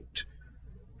subject?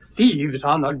 Thieves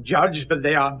are not judged, but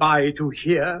they are by to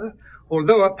hear,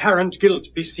 although apparent guilt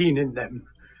be seen in them.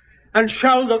 And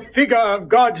shall the figure of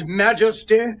God's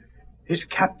majesty, his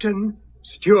captain,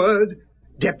 steward,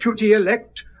 deputy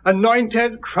elect,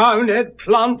 anointed, crowned,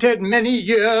 planted many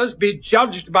years, be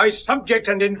judged by subject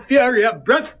and inferior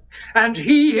breadth, and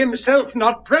he himself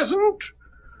not present?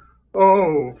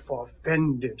 Oh,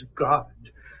 forfended God,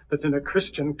 that in a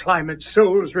Christian climate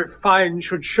souls refined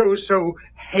should show so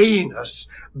heinous,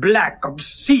 black,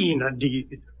 obscene a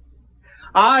deed.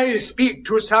 I speak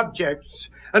to subjects,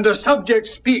 and a subject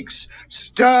speaks,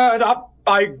 stirred up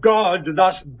by God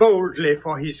thus boldly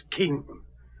for his king.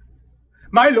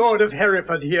 My lord of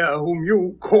Hereford here, whom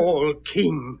you call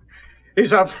king,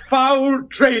 is a foul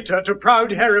traitor to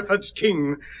proud Hereford's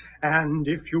king, and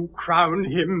if you crown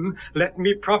him, let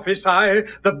me prophesy,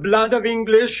 the blood of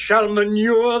English shall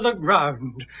manure the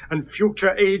ground, and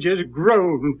future ages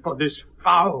groan for this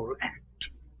foul act.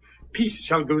 Peace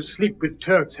shall go sleep with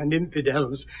Turks and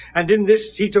infidels, and in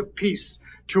this seat of peace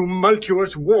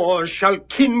tumultuous wars shall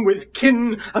kin with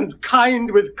kin, and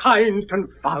kind with kind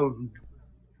confound.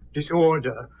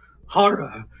 Disorder,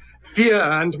 horror, fear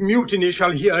and mutiny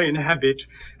shall here inhabit,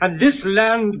 and this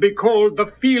land be called the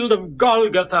field of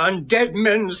Golgotha and dead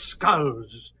men's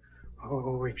skulls.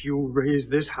 Oh, if you raise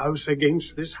this house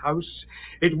against this house,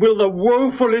 it will the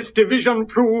woefullest division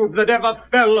prove that ever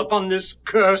fell upon this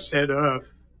cursed earth.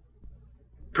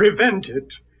 Prevent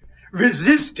it,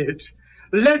 resist it,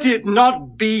 let it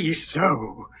not be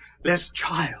so, lest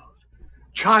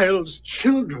child's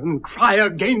children cry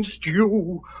against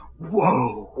you,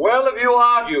 woe. Well have you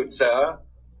argued, sir,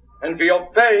 and for your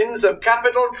pains of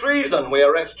capital treason we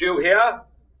arrest you here.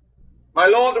 My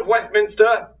lord of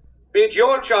Westminster, be it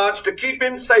your charge to keep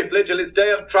him safely till his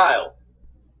day of trial.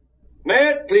 May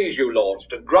it please you, lords,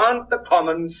 to grant the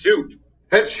common suit.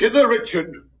 Fetch hither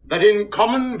Richard, that in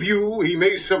common view he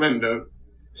may surrender,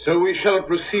 so we shall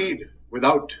proceed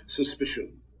without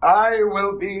suspicion. I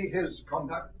will be his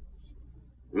conduct.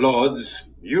 Lords,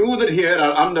 you that here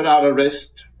are under our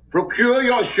arrest, procure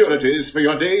your sureties for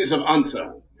your days of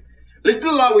answer.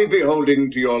 Little are we beholding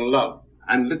to your love,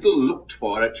 and little looked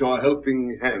for at your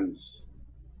helping hands.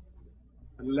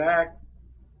 Alack,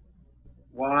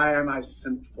 why am I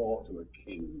sent for to a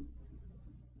king,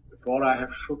 before I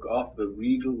have shook off the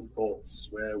regal thoughts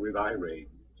wherewith I reigned?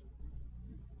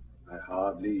 I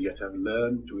hardly yet have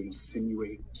learned to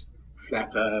insinuate,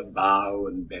 flatter, bow,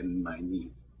 and bend my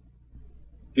knee.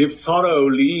 Give sorrow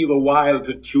leave a while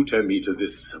to tutor me to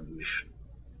this submission.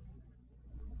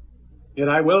 Yet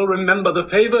I well remember the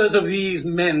favours of these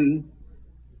men.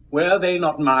 Were they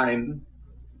not mine?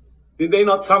 Did they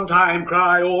not sometime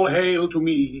cry, all hail to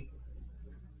me?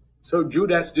 So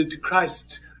Judas did to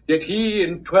Christ, yet he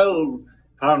in 12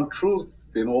 found truth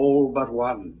in all but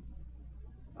one.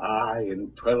 I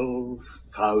in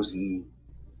 12,000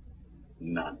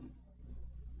 none.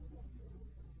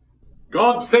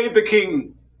 God save the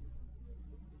king!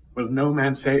 Will no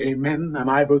man say amen? Am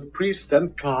I both priest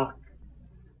and clerk?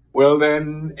 Well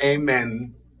then,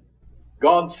 amen.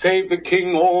 God save the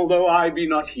king, although I be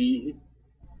not he.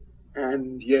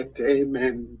 And yet,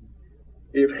 amen,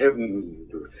 if heaven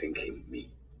do think him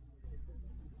me.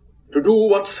 To do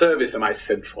what service am I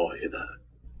sent for hither?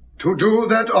 To do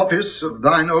that office of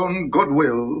thine own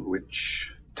goodwill, which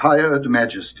tired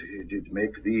majesty did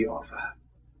make thee offer.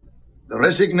 The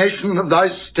resignation of thy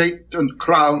state and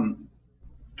crown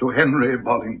to Henry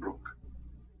Bolingbroke.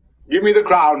 Give me the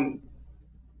crown.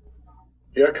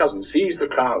 Here, cousin, seize the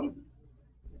crown.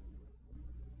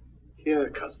 Here,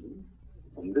 cousin,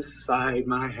 on this side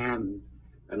my hand,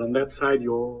 and on that side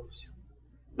yours.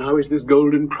 Now is this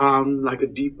golden crown like a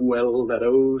deep well that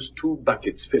owes two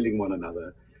buckets filling one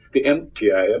another, the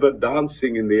emptier ever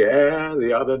dancing in the air,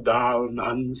 the other down,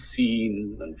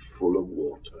 unseen and full of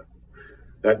water.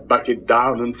 That bucket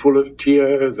down and full of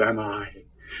tears am I,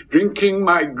 drinking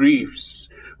my griefs,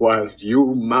 whilst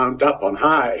you mount up on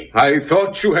high. I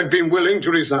thought you had been willing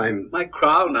to resign. My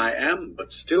crown I am,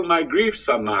 but still my griefs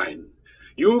are mine.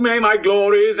 You may my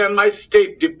glories and my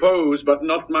state depose, but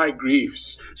not my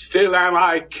griefs. Still am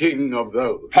I king of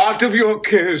those. Part of your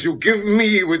cares you give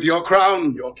me with your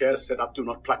crown. Your cares set up do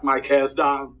not pluck my cares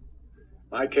down.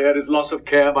 My care is loss of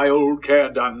care by old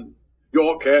care done.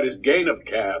 Your care is gain of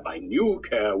care by new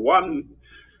care won.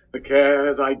 The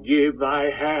cares I give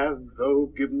I have, though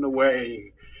given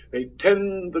away. They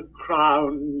tend the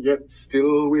crown, yet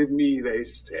still with me they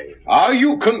stay. Are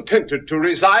you contented to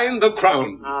resign the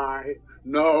crown?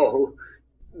 No,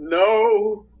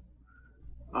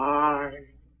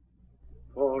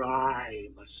 for I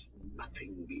must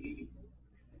nothing be.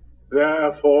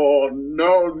 Therefore,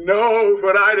 no,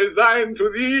 for I resign to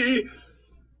thee.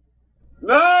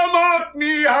 Now mark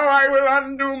me how I will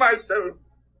undo myself.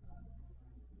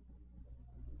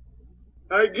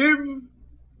 I give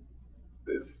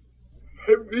this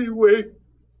heavy weight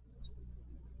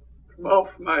from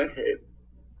off my head,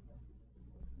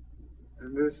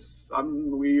 and this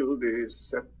unwieldy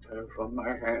sceptre from my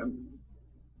hand,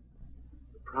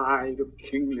 the pride of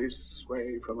kingly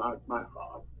sway from out my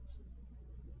heart.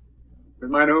 With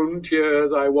mine own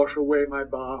tears I wash away my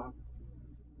bar,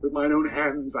 with mine own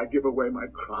hands I give away my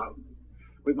crown.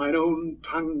 with mine own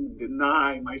tongue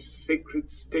deny my sacred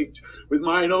state, with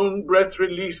mine own breath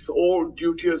release all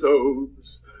duteous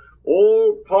oaths.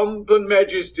 All pomp and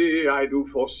majesty I do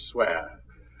forswear.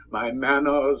 My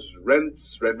manors,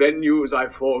 rents, revenues I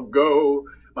forego.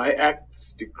 My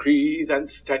acts, decrees, and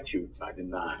statutes I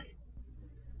deny.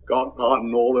 God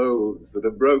pardon all oaths that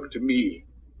are broke to me.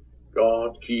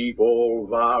 God keep all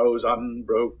vows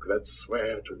unbroke that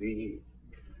swear to thee.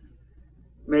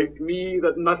 Make me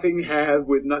that nothing have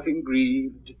with nothing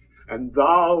grieved, and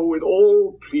thou with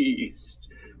all pleased,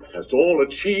 that hast all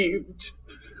achieved.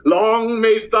 Long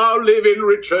mayst thou live in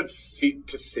Richard's seat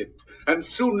to sit, and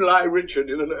soon lie Richard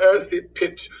in an earthy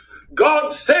pit.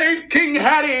 God save King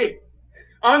Harry!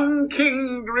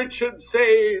 Unkinged Richard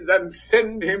says, and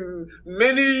send him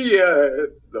many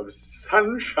years of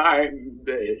sunshine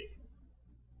day.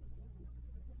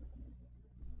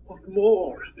 What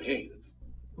more remains?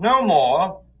 No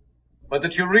more, but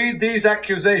that you read these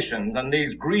accusations and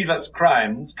these grievous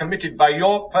crimes committed by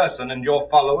your person and your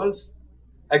followers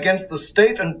against the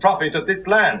state and profit of this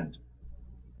land,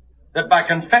 that by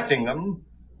confessing them,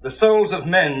 the souls of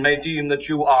men may deem that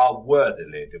you are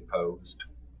worthily deposed.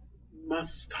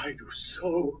 Must I do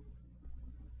so?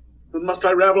 And must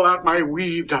I ravel out my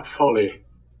weaved-up folly?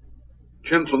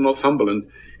 Gentle Northumberland,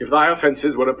 if thy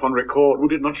offences were upon record,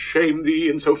 would it not shame thee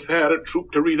in so fair a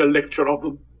troop to read a lecture of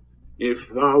them? If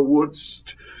thou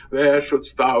wouldst, there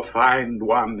shouldst thou find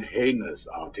one heinous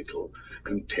article,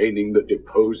 containing the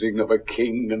deposing of a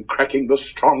king and cracking the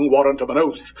strong warrant of an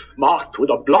oath, marked with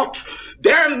a blot,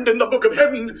 damned in the book of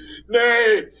heaven.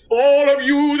 Nay, all of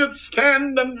you that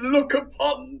stand and look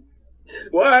upon,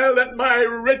 while at my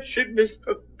wretchedness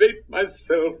doth bait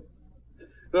myself,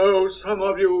 though some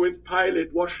of you with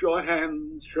Pilate wash your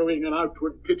hands, showing an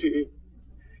outward pity,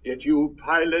 yet you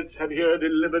Pilates have here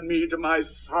delivered me to my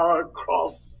sour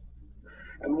cross,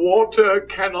 and water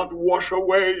cannot wash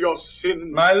away your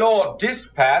sin. My lord,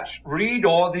 dispatch, read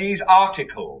all these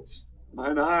articles.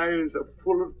 Mine eyes are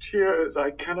full of tears,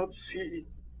 I cannot see.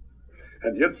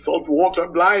 And yet salt water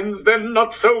blinds them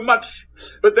not so much,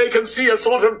 but they can see a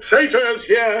sort of traitors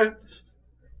here.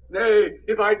 Nay,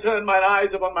 if I turn mine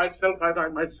eyes upon myself, I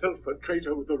find myself a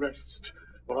traitor with the rest.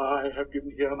 For I have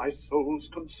given here my soul's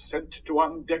consent to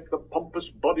undeck the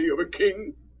pompous body of a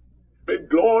king, made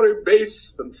glory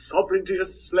base and sovereignty a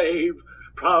slave,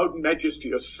 proud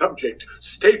majesty a subject,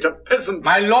 state a peasant.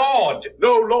 My lord!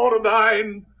 No lord of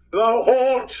thine, thou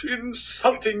haut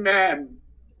insulting man.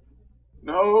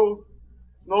 No,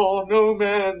 nor no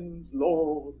man's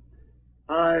lord.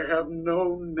 I have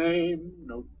no name,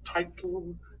 no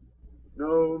title.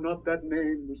 No, not that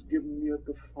name was given me at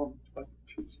the font, but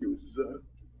 'tis usurped.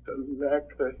 Alack,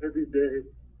 the heavy day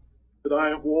that I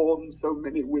have worn so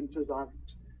many winters out,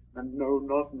 and know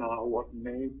not now what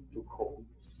name to call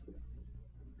myself.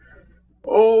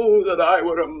 Oh, that I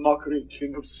were a mockery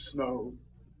king of snow,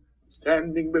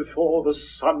 standing before the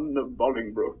sun of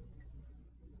Bolingbroke,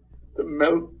 to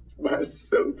melt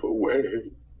myself away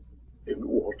in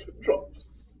water drops.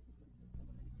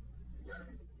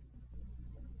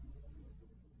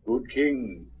 Good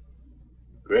king,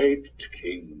 great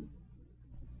king,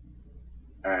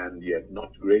 and yet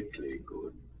not greatly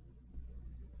good.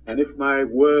 And if my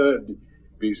word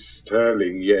be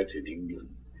sterling yet in England,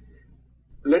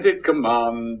 let it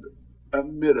command a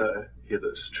mirror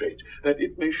hither straight, that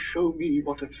it may show me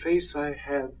what a face I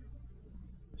have,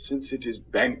 since it is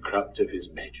bankrupt of his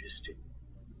majesty.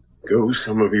 Go,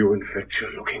 some of you, and fetch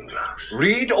your looking-glass.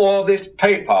 Read all this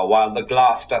paper while the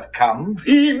glass doth come.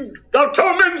 Fiend, thou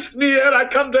torment'st me ere I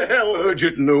come to hell. Urge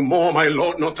it no more, my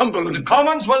lord Northumberland. The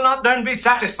commons will not then be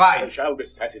satisfied. I shall be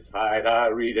satisfied.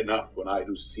 I'll read enough when I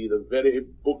do see the very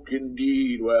book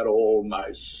indeed where all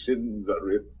my sins are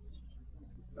writ.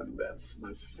 And that's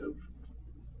myself.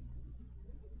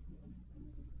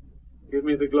 Give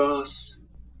me the glass,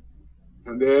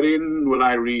 and therein will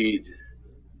I read.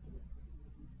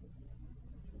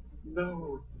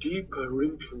 No deeper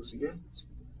wrinkles yet.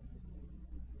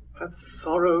 Hath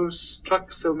sorrow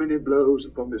struck so many blows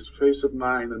upon this face of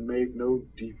mine, and made no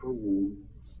deeper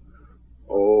wounds?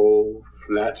 Oh,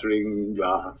 flattering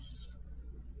glass,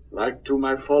 like to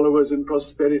my followers in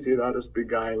prosperity thou dost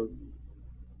beguile me.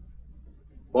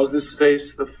 Was this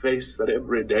face the face that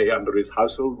every day under his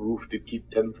household roof did keep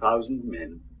 10,000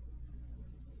 men?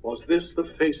 Was this the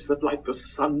face that like the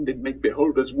sun did make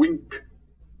beholders wink?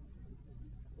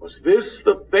 Was this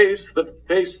the face that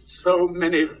faced so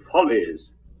many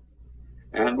follies,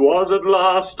 and was at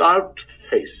last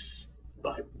outfaced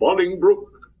by Bolingbroke?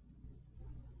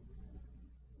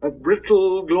 A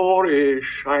brittle glory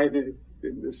shineth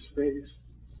in this face.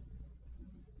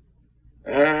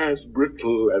 As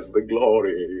brittle as the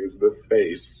glory is the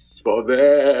face, for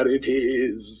there it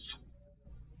is,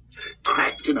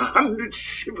 cracked in 100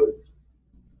 shivers.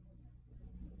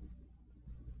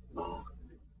 Mark,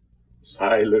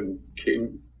 silent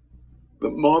king, the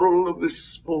moral of this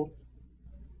sport,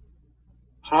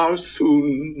 how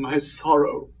soon my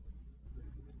sorrow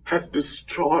hath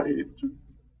destroyed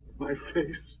my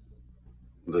face.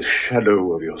 The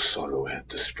shadow of your sorrow hath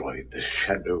destroyed the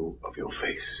shadow of your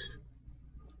face.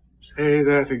 Say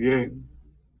that again.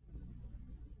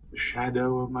 The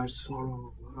shadow of my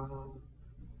sorrow. Ah,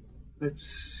 let's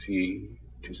see,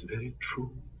 'tis very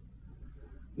true.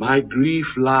 My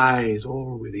grief lies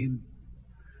all within,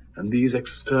 and these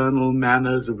external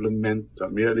manners of lament are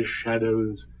merely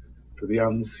shadows to the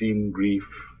unseen grief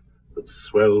that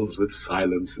swells with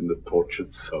silence in the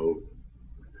tortured soul.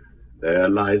 There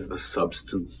lies the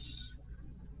substance,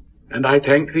 and I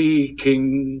thank thee,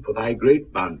 King, for thy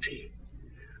great bounty,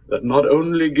 that not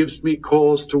only gives me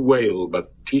cause to wail,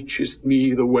 but teachest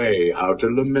me the way how to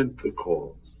lament the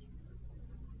cause.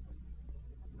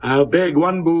 I'll beg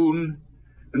one boon,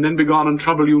 and then be gone and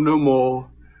trouble you no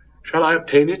more. Shall I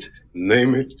obtain it?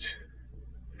 Name it,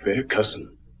 fair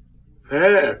cousin.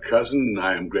 Fair cousin,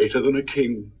 I am greater than a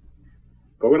king.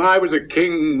 For when I was a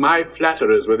king, my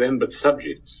flatterers were then but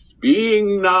subjects.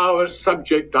 Being now a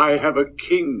subject, I have a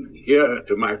king here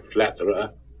to my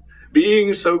flatterer.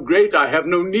 Being so great, I have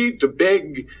no need to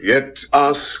beg. Yet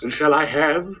ask. And shall I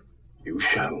have? You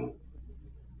shall.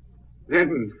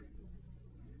 Then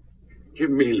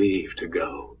give me leave to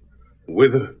go.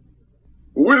 Whither?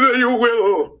 Whither you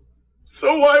will,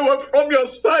 so I were from your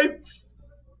sight.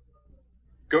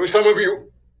 Go, some of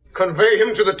you. Convey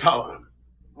him to the tower.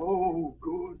 Oh,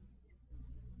 good.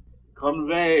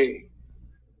 Convey.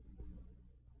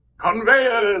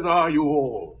 Conveyors are you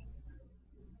all,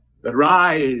 that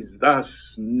rise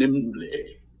thus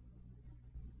nimbly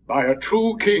by a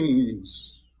true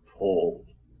king's fall.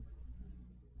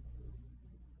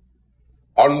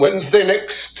 On Wednesday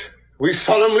next, we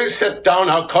solemnly set down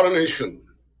our coronation.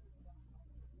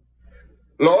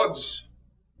 Lords,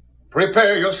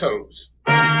 prepare yourselves.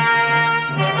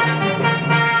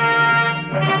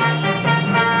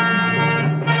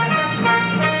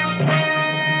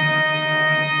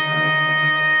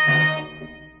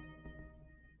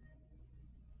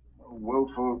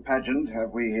 Woeful pageant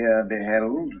have we here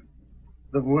beheld.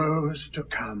 The woes to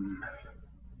come.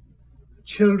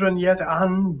 Children yet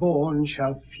unborn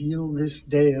shall feel this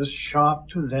day as sharp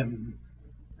to them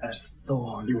as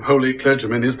thorn. You holy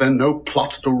clergymen, is there no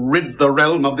plot to rid the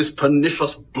realm of this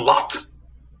pernicious blot?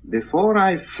 Before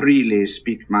I freely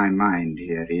speak my mind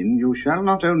herein, you shall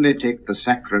not only take the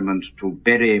sacrament to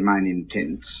bury mine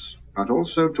intents, but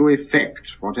also to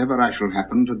effect whatever I shall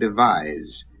happen to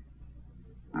devise.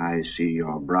 I see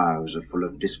your brows are full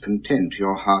of discontent,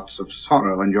 your hearts of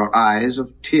sorrow, and your eyes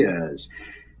of tears.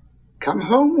 Come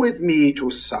home with me to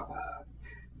supper,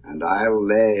 and I'll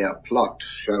lay a plot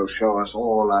shall show us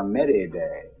all a merry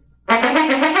day.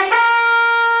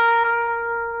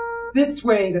 This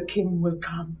way the king will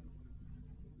come.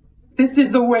 This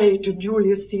is the way to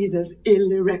Julius Caesar's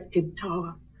ill-erected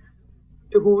tower,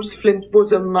 to whose flint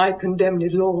bosom my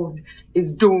condemned lord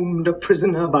is doomed a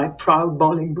prisoner by proud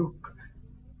Bolingbroke.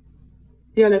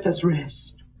 Here let us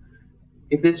rest,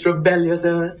 if this rebellious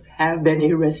earth have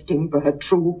any resting for her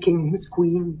true king's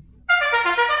queen.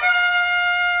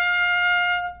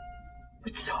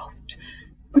 But soft,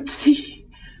 but see,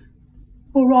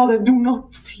 or rather do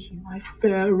not see my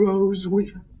fair rose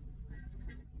wither.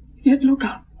 Yet look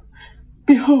up,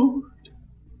 behold,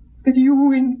 that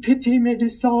you in pity may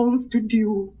dissolve to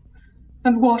dew,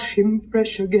 and wash him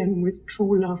fresh again with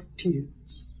true love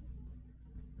tears.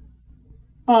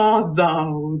 Ah,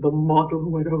 thou, the model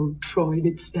where old Troy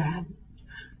did stand,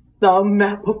 thou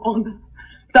map of honor,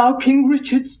 thou King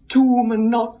Richard's tomb and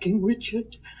not King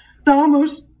Richard, thou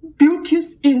most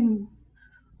beauteous inn,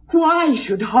 why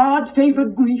should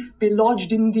hard-favoured grief be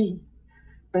lodged in thee,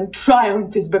 when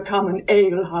triumph is become an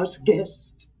alehouse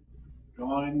guest?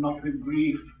 Join not with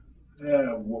grief,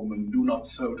 fair woman, do not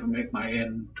so to make my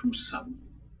end too sudden.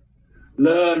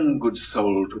 Learn, good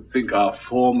soul, to think our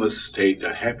former state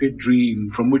a happy dream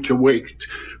from which awaked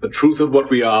the truth of what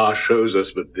we are shows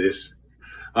us but this.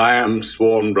 I am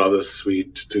sworn brother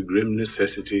sweet to grim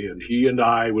necessity, and he and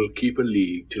I will keep a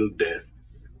league till death.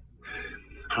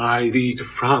 Hie thee to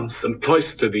France and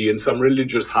cloister thee in some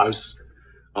religious house.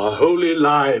 Our holy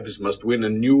lives must win a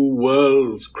new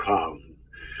world's crown,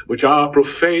 which our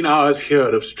profane hours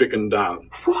here have stricken down.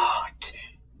 What?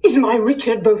 Is my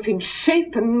Richard both in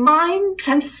shape and mind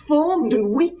transformed and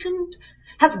weakened?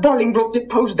 Hath Bolingbroke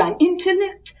deposed thine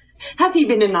intellect? Hath he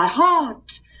been in thy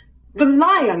heart? The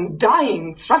lion,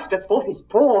 dying, thrusteth forth his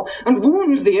paw, and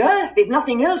wounds the earth, if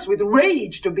nothing else, with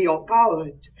rage to be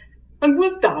o'erpowered. And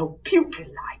wilt thou,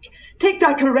 pupil-like, take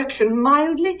thy correction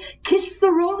mildly, kiss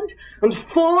the rod, and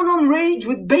fawn on rage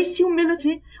with base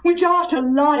humility, which art a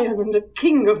lion and a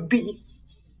king of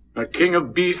beasts? A king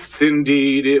of beasts,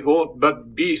 indeed, if aught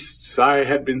but beasts, I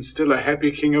had been still a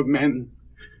happy king of men.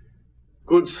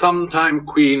 Good sometime,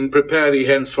 queen, prepare thee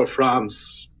hence for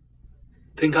France.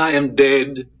 Think I am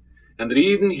dead, and that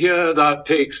even here thou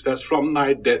takest, as from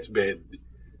thy deathbed,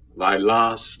 thy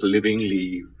last living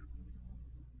leave.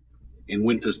 In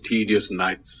winter's tedious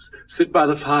nights, sit by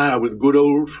the fire with good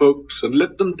old folks, and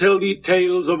let them tell thee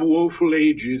tales of woeful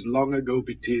ages long ago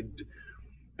betid.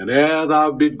 And ere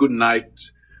thou bid good night,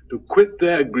 to quit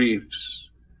their griefs,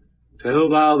 tell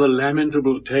thou the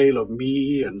lamentable tale of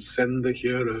me, and send the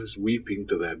hearers weeping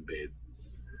to their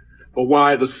beds. For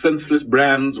why, the senseless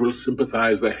brands will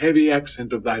sympathize the heavy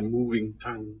accent of thy moving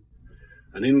tongue,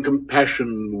 and in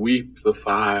compassion weep the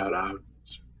fire out.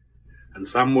 And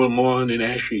some will mourn in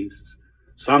ashes,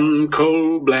 some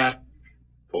coal black,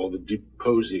 for the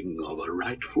deposing of a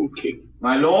rightful king.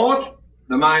 My lord,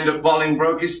 the mind of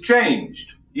Bolingbroke is changed.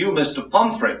 You, Mr.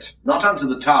 Pomfret, not unto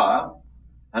the Tower.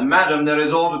 And, madam, there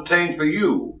is order ta'en for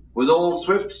you. With all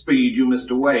swift speed you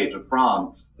must away to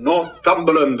France.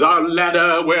 Northumberland, thou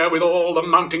ladder wherewithal the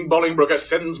mounting Bolingbroke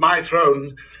ascends my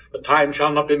throne. The time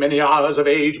shall not be many hours of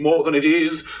age more than it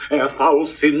is, ere foul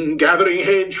sin, gathering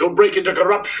head, shall break into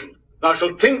corruption. Thou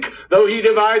shalt think, though he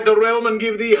divide the realm and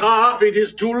give thee half, it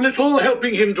is too little,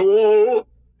 helping him to all.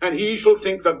 And he shall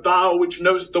think that thou, which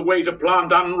know'st the way to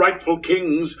plant unrightful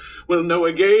kings, will know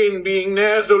again, being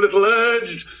ne'er so little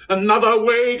urged, another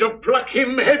way to pluck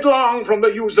him headlong from the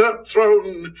usurped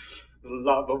throne. The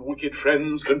love of wicked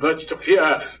friends converts to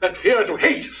fear, and fear to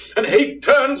hate, and hate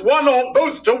turns one or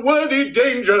both to worthy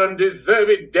danger and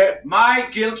deserved death. My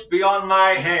guilt be on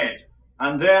my head,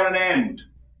 and there an end.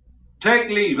 Take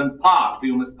leave and part, for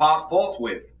you must part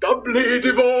forthwith. Doubly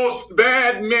divorced,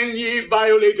 bad men, ye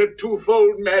violated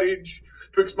twofold marriage,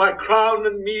 twixt my crown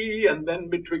and me, and then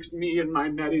betwixt me and my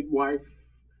married wife.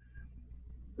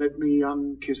 Let me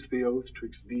unkiss the oath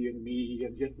twixt thee and me,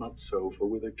 and yet not so, for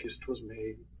with a kiss 'twas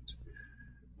made.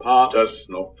 Part us,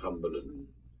 Northumberland,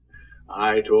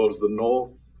 I towards the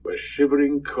north, where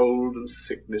shivering cold and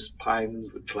sickness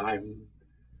pines the clime.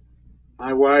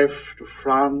 My wife to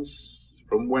France,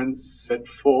 from whence set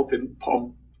forth in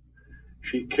pomp,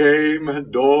 she came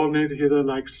adorned hither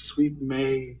like sweet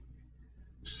May,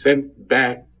 sent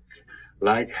back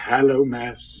like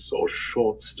Hallowmass or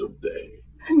short-stood day.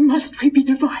 And must we be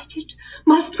divided?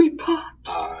 Must we part?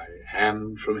 Aye,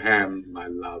 hand from hand, my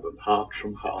love, and heart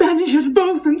from heart. Banish us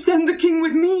both and send the king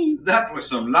with me. That was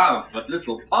some love, but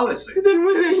little policy. Then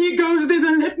whither he goes,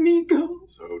 thither let me go.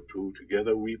 So two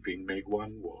together weeping make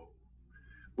one woe.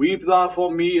 Weep thou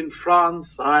for me in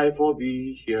France, I for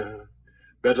thee here.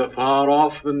 Better far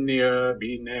off than near,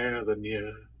 be near than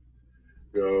near.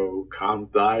 Go,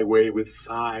 count thy way with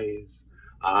sighs,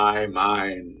 I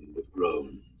mine with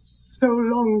groans. So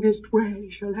longest way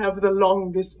shall have the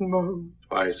longest moan.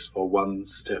 Twice for one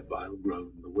step I'll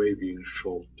groan, the way being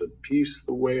short, and piece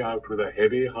the way out with a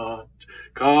heavy heart.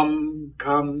 Come,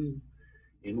 come,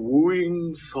 in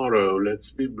wooing sorrow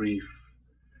let's be brief,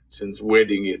 since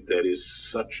wedding it there is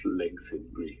such length in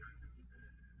grief.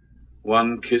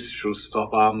 One kiss shall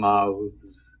stop our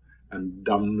mouths, and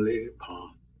dumbly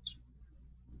part.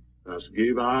 Thus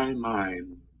give I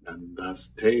mine, and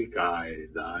thus take I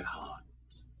thy heart.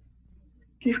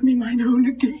 Give me mine own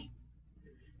again.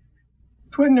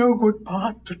 'Twere no good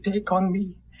part to take on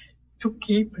me, to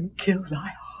keep and kill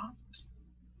thy heart.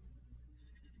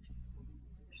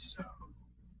 So,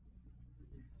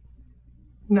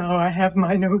 now I have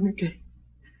mine own again.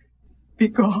 Be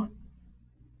gone,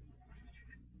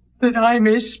 that I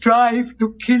may strive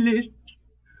to kill it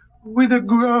with a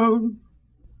groan.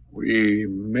 We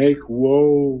make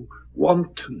woe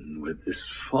wanton with this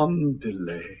fond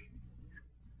delay.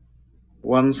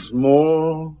 Once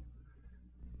more,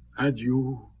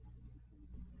 adieu.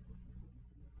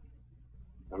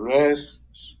 The rest,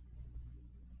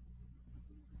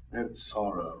 let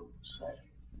sorrow say.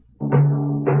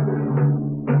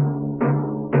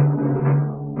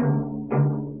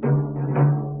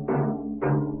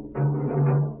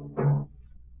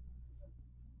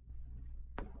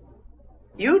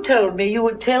 You told me you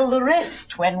would tell the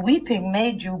rest when weeping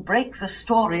made you break the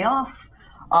story off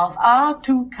of our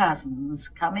two cousins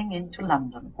coming into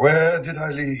London. Where did I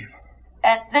leave?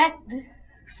 At that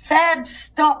sad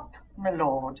stop, my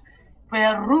lord,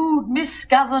 where rude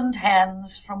misgoverned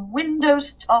hands from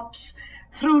windows' tops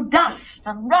threw dust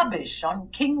and rubbish on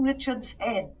King Richard's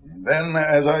head. Then,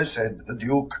 as I said, the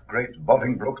Duke, great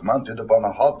Bolingbroke, mounted upon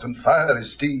a hot and fiery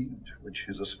steed, which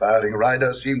his aspiring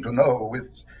rider seemed to know, with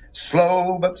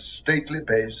slow but stately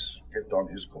pace, kept on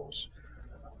his course,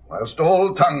 whilst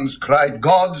all tongues cried,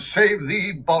 God save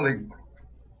thee, Bolingbroke.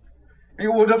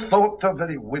 You would have thought the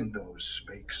very windows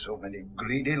spake, so many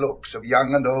greedy looks of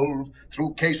young and old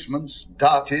through casements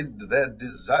darted their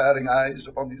desiring eyes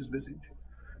upon his visage,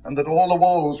 and that all the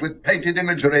walls with painted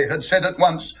imagery had said at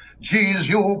once,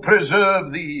 Jesu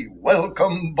preserve thee,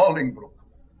 welcome Bolingbroke,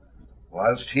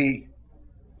 whilst he,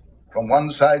 from one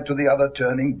side to the other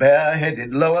turning,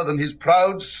 bareheaded, lower than his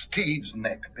proud steed's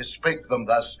neck, bespake them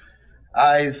thus,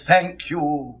 I thank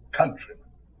you, countrymen.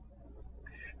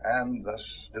 And thus,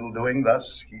 still doing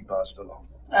thus, he passed along.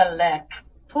 Alack,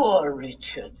 poor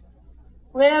Richard.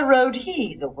 Where rode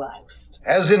he the whilst?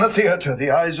 As in a theatre,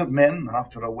 the eyes of men,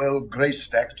 after a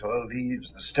well-graced actor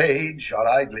leaves the stage, are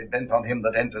idly bent on him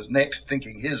that enters next,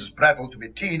 thinking his prattle to be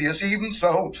tedious, even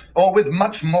so, or with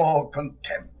much more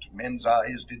contempt, men's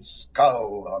eyes did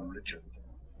scowl on Richard.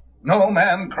 No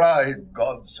man cried,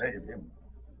 God save him.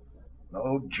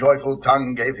 No joyful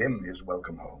tongue gave him his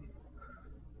welcome home.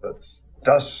 But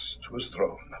dust was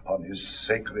thrown upon his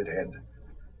sacred head,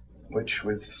 which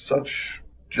with such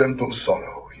gentle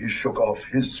sorrow he shook off,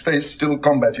 his face still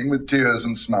combating with tears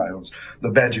and smiles the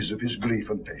badges of his grief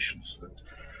and patience, that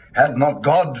had not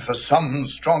God for some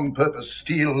strong purpose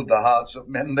steeled the hearts of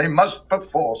men, they must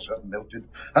perforce have melted,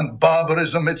 and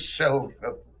barbarism itself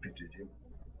have pitied him.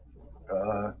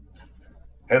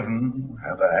 Heaven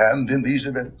hath a hand in these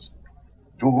events,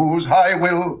 to whose high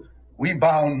will we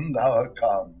bound our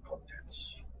calm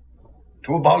contents.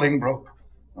 To Bolingbroke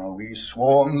are we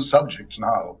sworn subjects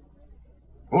now,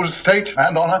 whose state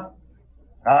and honour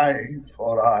I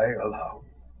for I allow.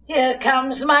 Here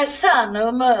comes my son,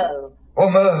 O'Merle.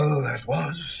 O'Merle that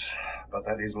was, but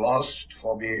that is lost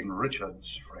for being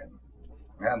Richard's friend.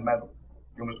 And, madam,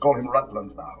 you must call him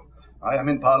Rutland now. I am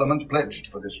in Parliament pledged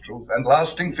for this truth, and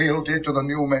lasting fealty to the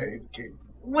new-made king.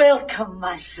 Welcome,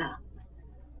 my son.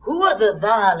 Who are the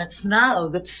varlets now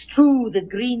that strew the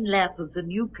green lap of the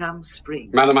new-come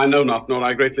spring? Madam, I know not, nor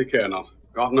I greatly care not.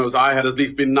 God knows I had as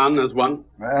lief been none as one.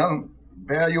 Well,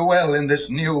 bear you well in this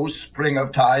new spring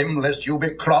of time, lest you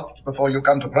be cropped before you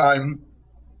come to prime.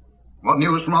 What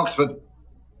news from Oxford?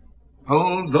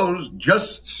 Hold those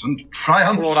justs and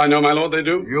triumphs. Lord, I know, my lord, they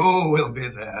do. You will be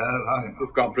there, I know.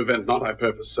 If God prevent not, I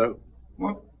purpose so.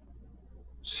 What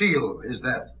seal is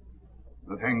that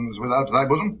hangs without thy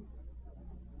bosom?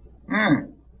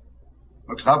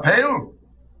 Looks thou pale?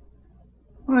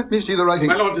 Let me see the writing.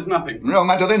 My lord, 'tis nothing. No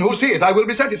matter then who see it. I will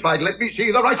be satisfied. Let me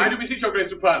see the writing. I do beseech your grace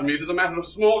to pardon me. It is a matter of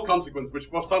small consequence, which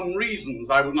for some reasons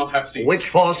I would not have seen. Which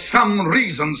for some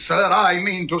reason, sir, I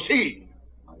mean to see.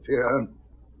 I fear.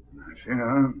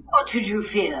 What should you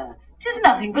fear? 'Tis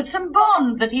nothing but some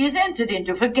bond that he has entered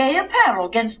into for gay apparel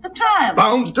against the triumph.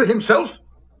 Bound to himself?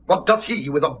 What doth he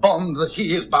with a bond that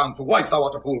he is bound to? Wife, thou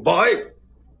art a fool, boy.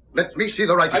 Let me see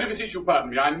the writing. I do beseech you pardon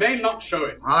me. I may not show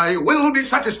it. I will be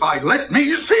satisfied. Let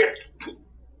me see it.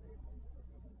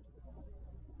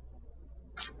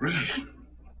 Treason.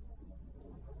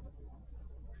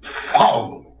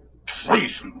 Foul.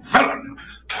 Treason. Villain.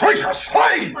 Traitor.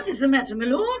 Swine. What is the matter, my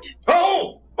lord?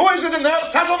 Oh! Who is it in there?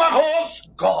 Saddle my horse!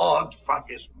 God, for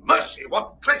his mercy,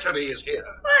 what treachery is here?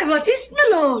 Why, what is it,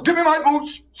 my lord? Give me my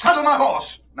boots. Saddle my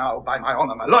horse. Now, by my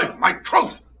honour, my life, my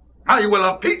troth, I will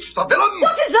appease the villain.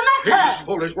 What is the matter? Peace,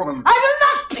 foolish woman. I will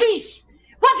not peace.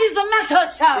 What is the matter,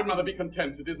 sir? Good mother, be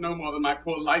content. It is no more than my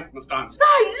poor life must answer.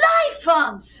 Thy life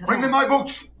answer? Bring me my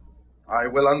boots. I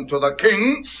will unto the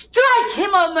king. Strike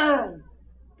him, O'Merle.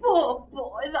 Poor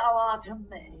boy, thou art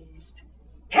amazed.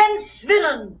 Hence,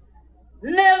 villain,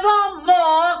 never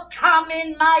more come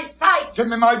in my sight. Give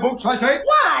me my boots, I say.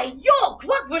 Why, York,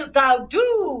 what wilt thou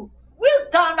do?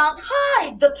 Wilt thou not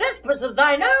hide the trespass of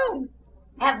thine own?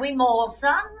 Have we more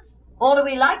sons, or do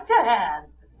we like to have?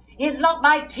 Is not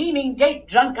my teeming date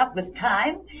drunk up with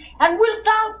time? And wilt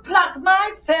thou pluck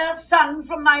my fair son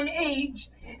from mine age,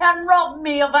 and rob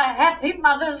me of a happy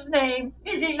mother's name?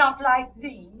 Is he not like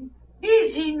thee?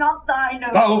 Is he not thine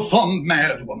own? Thou fond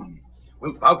mad woman,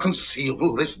 wilt thou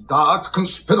conceal this dark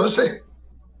conspiracy?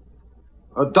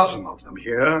 A dozen of them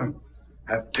here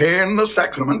have ta'en the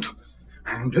sacrament,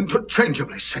 and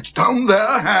interchangeably set down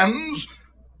their hands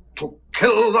to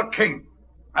kill the king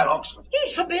at Oxford.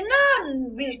 He shall be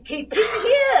none. We'll keep him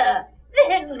here.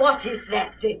 Then what is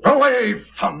that, Dick? Away,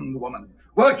 fond woman.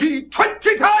 Were he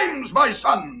 20 times my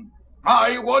son,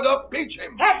 I would appease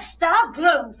him. Hadst thou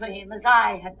groaned for him as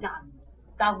I had done,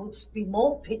 thou wouldst be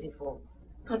more pitiful.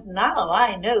 But now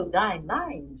I know thy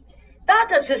mind. Thou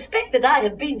dost suspect that I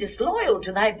have been disloyal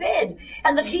to thy bed,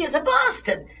 and that he is a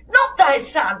bastard, not thy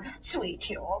son. Sweet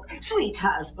York, sweet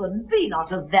husband, be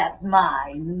not of that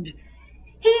mind.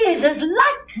 He is as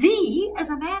like thee as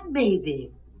a man may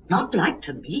be. Not like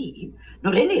to me,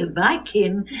 nor any of my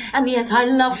kin, and yet I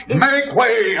love him. Make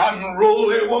way,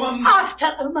 unruly woman!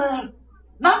 After Omer!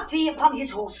 Mount thee upon his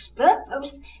horse, spur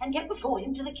post, and get before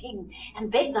him to the king,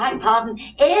 and beg thy pardon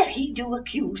ere he do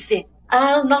accuse thee.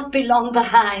 I'll not be long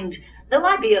behind. Though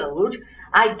I be old,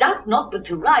 I doubt not but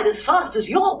to ride as fast as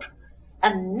York.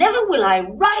 And never will I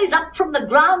rise up from the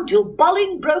ground till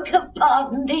Bolingbroke have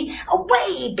pardoned thee.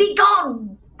 Away, be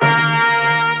gone!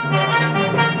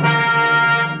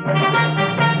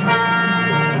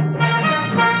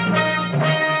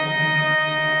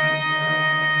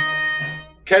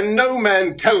 Can no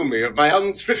man tell me of my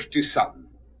unthrifty son?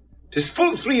 'Tis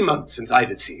full 3 months since I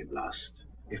did see him last.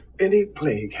 If any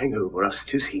plague hang over us,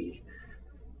 'tis he.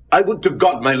 I would to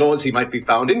God, my lords, he might be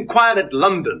found. Inquire at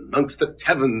London, amongst the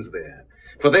taverns there.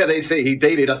 For there they say he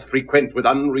daily doth frequent with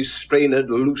unrestrained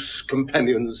loose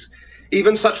companions,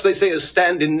 even such they say as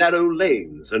stand in narrow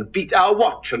lanes, and beat our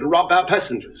watch and rob our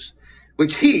passengers,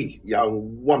 which he,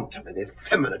 young wanton and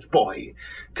effeminate boy,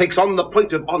 takes on the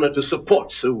point of honour to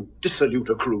support so dissolute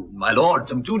a crew. My lord,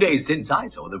 some 2 days since I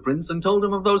saw the prince and told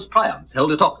him of those triumphs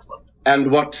held at Oxford.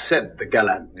 And what said the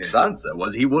gallant? His answer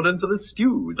was he would unto the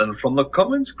stews, and from the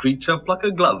common creature pluck a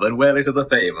glove and wear it as a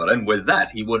favour, and with that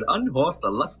he would unhorse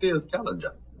the lustiest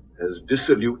challenger. As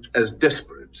dissolute as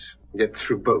desperate, yet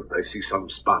through both I see some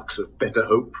sparks of better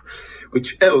hope,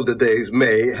 which elder days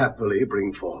may happily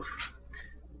bring forth.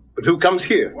 But who comes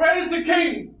here? Where is the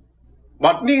king?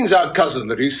 What means our cousin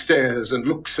that he stares and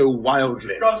looks so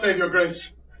wildly? God save your grace.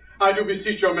 I do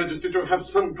beseech your majesty to have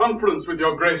some conference with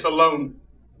your grace alone.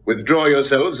 Withdraw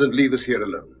yourselves and leave us here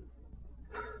alone.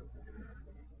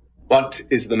 What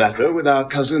is the matter with our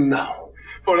cousin now?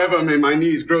 Forever may my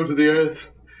knees grow to the earth,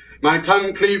 my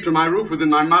tongue cleave to my roof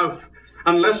within my mouth,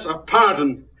 unless a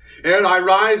pardon, ere I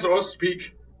rise or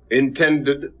speak.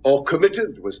 Intended or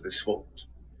committed was this fault.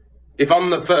 If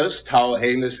on the first, how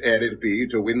heinous ere it be,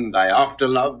 to win thy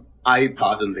after-love, I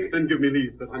pardon thee. Then give me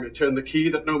leave, that I may turn the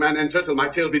key, that no man enter till my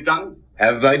tale be done.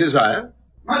 Have thy desire?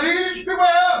 My liege,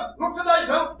 beware! Look to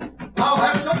thyself! Thou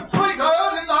hast a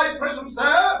traitor in thy presence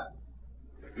there!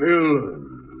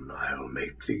 Villain, I'll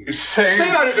make thee safe.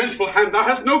 Stay thy revengeful hand, thou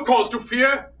hast no cause to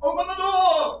fear. Open the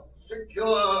door,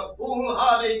 secure,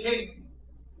 foolhardy king.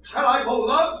 Shall I for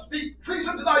love speak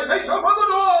treason to thy face? Open the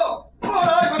door, or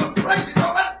I will break it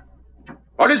open.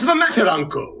 What is the matter,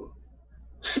 uncle?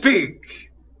 Speak.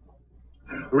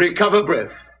 Recover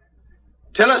breath.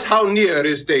 Tell us how near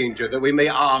is danger, that we may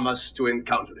arm us to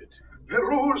encounter it.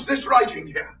 Peruse this writing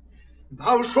here.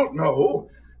 Thou shalt know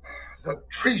the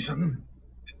treason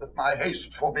that my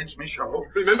haste forbids me show.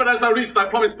 Remember as thou readst thy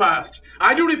promise past.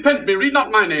 I do repent me, read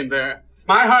not my name there.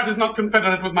 My heart is not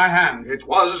confederate with my hand. It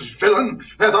was, villain,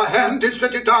 ere thy hand did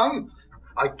set it down.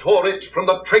 I tore it from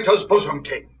the traitor's bosom,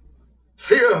 king.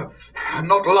 Fear, and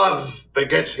not love,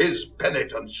 begets his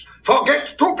penitence.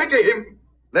 Forget to pity him,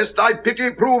 lest thy pity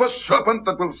prove a serpent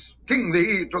that will sting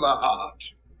thee to the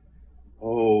heart.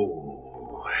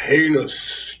 Oh, heinous,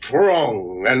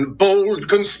 strong, and bold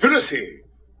conspiracy!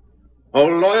 O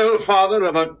loyal father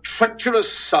of a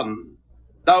treacherous son,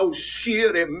 thou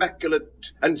sheer,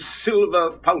 immaculate, and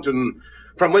silver fountain,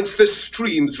 from whence this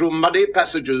stream through muddy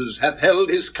passages hath held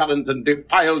his current and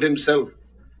defiled himself,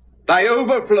 thy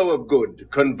overflow of good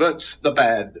converts the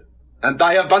bad, and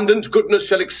thy abundant goodness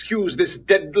shall excuse this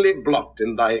deadly blot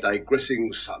in thy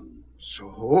digressing son.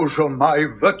 So shall my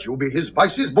virtue be his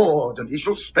vice's board, and he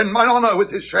shall spend my honour with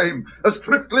his shame, as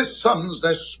thriftless sons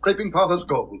their scraping father's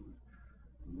gold.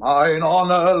 Mine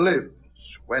honour lives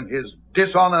when his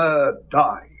dishonour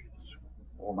dies,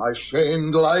 for my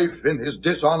shamed life in his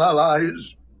dishonour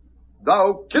lies.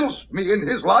 Thou kill'st me in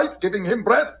his life, giving him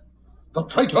breath. The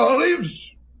traitor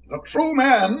lives, the true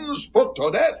man's put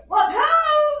to death. What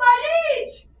ho, my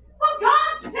liege! For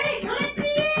God's sake, let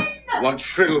me in! What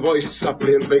shrill voiced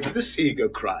suppliant makes this eager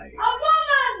cry? A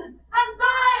woman, and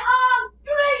thy art,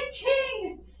 great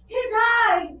king! 'Tis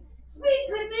I! Speak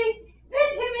with me,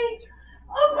 pity me,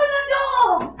 open the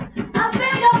door! A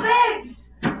beggar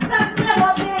begs, that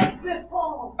never begged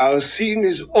before. Our scene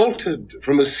is altered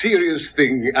from a serious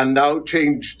thing, and now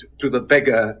changed to the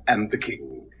beggar and the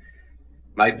king.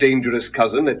 My dangerous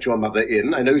cousin, let your mother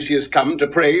in. I know she has come to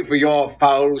pray for your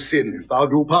foul sin. If thou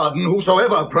do pardon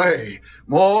whosoever, pray.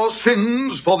 More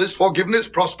sins for this forgiveness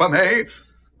prosper may.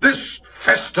 This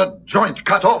festered joint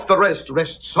cut off, the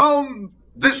rest sound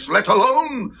This let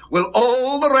alone will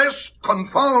all the rest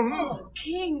confound. Oh,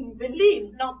 King,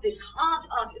 believe not this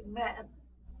hard-hearted man.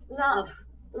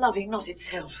 Loving not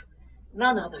itself,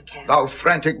 none other can. Thou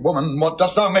frantic woman, what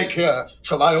dost thou make here?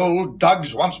 Shall thy old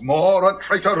dugs once more a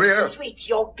traitor rear? Sweet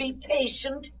York, be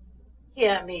patient.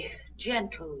 Hear me,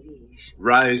 gentle liege.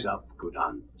 Rise up, good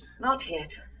aunt. Not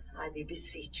yet, I thee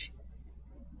beseech.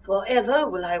 For ever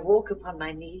will I walk upon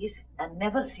my knees, and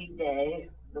never see day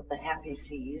that the happy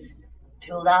sees,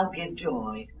 till thou give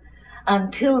joy,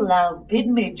 until thou bid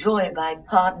me joy by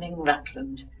pardoning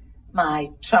Rutland, my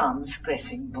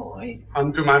transgressing boy.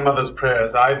 Unto my mother's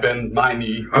prayers I bend my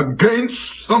knee.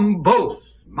 Against them both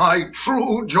my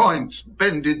true joints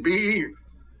bended be.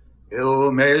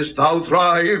 Ill mayst thou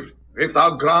thrive, if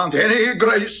thou grant any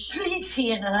grace. Pleads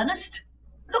he in earnest?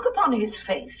 Look upon his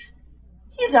face.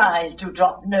 His eyes do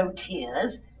drop no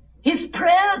tears. His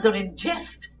prayers are in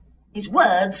jest. His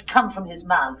words come from his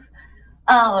mouth,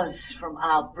 ours from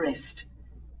our breast.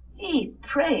 He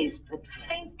prays but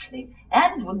faintly,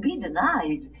 and will be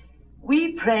denied.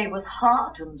 We pray with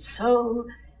heart and soul,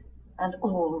 and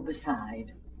all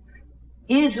beside.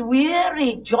 His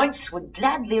weary joints would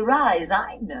gladly rise,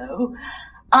 I know.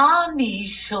 Our knees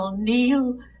shall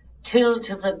kneel till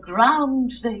to the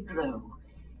ground they grow.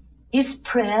 His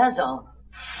prayers are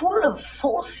full of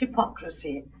false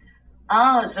hypocrisy,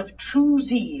 ours of true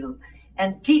zeal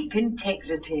and deep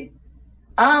integrity.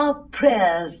 Our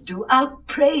prayers do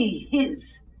outpray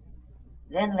his.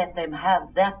 Then let them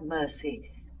have that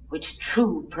mercy which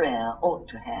true prayer ought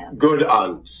to have. Good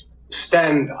aunt,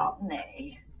 stand up.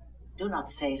 Nay, do not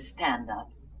say stand up.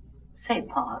 Say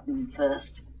pardon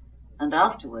first, and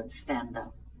afterwards stand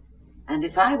up. And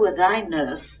if I were thy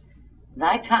nurse,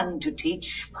 thy tongue to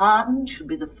teach, pardon should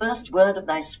be the first word of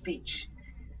thy speech.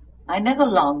 I never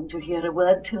longed to hear a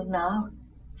word till now.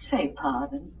 Say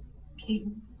pardon,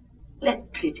 King.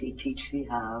 Let pity teach thee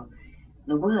how.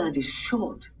 The word is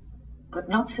short, but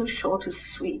not so short as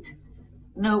sweet.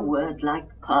 No word like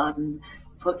pardon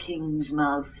for king's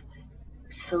mouth,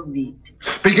 so meet.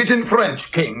 Speak it in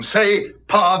French, King. Say,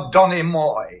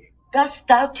 pardonnez-moi. Dost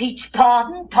thou teach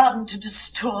pardon, pardon to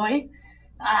destroy?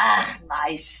 Ah,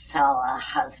 my sour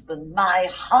husband, my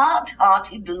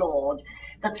hard-hearted lord,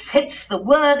 that sets the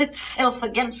word itself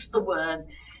against the word.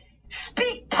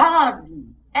 Speak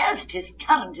pardon, as 'tis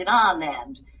current in our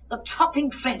land, the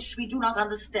chopping French we do not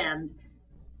understand.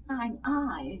 Thine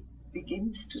eye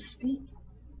begins to speak.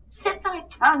 Set thy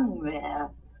tongue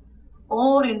there,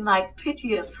 or in thy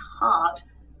piteous heart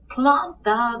plant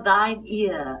thou thine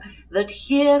ear, that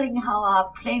hearing how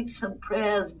our plaints and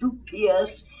prayers do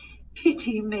pierce,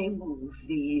 pity may move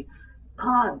thee,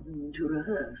 pardon to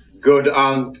rehearse. Good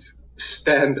aunt,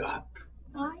 stand up.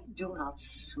 I do not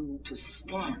sue to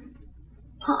stand.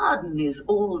 Pardon is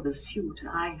all the suit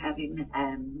I have in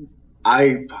hand.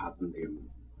 I pardon him,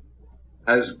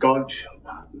 as God shall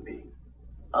pardon me.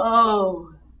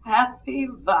 Oh, happy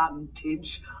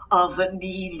vantage of a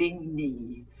kneeling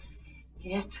knee.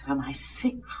 Yet am I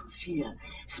sick for fear.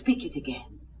 Speak it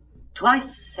again.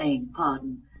 Twice saying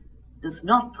pardon doth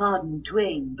not pardon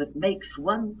twain, but makes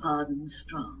one pardon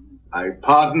strong. I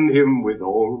pardon him with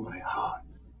all my heart.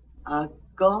 A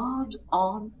God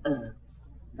on earth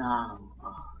thou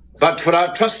art. But for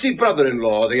our trusty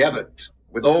brother-in-law, the abbot,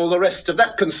 with all the rest of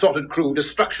that consorted crew,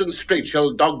 destruction straight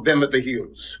shall dog them at the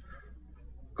heels.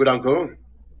 Good uncle,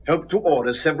 help to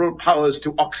order several powers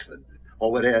to Oxford,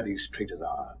 or where'er these traitors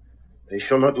are. They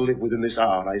shall not live within this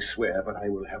hour, I swear, but I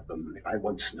will have them if I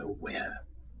once know where.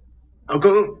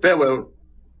 Uncle, farewell,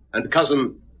 and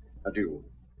cousin, adieu.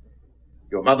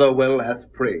 Your mother well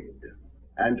hath prayed,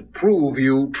 and prove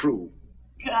you true.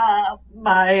 Ah,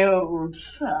 my old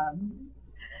son,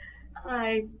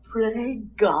 I pray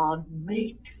God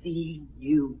make thee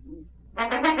new.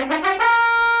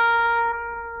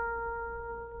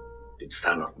 Didst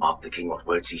thou not mark the king what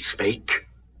words he spake?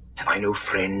 Have I no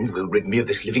friend will rid me of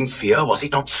this living fear? Was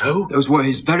it not so? Those were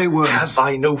his very words. Have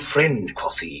I no friend,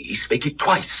 quoth he. He spake it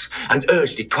twice, and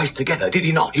urged it twice together, did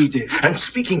he not? He did. And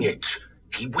speaking it,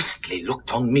 he wistly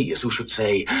looked on me as who should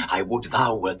say, I would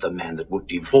thou wert the man that would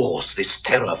divorce this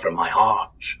terror from my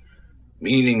heart,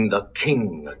 meaning the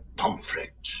king at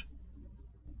Pomfret.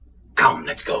 Come,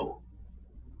 let's go.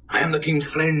 I am the king's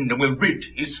friend, and will rid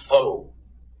his foe.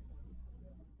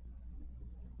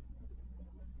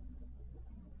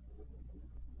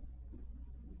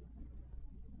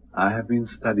 I have been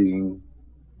studying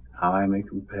how I may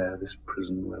compare this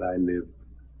prison where I live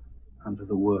unto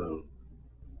the world.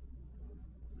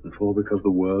 And for because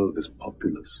the world is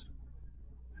populous,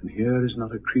 and here is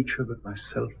not a creature but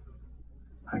myself,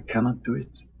 I cannot do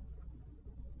it.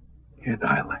 Yet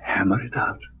I'll hammer it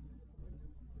out,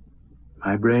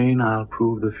 My brain I'll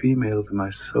prove the female to my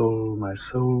soul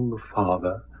the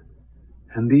father,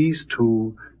 and these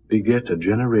two beget a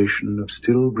generation of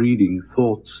still breeding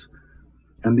thoughts,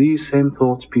 and these same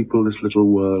thoughts people this little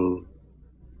world.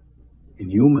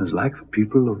 Inhumans like the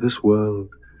people of this world,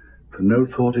 for no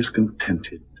thought is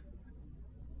contented.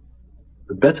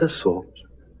 The better sort,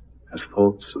 as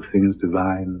thoughts of things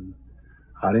divine,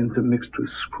 are intermixed with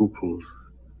scruples,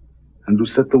 and do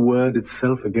set the word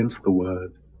itself against the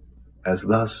word, as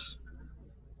thus,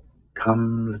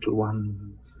 come, little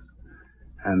ones,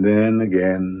 and then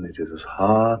again it is as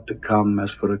hard to come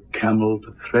as for a camel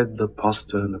to thread the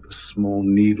postern of a small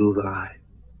needle's eye.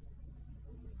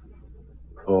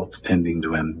 Thoughts tending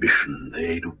to ambition,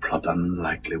 they do plot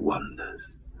unlikely wonders.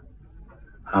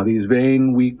 How these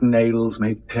vain, weak nails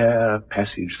may tear a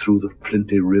passage through the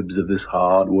flinty ribs of this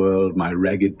hard world, my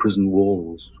ragged prison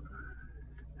walls.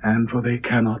 And for they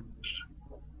cannot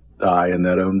die in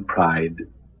their own pride.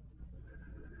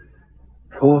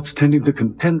 Thoughts tending to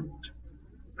content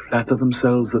flatter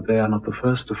themselves that they are not the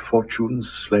first of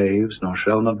fortune's slaves, nor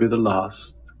shall not be the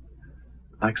last.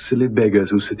 Like silly beggars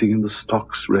who, sitting in the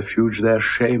stocks, refuge their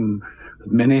shame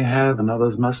that many have and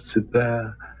others must sit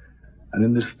there. And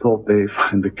in this thought they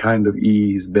find a kind of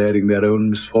ease, bearing their own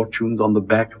misfortunes on the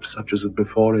back of such as have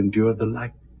before endured the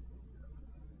like.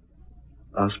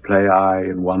 Thus play I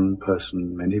in one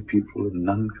person, many people, and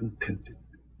none contented.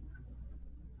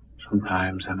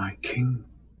 Sometimes am I king,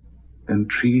 then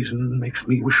treason makes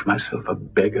me wish myself a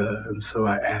beggar, and so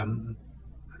I am.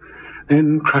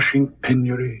 Then crushing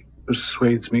penury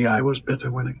persuades me I was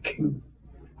better when a king.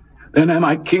 Then am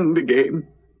I kinged again,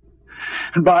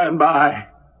 and by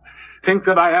think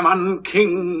that I am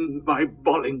unkinged by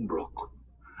Bolingbroke,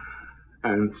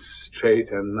 and straight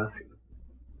and nothing.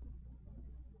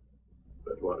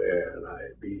 But whate'er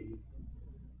I be,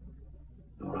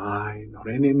 nor I, nor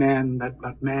any man that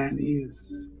but man is,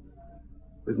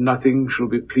 with nothing shall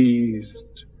be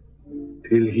pleased,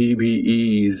 till he be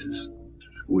eased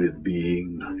with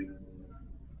being nothing.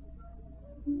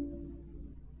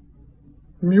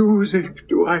 Music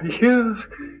do I hear?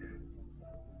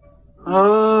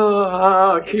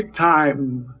 Ah, keep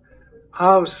time.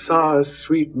 How sour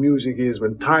sweet music is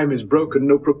when time is broken,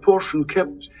 no proportion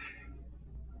kept.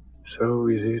 So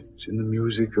is it in the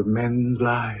music of men's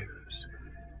lives.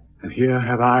 And here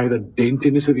have I the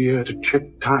daintiness of ear to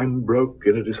check time broke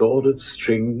in a disordered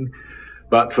string,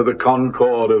 but for the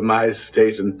concord of my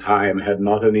state and time had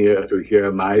not an ear to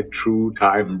hear my true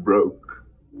time broke.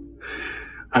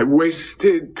 I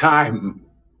wasted time,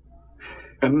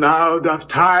 and now doth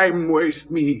time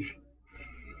waste me.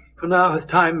 For now hath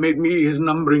time made me his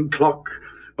numbering clock.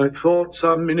 My thoughts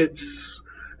are minutes,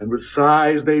 and with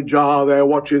sighs they jar their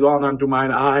watches on unto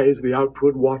mine eyes, the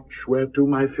outward watch, whereto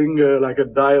my finger like a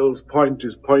dial's point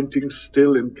is pointing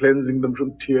still in cleansing them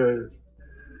from tears.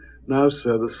 Now,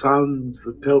 sir, the sounds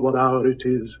that tell what hour it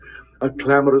is are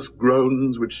clamorous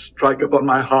groans which strike upon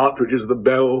my heart, which is the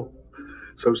bell.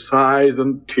 So sighs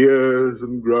and tears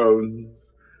and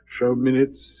groans show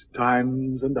minutes,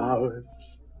 times, and hours.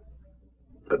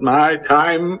 But my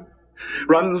time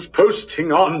runs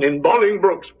posting on in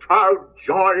Bolingbroke's proud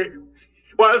joy,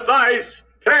 whilst I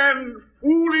stand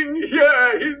fooling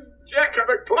here his jack of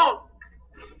a clock.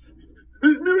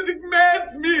 His music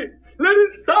mads me, let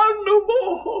it sound no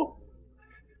more,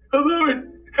 although it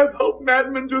hath helped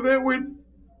madmen to their wits.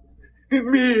 In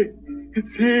me, it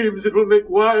seems it will make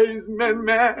wise men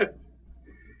mad.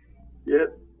 Yet,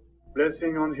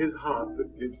 blessing on his heart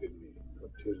that lives in me, for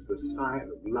 'tis the sign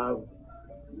of love,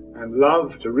 and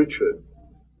love to Richard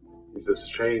is a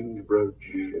strange brooch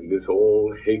in this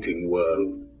all-hating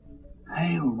world.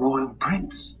 Hail, royal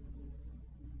prince.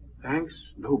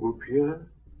 Thanks, noble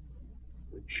peer.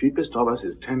 The cheapest of us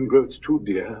is 10 groats too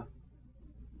dear.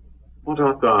 What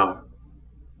art thou?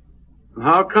 And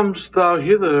how comest thou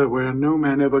hither, where no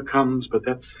man ever comes but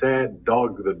that sad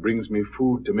dog that brings me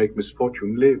food to make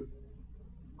misfortune live?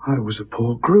 I was a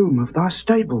poor groom of thy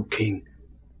stable, king,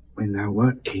 when thou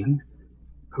wert king,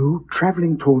 who,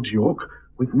 travelling towards York,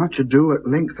 with much ado at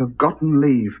length have gotten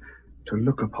leave to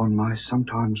look upon my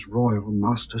sometimes royal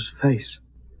master's face.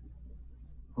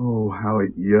 Oh, how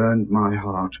it yearned my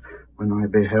heart when I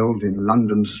beheld in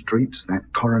London streets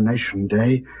that coronation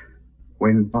day,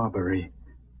 when Barbary,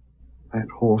 that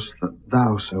horse that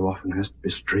thou so often hast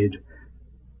bestrid,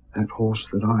 that horse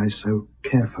that I so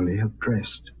carefully have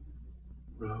dressed,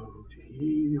 rode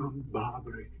he on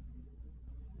Barbary.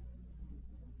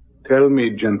 Tell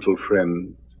me, gentle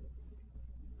friend,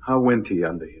 how went he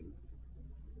under him?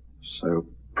 So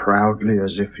proudly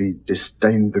as if he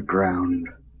disdained the ground.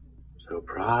 So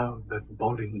proud that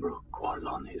Bolingbroke was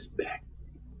on his back.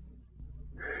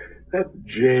 That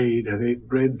jade hath ate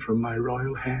bread from my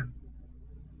royal hand.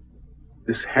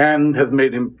 This hand hath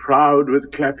made him proud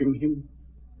with clapping him.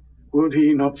 Would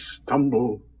he not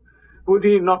stumble? Would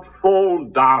he not fall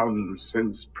down,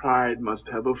 since pride must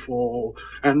have a fall,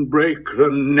 and break the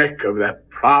neck of that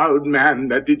proud man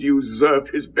that did usurp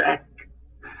his back?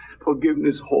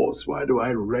 Forgiveness, horse, why do I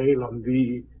rail on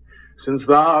thee, since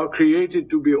thou, created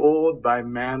to be awed by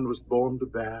man, wast born to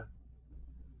bear?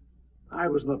 I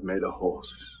was not made a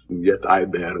horse, and yet I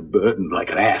bear a burden like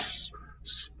an ass,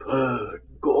 spurred,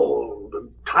 galled, and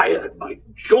tired by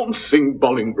jouncing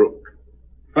Bolingbroke.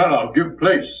 Fellow, give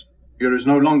place. Here is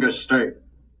no longer stay.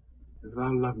 If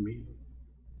thou love me,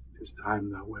 'tis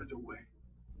time thou wert away.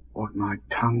 What my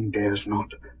tongue dares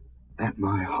not, that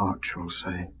my heart shall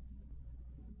say.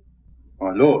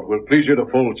 My lord, will please you to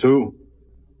fall to.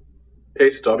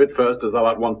 Taste of it first, as thou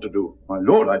art wont to do. My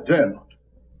lord, I dare not.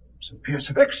 Sir Piers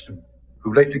of Exton,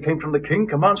 who lately came from the king,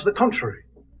 commands the contrary.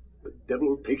 The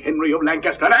devil take Henry of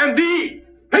Lancaster and thee!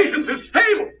 Patience is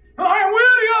stale! I am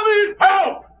weary of it!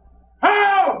 Help!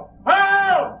 Help!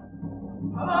 Help!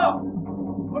 Ah!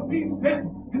 What means death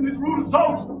in this rude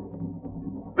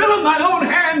assault? Villain, thine own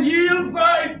hand yields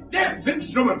thy death's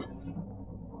instrument.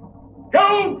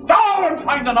 Go down and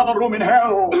find another room in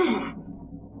hell.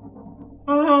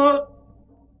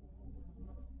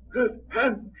 That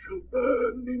hand shall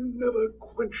burn in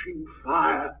never-quenching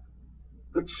fire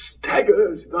that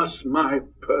staggers thus my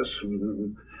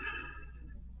person.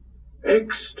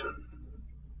 Exton,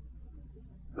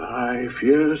 thy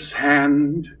fierce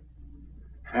hand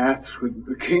hath with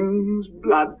the king's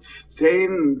blood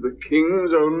stained the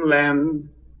king's own land.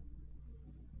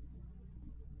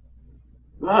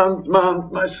 Mount,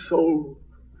 mount, my soul,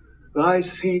 thy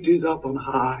seat is up on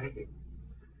high,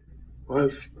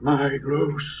 whilst my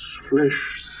gross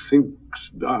flesh sinks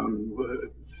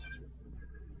downwards,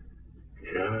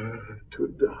 here to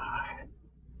die.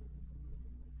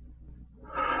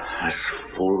 As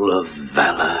full of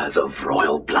valour as of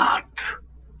royal blood,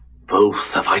 both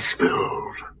have I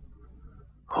spilled.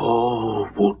 Oh,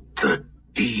 would the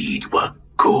deed were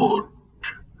good!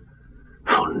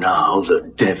 For now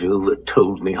the devil that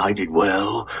told me I did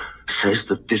well says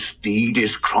that this deed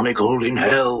is chronicled in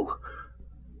hell.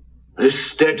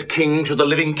 This dead king to the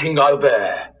living king I'll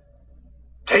bear.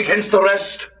 Take hence the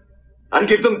rest, and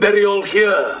give them burial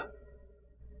here.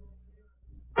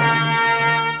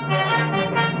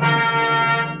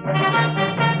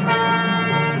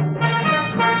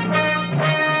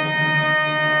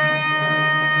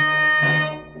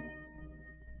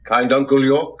 Kind Uncle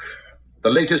York, the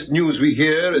latest news we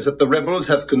hear is that the rebels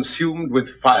have consumed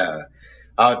with fire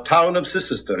our town of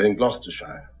Cister in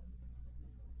Gloucestershire.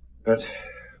 But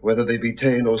whether they be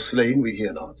ta'en or slain, we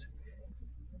hear not.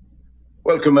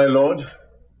 Welcome, my lord.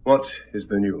 What is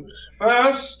the news?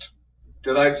 First,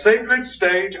 to thy sacred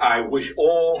stage I wish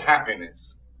all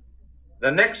happiness.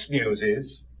 The next news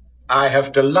is, I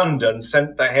have to London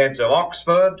sent the heads of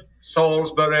Oxford,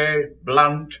 Salisbury,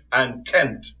 Blunt, and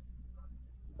Kent.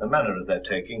 The manner of their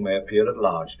taking may appear at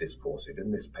large discoursed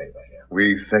in this paper here.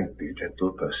 We thank thee,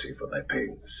 gentle Percy, for thy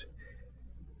pains,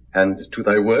 and to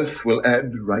thy worth will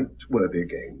add right worthy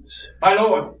gains. My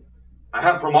lord, I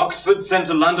have from Oxford sent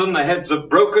to London the heads of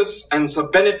Brocus and Sir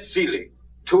Bennet Seeley,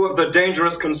 two of the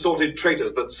dangerous consorted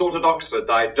traitors that sought at Oxford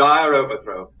thy dire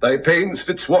overthrow. Thy pains,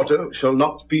 Fitzwater, shall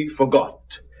not be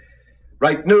forgot.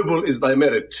 Right noble is thy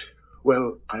merit,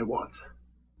 well I wot.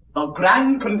 The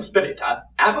grand conspirator,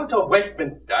 Abbot of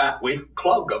Westminster, with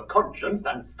clog of conscience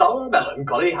and sour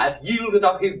melancholy, hath yielded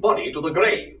up his body to the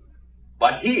grave.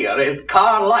 But here is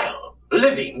Carlisle,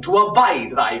 living to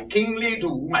abide thy kingly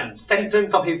doom and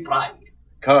sentence of his pride.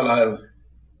 Carlisle,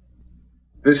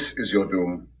 this is your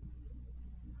doom.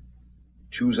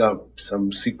 Choose out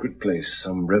some secret place,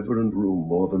 some reverend room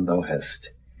more than thou hast,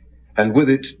 and with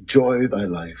it joy thy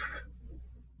life.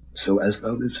 So as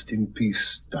thou liv'st in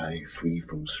peace, die free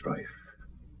from strife.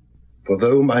 For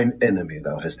though mine enemy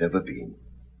thou hast ever been,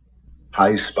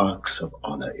 high sparks of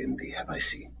honour in thee have I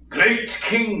seen. Great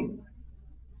king,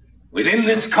 within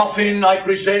this coffin I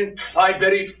present thy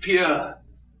buried fear.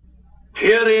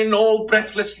 Herein all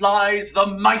breathless lies the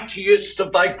mightiest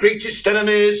of thy greatest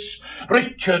enemies,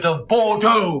 Richard of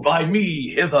Bordeaux, by me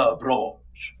hither brought.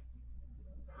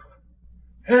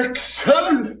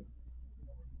 Excellent!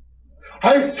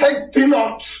 I thank thee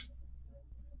not,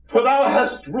 for thou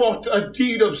hast wrought a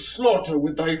deed of slaughter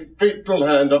with thy fatal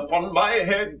hand upon my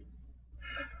head,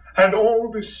 and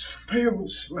all this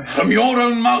famous land. From your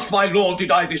own mouth, my lord, did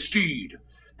I this deed.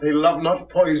 They love not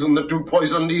poison that do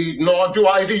poison need, nor do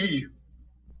I thee.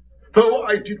 Though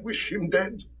I did wish him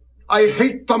dead, I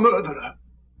hate the murderer.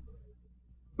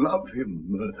 love him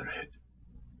murthered.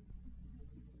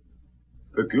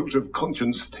 The guilt of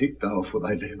conscience take thou for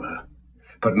thy labour,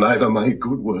 but neither my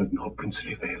good word nor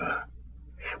princely favour.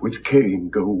 With Cain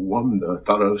go wander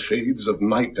thorough shades of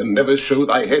night, and never show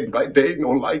thy head by day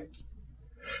nor light.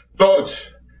 Lord,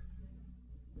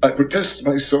 I protest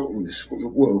my soul is full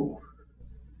of woe,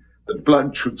 that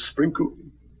blood should sprinkle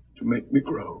to make me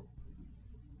grow.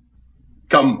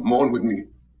 Come, mourn with me,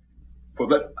 for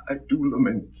that I do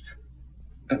lament,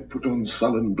 and put on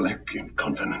sullen black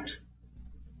incontinent.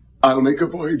 I'll make a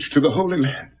voyage to the Holy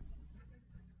Land,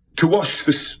 to wash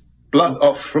this blood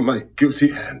off from my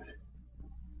guilty hand.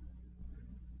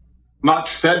 March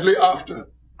sadly after,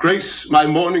 grace my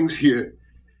mornings here,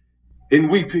 in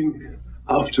weeping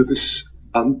after this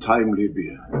untimely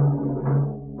bier.